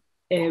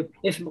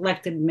if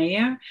elected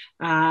mayor,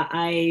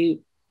 I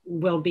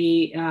will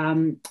be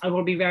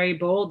very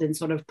bold in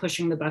sort of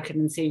pushing the bucket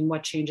and seeing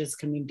what changes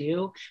can we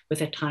do with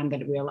the time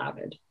that we allow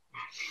it.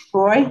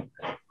 Roy?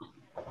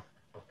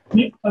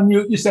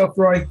 Unmute yourself,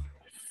 Roy.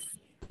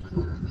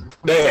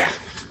 There,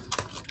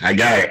 I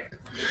got it.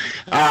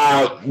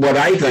 What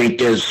I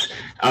think is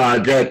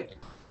that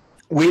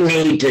we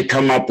need to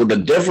come up with a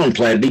different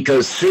plan,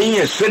 because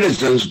senior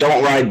citizens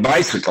don't ride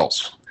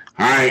bicycles,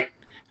 all right?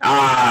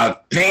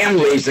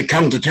 Families that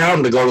come to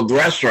town to go to the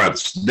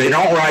restaurants, they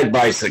don't ride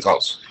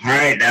bicycles, all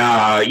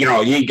right? You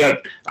know, you got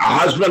a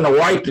husband, a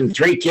wife, and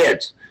 3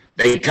 kids.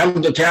 They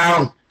come to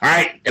town, all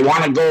right? They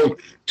want to go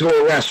to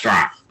a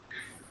restaurant.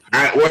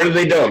 All right, what do?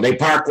 They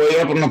park way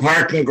up in the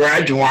parking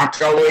garage and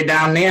walk all the way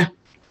down there?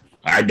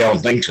 I don't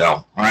think so,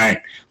 all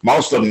right?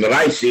 Most of them that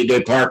I see,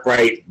 they park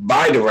right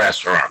by the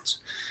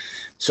restaurants.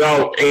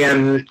 So,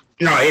 and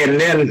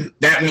then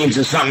that means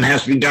that something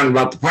has to be done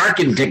about the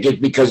parking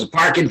ticket, because the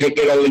parking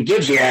ticket only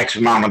gives you X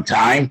amount of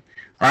time,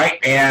 right?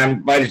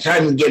 And by the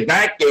time you get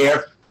back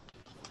there,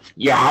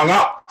 you hung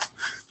up.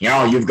 You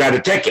know, you've got a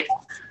ticket.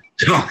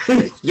 So,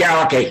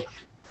 yeah, okay.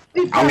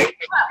 We've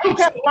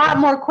got a lot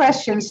more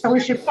questions, so we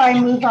should probably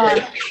move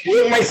on.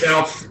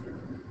 Myself.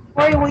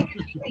 Roy, will you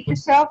speak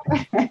yourself?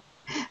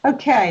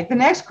 Okay, the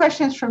next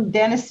question is from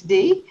Dennis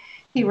D.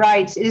 He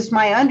writes, "It is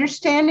my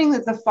understanding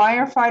that the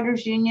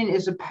Firefighters Union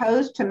is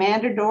opposed to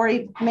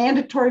mandatory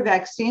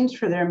vaccines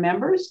for their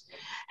members.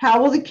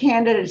 How will the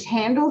candidates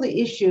handle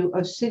the issue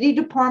of city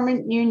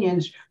department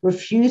unions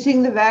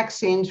refusing the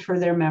vaccines for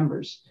their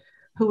members?"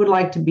 Who would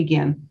like to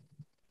begin?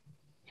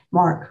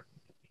 Mark.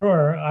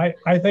 Sure.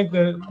 I think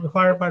the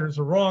firefighters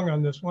are wrong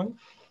on this one.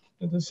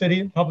 The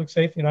city, public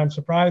safety, and I'm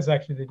surprised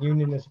actually that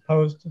union is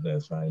opposed to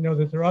this. I know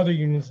that there are other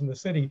unions in the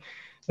city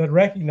that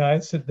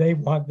recognize that they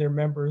want their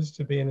members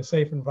to be in a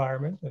safe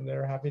environment, and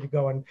they're happy to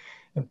go and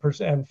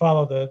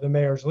follow the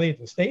mayor's lead,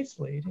 the state's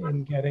lead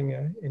in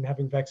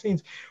having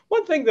vaccines.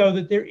 One thing though,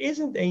 that there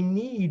isn't a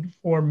need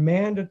for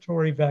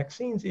mandatory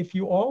vaccines if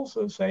you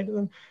also say to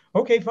them,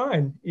 okay,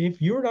 fine,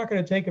 if you're not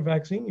going to take a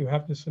vaccine, you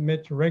have to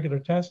submit to regular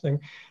testing.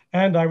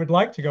 And I would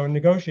like to go and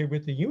negotiate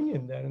with the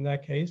union then in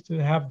that case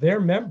to have their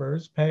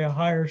members pay a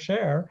higher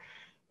share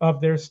of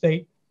their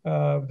state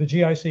the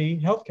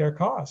GIC healthcare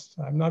costs.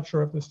 I'm not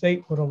sure if the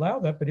state would allow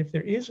that, but if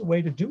there is a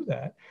way to do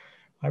that,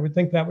 I would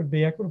think that would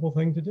be an equitable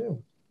thing to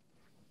do.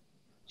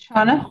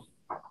 Shanna?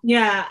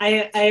 Yeah,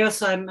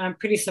 I'm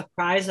pretty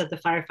surprised that the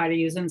firefighter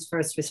unions,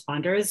 first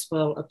responders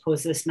will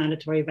oppose this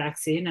mandatory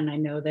vaccine. And I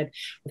know that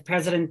with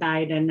President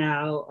Biden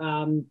now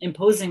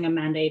imposing a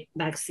mandate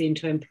vaccine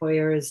to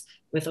employers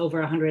with over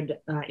 100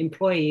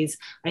 employees,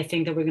 I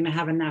think that we're going to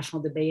have a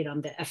national debate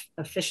on the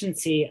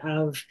efficiency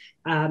of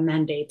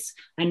mandates.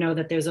 I know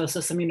that there's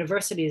also some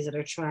universities that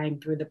are trying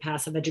through the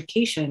path of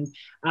education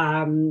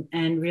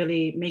and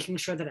really making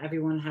sure that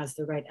everyone has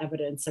the right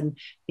evidence and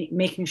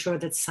making sure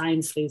that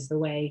science leads the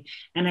way.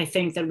 And I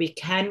think that we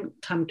can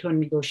come to a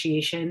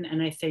negotiation.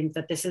 And I think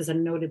that this is a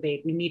no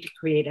debate. We need to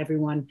create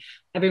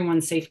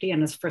everyone's safety.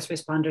 And as first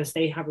responders,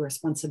 they have a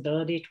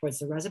responsibility towards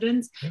the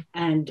residents.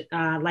 And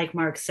like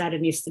Mark said,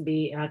 it needs to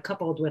be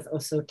coupled with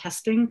also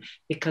testing,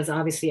 because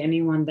obviously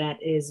anyone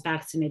that is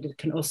vaccinated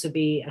can also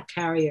be a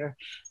carrier.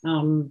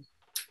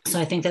 So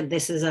I think that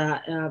this is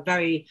a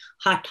very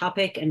hot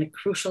topic and a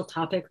crucial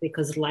topic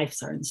because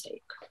lives are in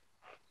stake.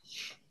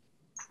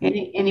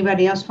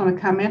 Anybody else want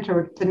to comment?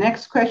 Or the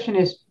next question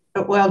is,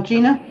 well,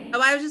 Gina?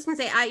 Oh, I was just going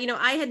to say,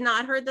 I had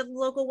not heard that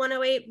Local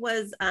 108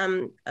 was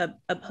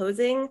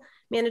opposing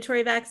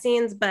mandatory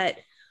vaccines, but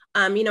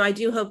I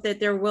do hope that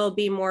there will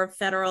be more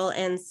federal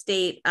and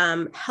state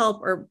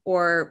help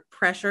or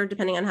pressure,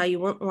 depending on how you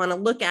want to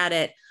look at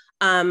it,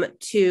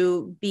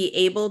 to be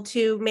able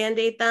to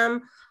mandate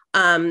them.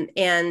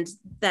 And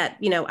that,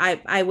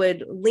 I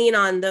would lean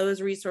on those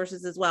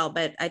resources as well.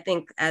 But I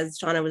think, as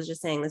Shanna was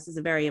just saying, this is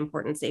a very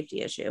important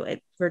safety issue,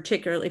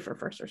 particularly for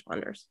first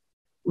responders.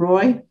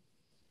 Roy?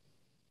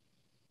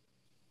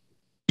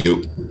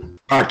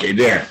 Okay,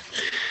 there.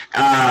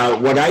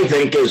 What I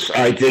think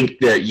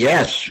that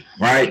yes,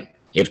 right?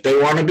 If they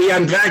want to be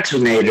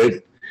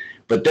unvaccinated,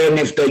 but then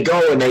if they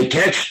go and they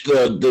catch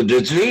the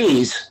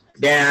disease,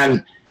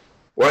 then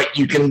what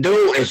you can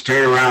do is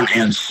turn around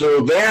and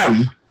sue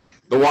them,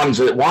 the ones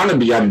that want to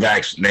be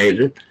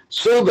unvaccinated,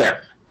 sue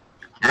them.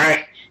 All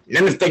right. And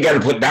then if they got to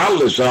put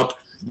dollars up,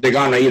 they're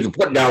going to either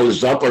put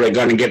dollars up or they're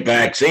going to get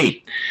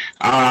vaccine.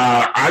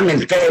 I'm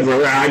in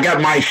favor. I got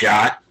my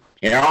shot.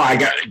 I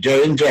got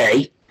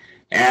J&J,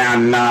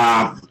 and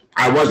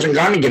I wasn't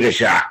going to get a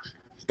shot.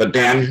 But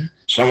then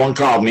someone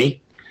called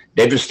me.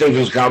 David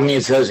Stevens called me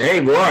and says, "Hey,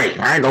 Roy,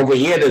 right over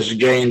here, this is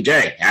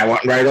J&J." I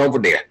went right over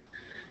there.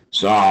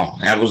 So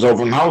that was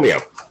over in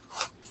Holyoke.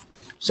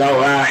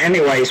 So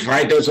anyways,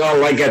 right, that's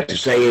all I got to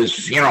say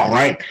is,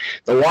 right,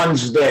 the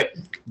ones that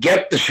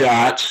get the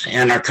shots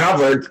and are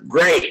covered,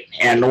 great.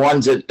 And the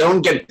ones that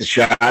don't get the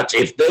shots,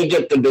 if they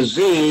get the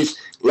disease,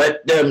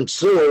 let them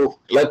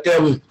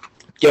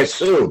get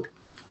sued.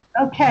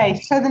 Okay,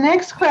 so the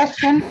next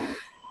question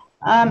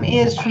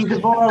is from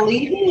Deborah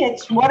Levy.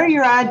 It's, what are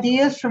your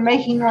ideas for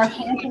making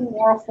Northampton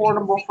more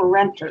affordable for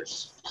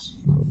renters?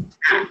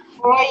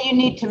 Roy, you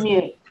need to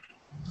mute.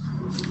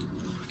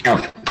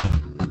 Okay.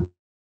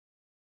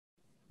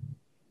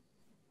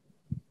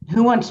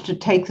 Who wants to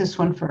take this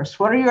one first?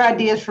 What are your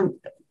ideas for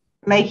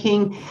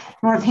making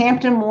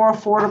Northampton more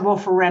affordable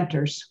for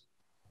renters?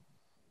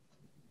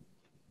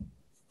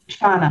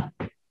 Shanna.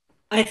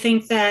 I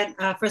think that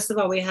first of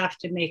all, we have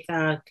to make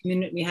a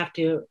community. We have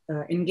to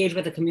engage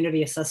with a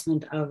community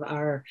assessment of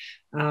our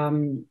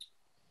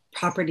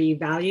property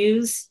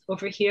values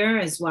over here,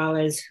 as well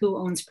as who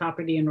owns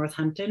property in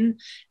Northampton,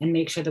 and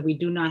make sure that we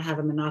do not have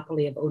a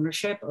monopoly of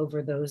ownership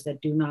over those that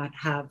do not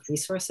have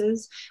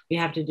resources. We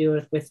have to do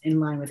it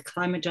in line with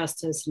climate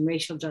justice and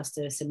racial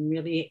justice, and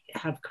really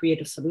have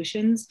creative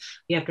solutions.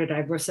 We have to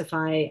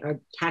diversify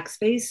our tax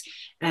base,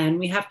 and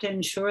we have to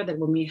ensure that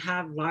when we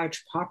have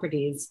large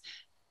properties,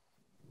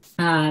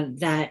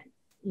 that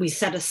we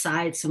set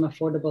aside some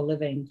affordable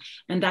living.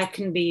 And that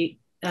can be,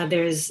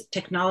 there's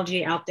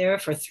technology out there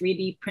for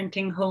 3D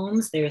printing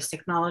homes. There's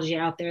technology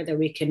out there that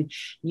we can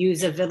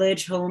use a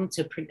village home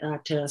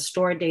to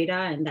store data,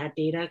 and that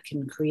data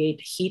can create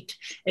heat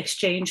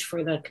exchange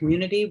for the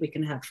community. We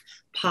can have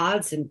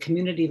pods and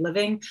community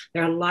living.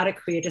 There are a lot of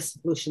creative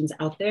solutions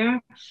out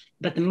there,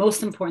 but the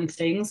most important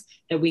things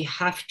that we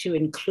have to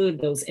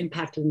include those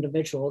impacted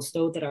individuals,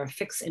 those that are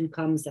fixed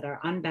incomes, that are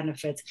on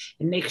benefits,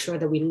 and make sure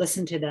that we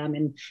listen to them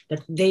and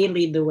that they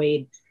lead the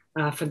way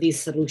for these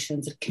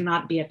solutions. It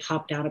cannot be a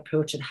top-down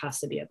approach. It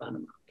has to be a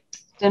bottom-up.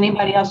 Does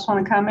anybody else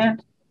want to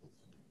comment?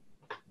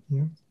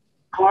 Yeah.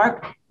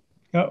 Mark?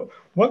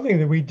 One thing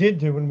that we did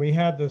do when we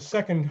had the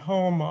second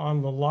home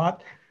on the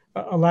lot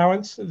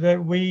allowance,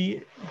 that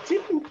we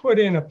didn't put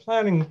in a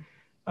planning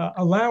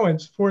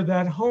allowance for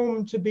that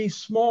home to be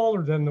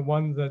smaller than the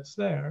one that's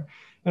there.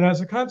 And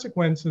as a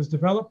consequence, as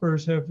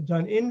developers have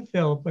done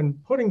infill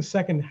and putting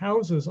second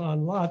houses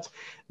on lots,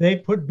 they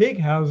put big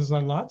houses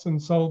on lots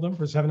and sold them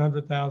for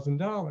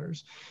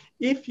 $700,000.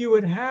 If you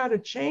had had a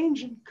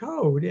change in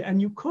code,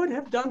 and you could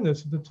have done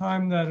this at the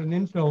time that an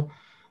infill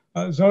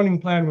zoning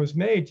plan was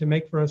made to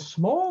make for a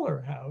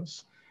smaller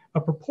house, a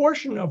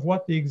proportion of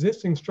what the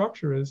existing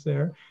structure is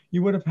there,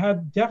 you would have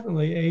had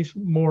definitely a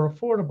more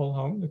affordable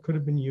home that could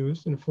have been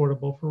used and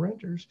affordable for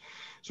renters.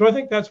 So I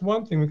think that's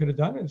one thing we could have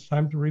done. It's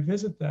time to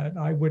revisit that.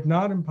 I would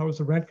not impose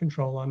a rent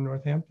control on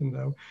Northampton,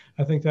 though.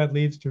 I think that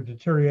leads to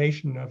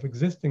deterioration of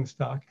existing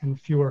stock and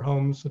fewer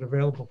homes that are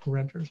available for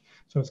renters.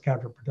 So it's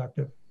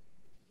counterproductive.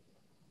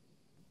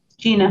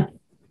 Gina.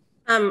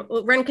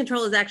 Well, rent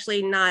control is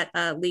actually not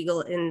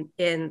legal in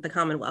the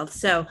Commonwealth,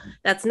 so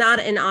that's not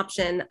an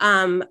option.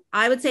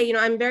 I would say,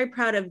 I'm very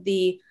proud of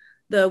the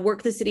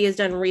work the city has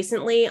done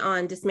recently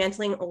on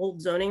dismantling old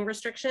zoning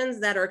restrictions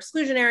that are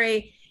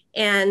exclusionary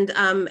and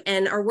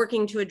are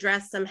working to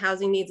address some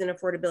housing needs and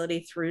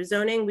affordability through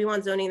zoning. We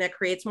want zoning that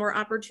creates more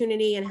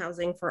opportunity and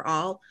housing for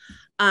all.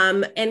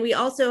 And we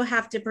also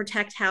have to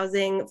protect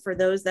housing for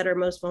those that are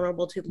most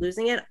vulnerable to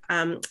losing it.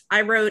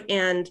 I wrote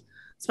and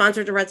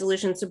sponsored a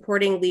resolution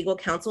supporting legal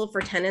counsel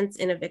for tenants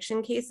in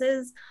eviction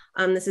cases.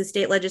 This is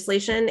state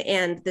legislation,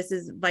 and this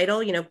is vital.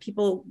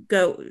 People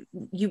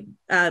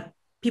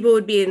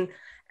would be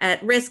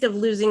at risk of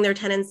losing their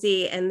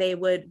tenancy, and they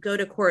would go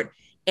to court,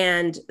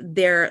 and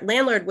their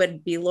landlord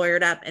would be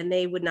lawyered up, and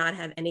they would not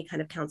have any kind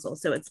of counsel.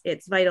 So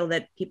it's vital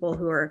that people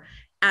who are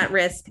at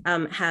risk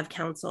have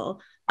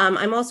counsel.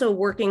 I'm also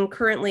working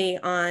currently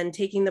on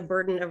taking the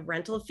burden of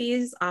rental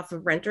fees off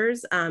of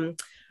renters.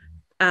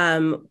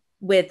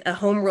 With a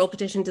home rule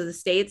petition to the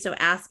state. So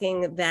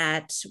asking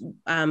that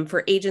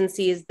for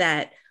agencies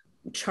that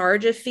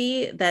charge a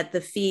fee, that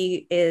the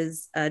fee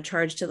is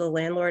charged to the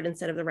landlord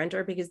instead of the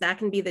renter, because that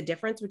can be the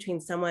difference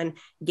between someone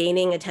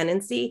gaining a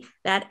tenancy.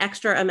 That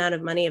extra amount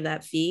of money of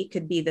that fee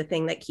could be the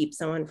thing that keeps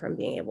someone from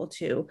being able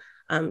to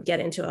get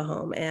into a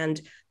home.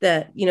 And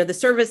the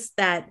service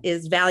that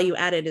is value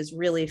added is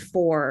really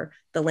for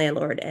the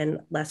landlord and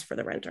less for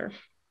the renter.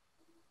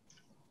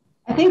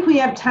 I think we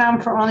have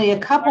time for only a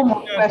couple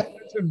more questions.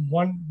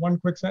 One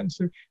quick sentence,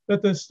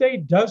 that the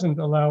state doesn't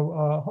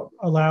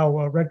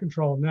allow rent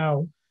control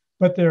now,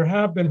 but there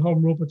have been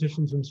home rule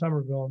petitions in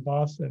Somerville and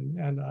Boston,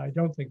 and I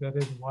don't think that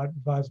is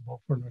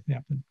advisable for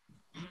Northampton.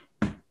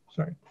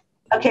 Sorry.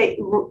 Okay,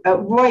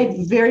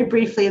 Roy, very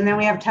briefly, and then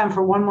we have time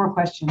for one more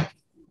question.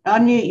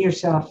 Unmute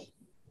yourself.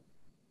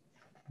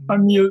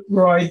 Unmute,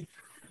 Roy.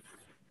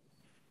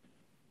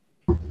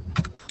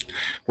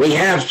 We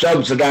have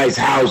subsidized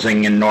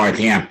housing in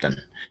Northampton.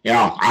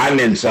 I'm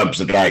in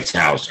subsidized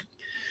housing.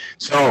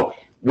 So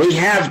we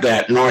have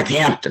that in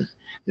Northampton.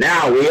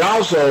 Now, we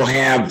also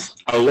have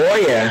a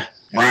lawyer,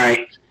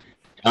 right?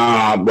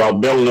 Well,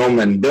 Bill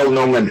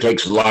Newman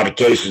takes a lot of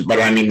cases,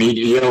 but I mean,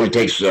 he only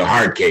takes the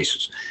hard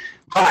cases.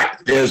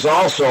 But there's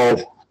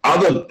also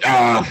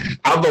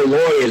other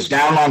lawyers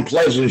down on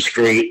Pleasant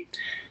Street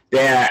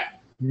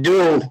that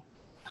do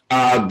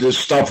this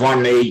stuff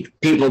on the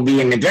people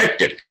being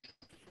evicted.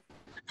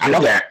 I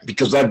know that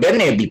because I've been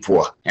there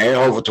before,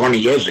 over 20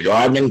 years ago.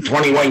 I've been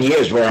 21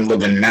 years where I'm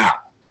living now.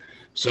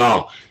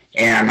 So,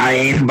 and I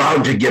ain't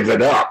about to give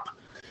it up.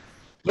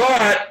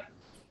 But,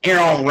 you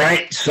know,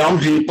 right, some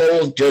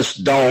people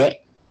just don't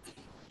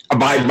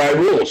abide by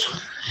rules,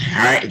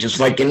 all right, just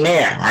like in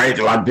there, right?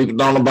 A lot of people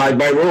don't abide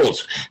by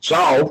rules.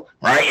 So,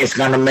 right, it's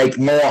going to make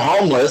more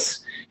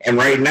homeless. And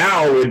right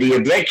now, with the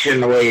eviction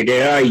the way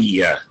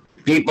they are,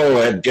 people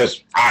have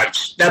just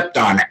stepped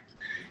on it.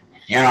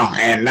 You know,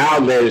 and now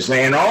they're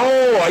saying,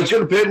 oh, I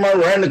should have paid my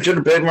rent. I should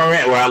have paid my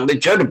rent. Well, they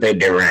should have paid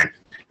their rent.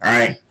 All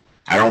right.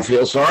 I don't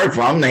feel sorry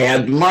for them. They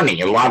had the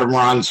money. A lot of them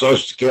are on Social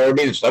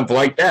Security and stuff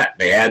like that.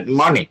 They had the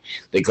money.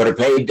 They could have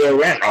paid their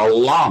rent all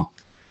along.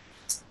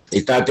 They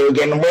thought they were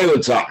getting away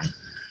with something.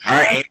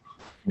 All right.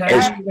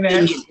 It's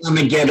going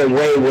to get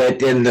away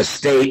with in the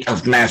state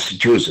of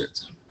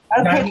Massachusetts.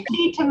 Okay, we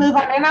need to move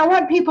on. And I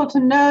want people to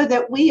know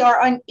that we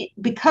are,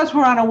 because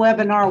we're on a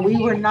webinar, we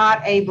were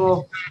not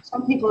able,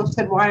 some people have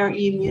said, why aren't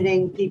you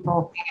muting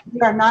people?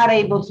 We are not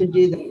able to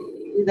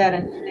do that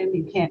and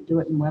you can't do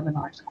it in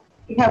webinars.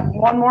 We have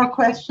one more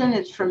question.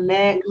 It's from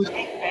Meg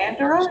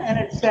Vandera, and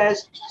it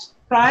says,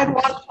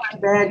 sidewalks on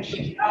bed.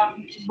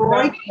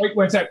 Roy? Wait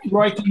one sec.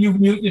 Roy, can you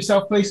mute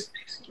yourself, please?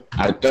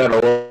 I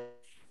thought.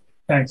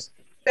 Thanks.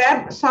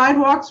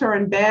 Sidewalks are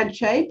in bad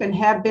shape and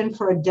have been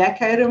for a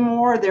decade or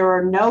more. There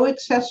are no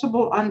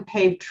accessible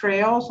unpaved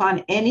trails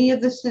on any of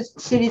the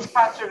city's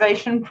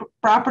conservation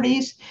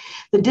properties.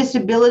 The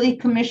Disability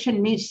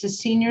Commission meets in the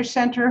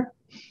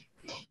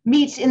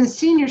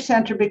senior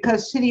center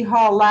because City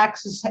Hall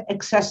lacks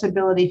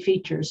accessibility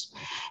features.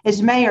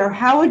 As mayor,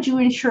 how would you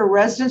ensure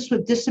residents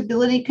with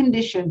disability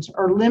conditions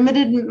or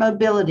limited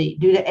mobility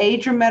due to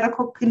age or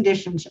medical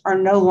conditions are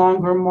no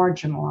longer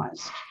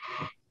marginalized?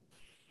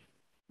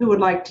 Who would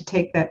like to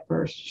take that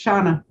first?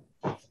 Shanna.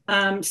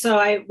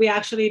 We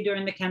actually,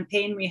 during the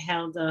campaign, we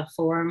held a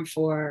forum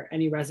for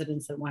any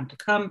residents that want to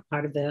come,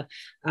 part of the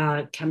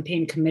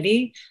campaign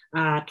committee,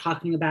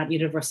 talking about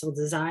universal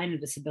design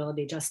and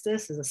disability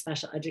justice. As a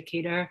special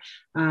educator,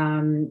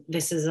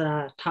 this is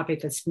a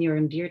topic that's near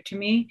and dear to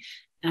me.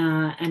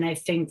 And I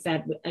think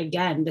that,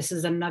 again, this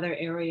is another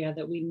area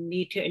that we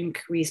need to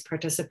increase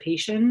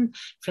participation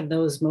for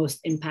those most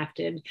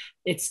impacted.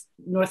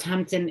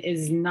 Northampton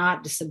is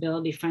not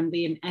disability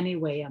friendly in any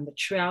way on the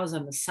trails,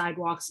 on the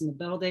sidewalks, in the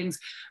buildings.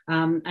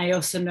 I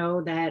also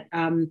know that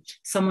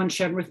someone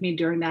shared with me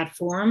during that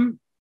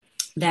forum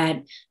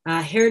that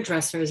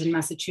hairdressers in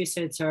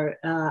Massachusetts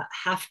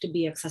have to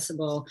be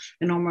accessible,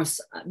 and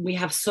we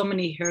have so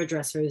many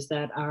hairdressers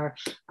that are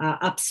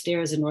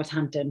upstairs in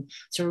Northampton.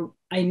 So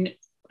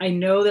I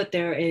know that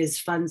there is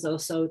funds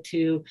also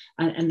to,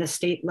 and the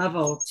state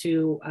level,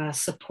 to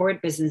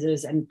support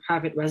businesses and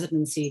private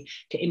residency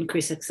to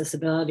increase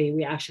accessibility.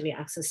 We actually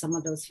access some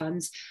of those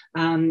funds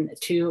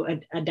to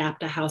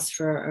adapt a house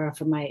for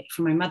my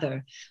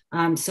mother.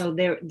 So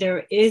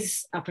there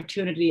is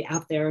opportunity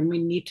out there, and we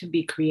need to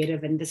be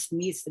creative, and this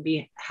needs to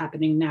be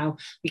happening now.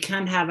 We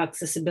can't have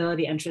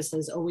accessibility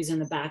entrances always in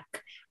the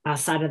back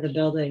side of the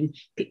building.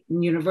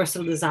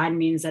 Universal design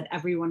means that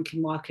everyone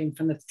can walk in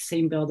from the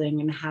same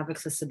building and have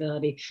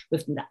accessibility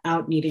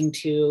without needing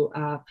to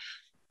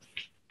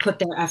put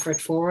their effort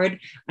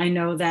forward. I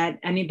know that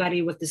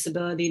anybody with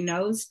disability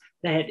knows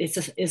that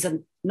it's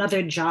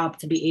another job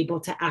to be able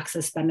to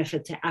access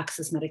benefit, to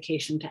access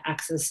medication, to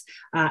access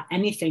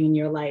anything in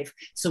your life.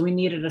 So we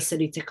needed a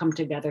city to come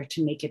together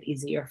to make it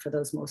easier for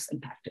those most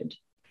impacted.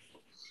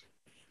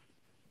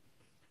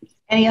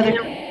 Any other?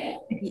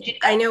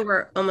 I know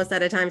we're almost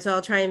out of time, so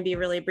I'll try and be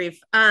really brief.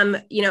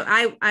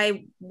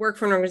 I work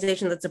for an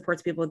organization that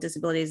supports people with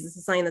disabilities. This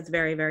is something that's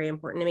very, very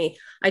important to me.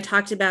 I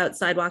talked about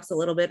sidewalks a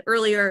little bit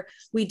earlier.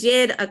 We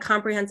did a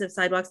comprehensive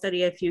sidewalk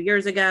study a few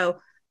years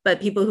ago,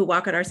 but people who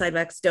walk on our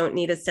sidewalks don't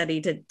need a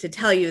study to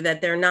tell you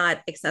that they're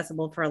not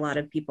accessible for a lot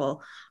of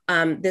people.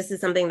 This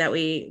is something that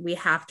we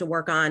have to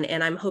work on,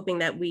 and I'm hoping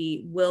that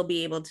we will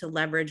be able to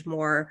leverage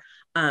more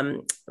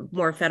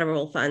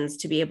federal funds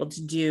to be able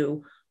to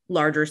do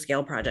larger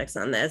scale projects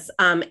on this.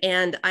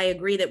 And I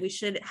agree that we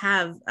should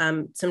have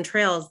some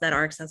trails that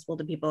are accessible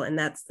to people, and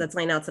that's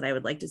something else that I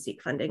would like to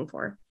seek funding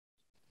for.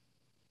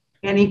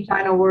 Any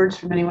final words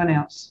from anyone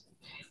else?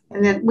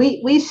 And then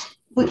we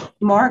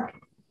Mark?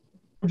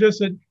 Just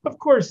that, of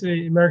course,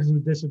 the Americans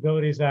with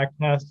Disabilities Act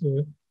has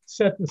to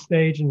set the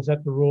stage and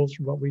set the rules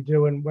for what we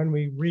do. And when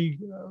we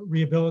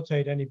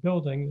rehabilitate any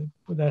building,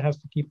 that has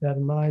to keep that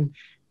in mind.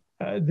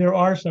 There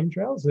are some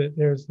trails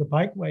there's the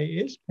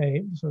bikeway is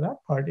paved, so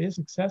that part is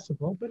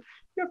accessible, but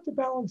you have to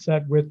balance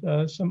that with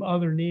some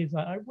other needs.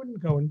 I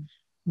wouldn't go and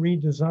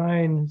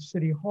redesign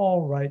City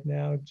Hall right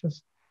now,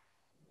 just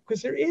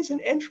because there is an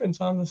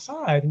entrance on the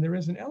side and there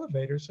is an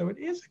elevator, so it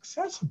is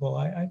accessible.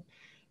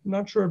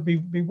 not sure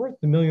it'd be worth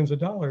the millions of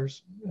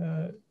dollars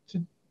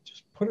to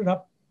just put it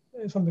up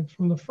as something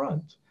from the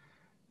front.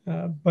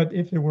 But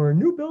if there were a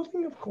new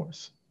building, of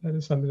course, that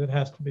is something that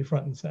has to be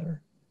front and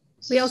center.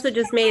 We also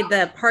just made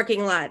the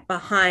parking lot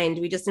behind.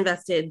 We just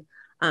invested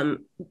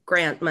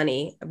grant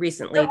money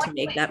recently to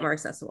make that more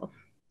accessible.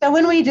 So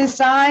when we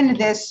designed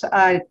this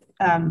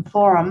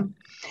forum,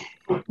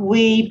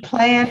 we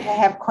planned to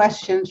have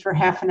questions for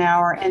half an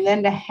hour and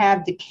then to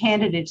have the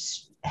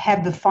candidates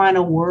have the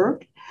final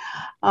word.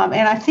 And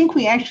I think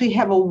we actually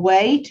have a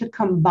way to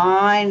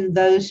combine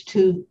those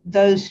two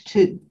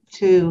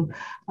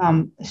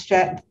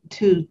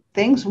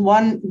things.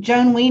 One,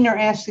 Joan Wiener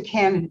asked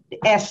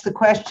the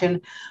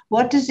question,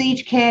 what does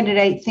each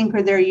candidate think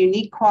are their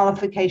unique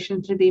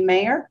qualifications to be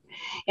mayor?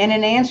 And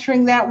in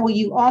answering that, will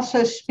you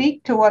also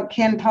speak to what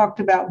Ken talked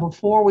about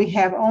before? We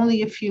have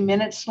only a few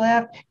minutes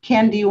left.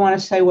 Ken, do you want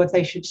to say what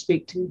they should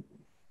speak to?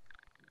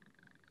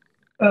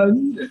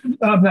 I'm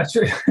not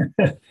sure.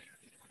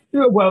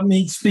 Well,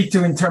 speak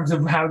to in terms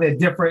of how they're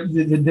different,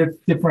 the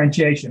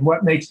differentiation.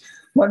 What makes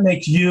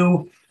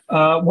you?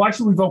 Why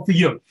should we vote for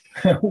you?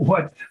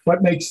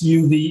 What makes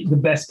you the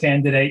best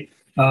candidate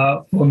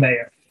for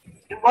mayor?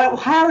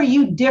 How are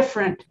you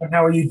different?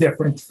 How are you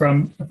different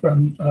from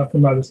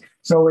others?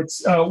 So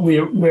it's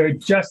we're really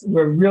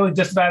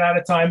just about out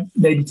of time.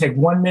 Maybe take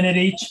 1 minute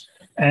each,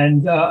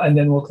 and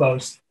then we'll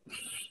close.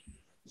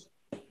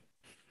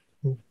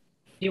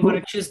 You want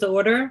to choose the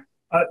order?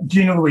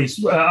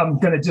 Gina-Louise, I'm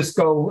going to just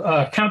go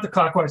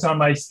counterclockwise on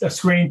my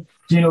screen.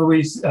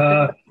 Gina-Louise,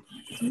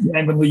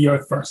 randomly,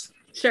 you're first.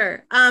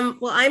 Sure.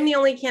 Well, I'm the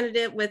only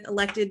candidate with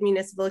elected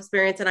municipal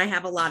experience, and I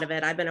have a lot of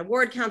it. I've been a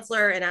ward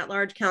councilor, an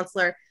at-large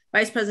councilor,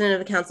 vice president of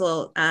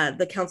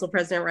the council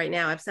president right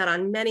now. I've sat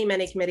on many,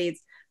 many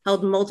committees,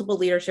 held multiple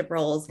leadership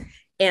roles,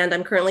 and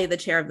I'm currently the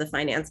chair of the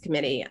finance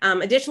committee.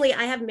 Additionally,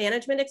 I have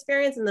management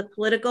experience in the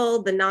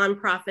political, the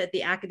nonprofit,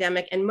 the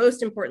academic, and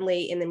most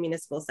importantly, in the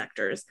municipal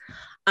sectors.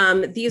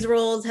 These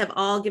roles have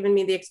all given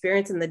me the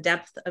experience and the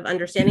depth of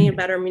understanding of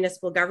better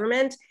municipal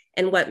government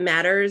and what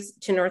matters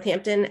to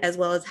Northampton, as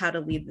well as how to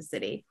lead the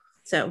city.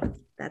 So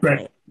that's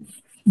right.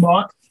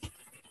 Marc?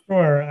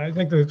 Sure. I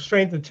think the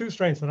two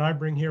strengths that I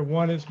bring here,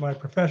 one is my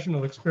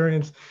professional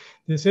experience.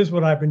 This is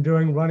what I've been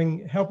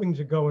doing, helping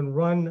to go and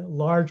run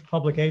large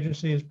public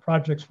agencies,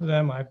 projects for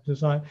them. I've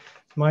designed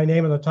my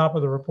name on the top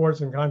of the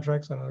reports and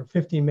contracts on over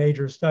 50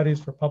 major studies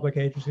for public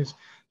agencies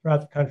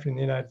throughout the country in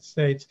the United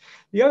States.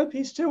 The other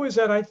piece too is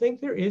that I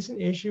think there is an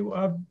issue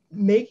of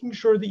making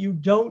sure that you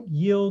don't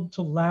yield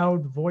to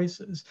loud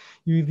voices.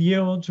 You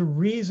yield to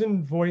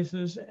reasoned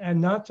voices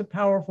and not to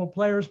powerful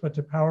players, but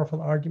to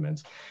powerful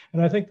arguments.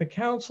 And I think the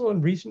council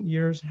in recent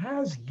years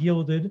has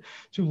yielded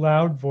to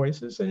loud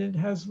voices, and it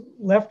has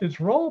left its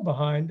role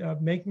behind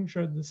of making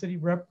sure that the city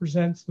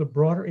represents the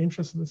broader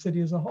interests of the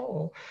city as a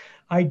whole.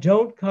 I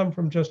don't come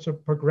from just a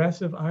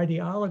progressive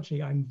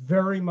ideology. I'm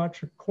very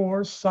much a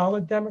core,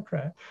 solid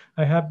Democrat.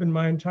 I have been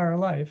my entire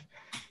life.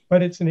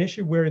 But it's an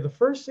issue where the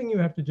first thing you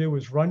have to do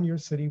is run your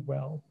city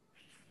well.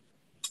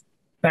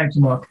 Thank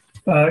you, Marc.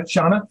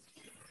 Shanna?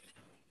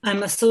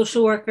 I'm a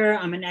social worker.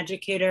 I'm an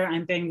educator.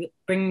 I'm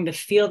bringing the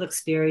field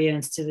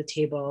experience to the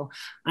table.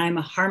 I'm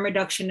a harm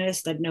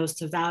reductionist that knows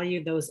to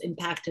value those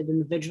impacted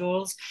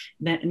individuals.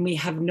 And we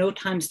have no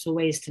times to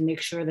waste to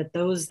make sure that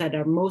those that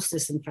are most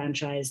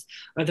disenfranchised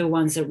are the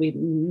ones that we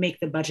make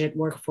the budget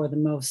work for the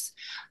most.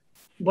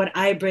 What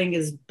I bring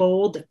is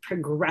bold,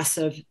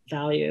 progressive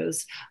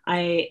values.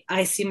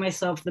 I see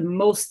myself the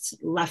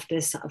most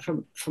leftist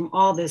from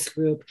all this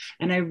group.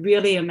 And I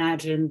really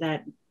imagine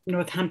that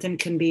Northampton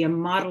can be a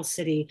model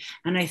city.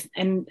 And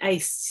I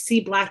see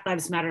Black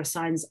Lives Matter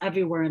signs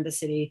everywhere in the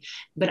city,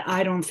 but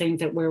I don't think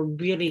that we're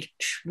really,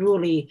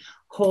 truly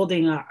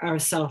holding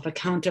ourselves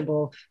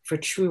accountable for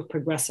true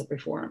progressive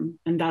reform.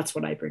 And that's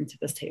what I bring to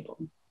this table.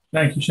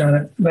 Thank you,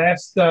 Shanna.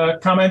 Last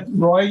comment,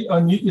 Roy,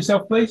 unmute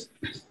yourself, please.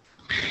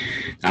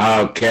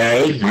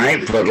 Okay,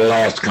 right, for the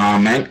last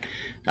comment.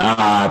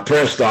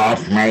 First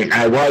off, right,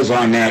 I was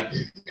on that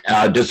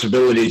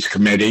disabilities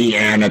committee,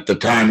 and at the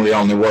time we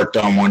only worked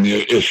on one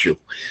issue.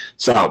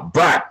 So,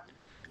 but,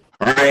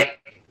 right,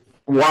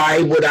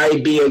 why would I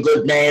be a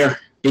good mayor?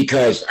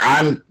 Because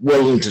I'm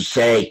willing to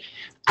say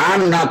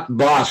I'm not the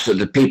boss of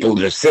the people of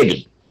the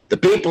city. The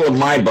people are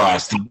my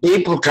boss. The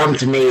people come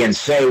to me and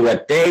say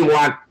what they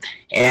want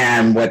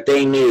and what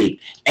they need,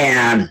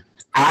 and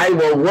I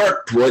will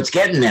work towards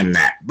getting them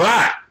that.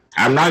 But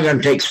I'm not going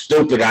to take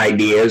stupid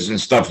ideas and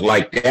stuff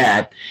like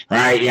that,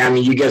 right? I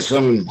mean, you get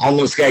some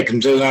homeless guy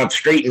comes in off the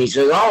street and he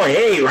says, oh,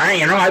 hey,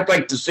 right, I'd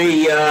like to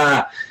see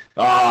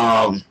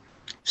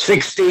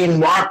 16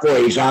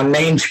 walkways on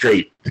Main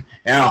Street,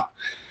 and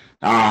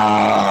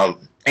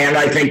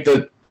I think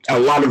that a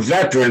lot of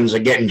veterans are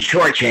getting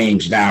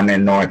shortchanged down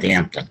in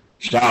Northampton.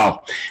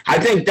 So I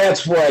think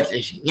that's what,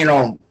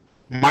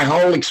 my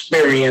whole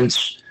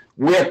experience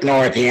with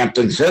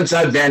Northampton, since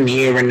I've been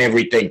here and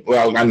everything.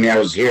 Well, I mean, I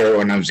was here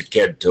when I was a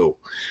kid too.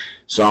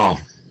 So,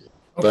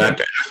 but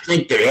I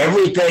think that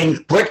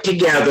everything put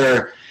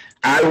together,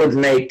 I would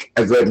make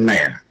a good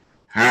mayor.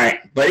 All right.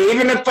 But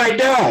even if I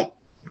don't,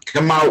 to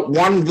come out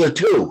one of the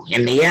two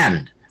in the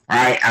end.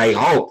 I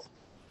hope.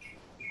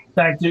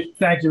 Thank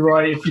you,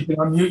 Roy. If you can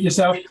unmute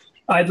yourself,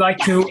 I'd like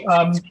to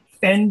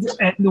end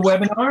the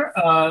webinar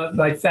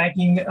by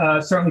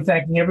certainly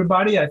thanking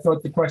everybody. I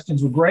thought the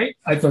questions were great.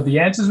 I thought the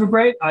answers were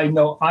great. I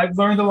know I've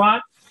learned a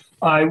lot.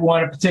 I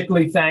want to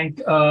particularly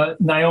thank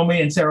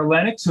Naomi and Sarah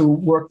Lennox, who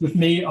worked with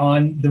me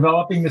on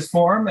developing this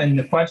forum and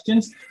the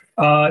questions.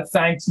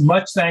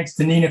 Much thanks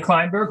to Nina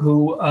Kleinberg,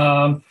 who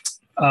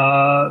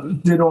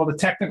did all the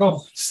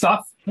technical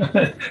stuff.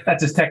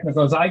 That's as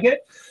technical as I get.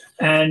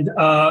 And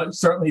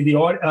certainly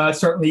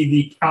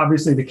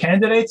obviously the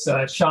candidates,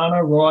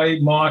 Shanna, Roy,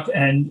 Marc,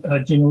 and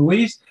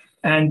Gina-Louise,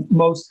 and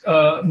most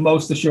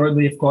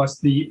assuredly, of course,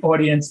 the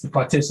audience, the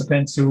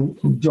participants who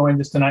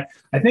joined us tonight.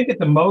 I think at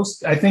the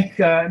most,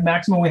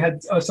 maximum we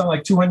had something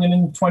like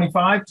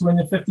 225,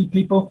 250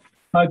 people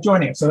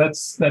joining us. So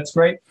that's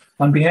great.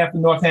 On behalf of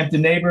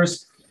Northampton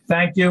Neighbors,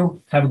 thank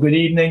you. Have a good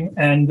evening,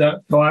 and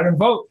go out and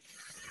vote.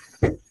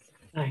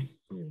 Bye.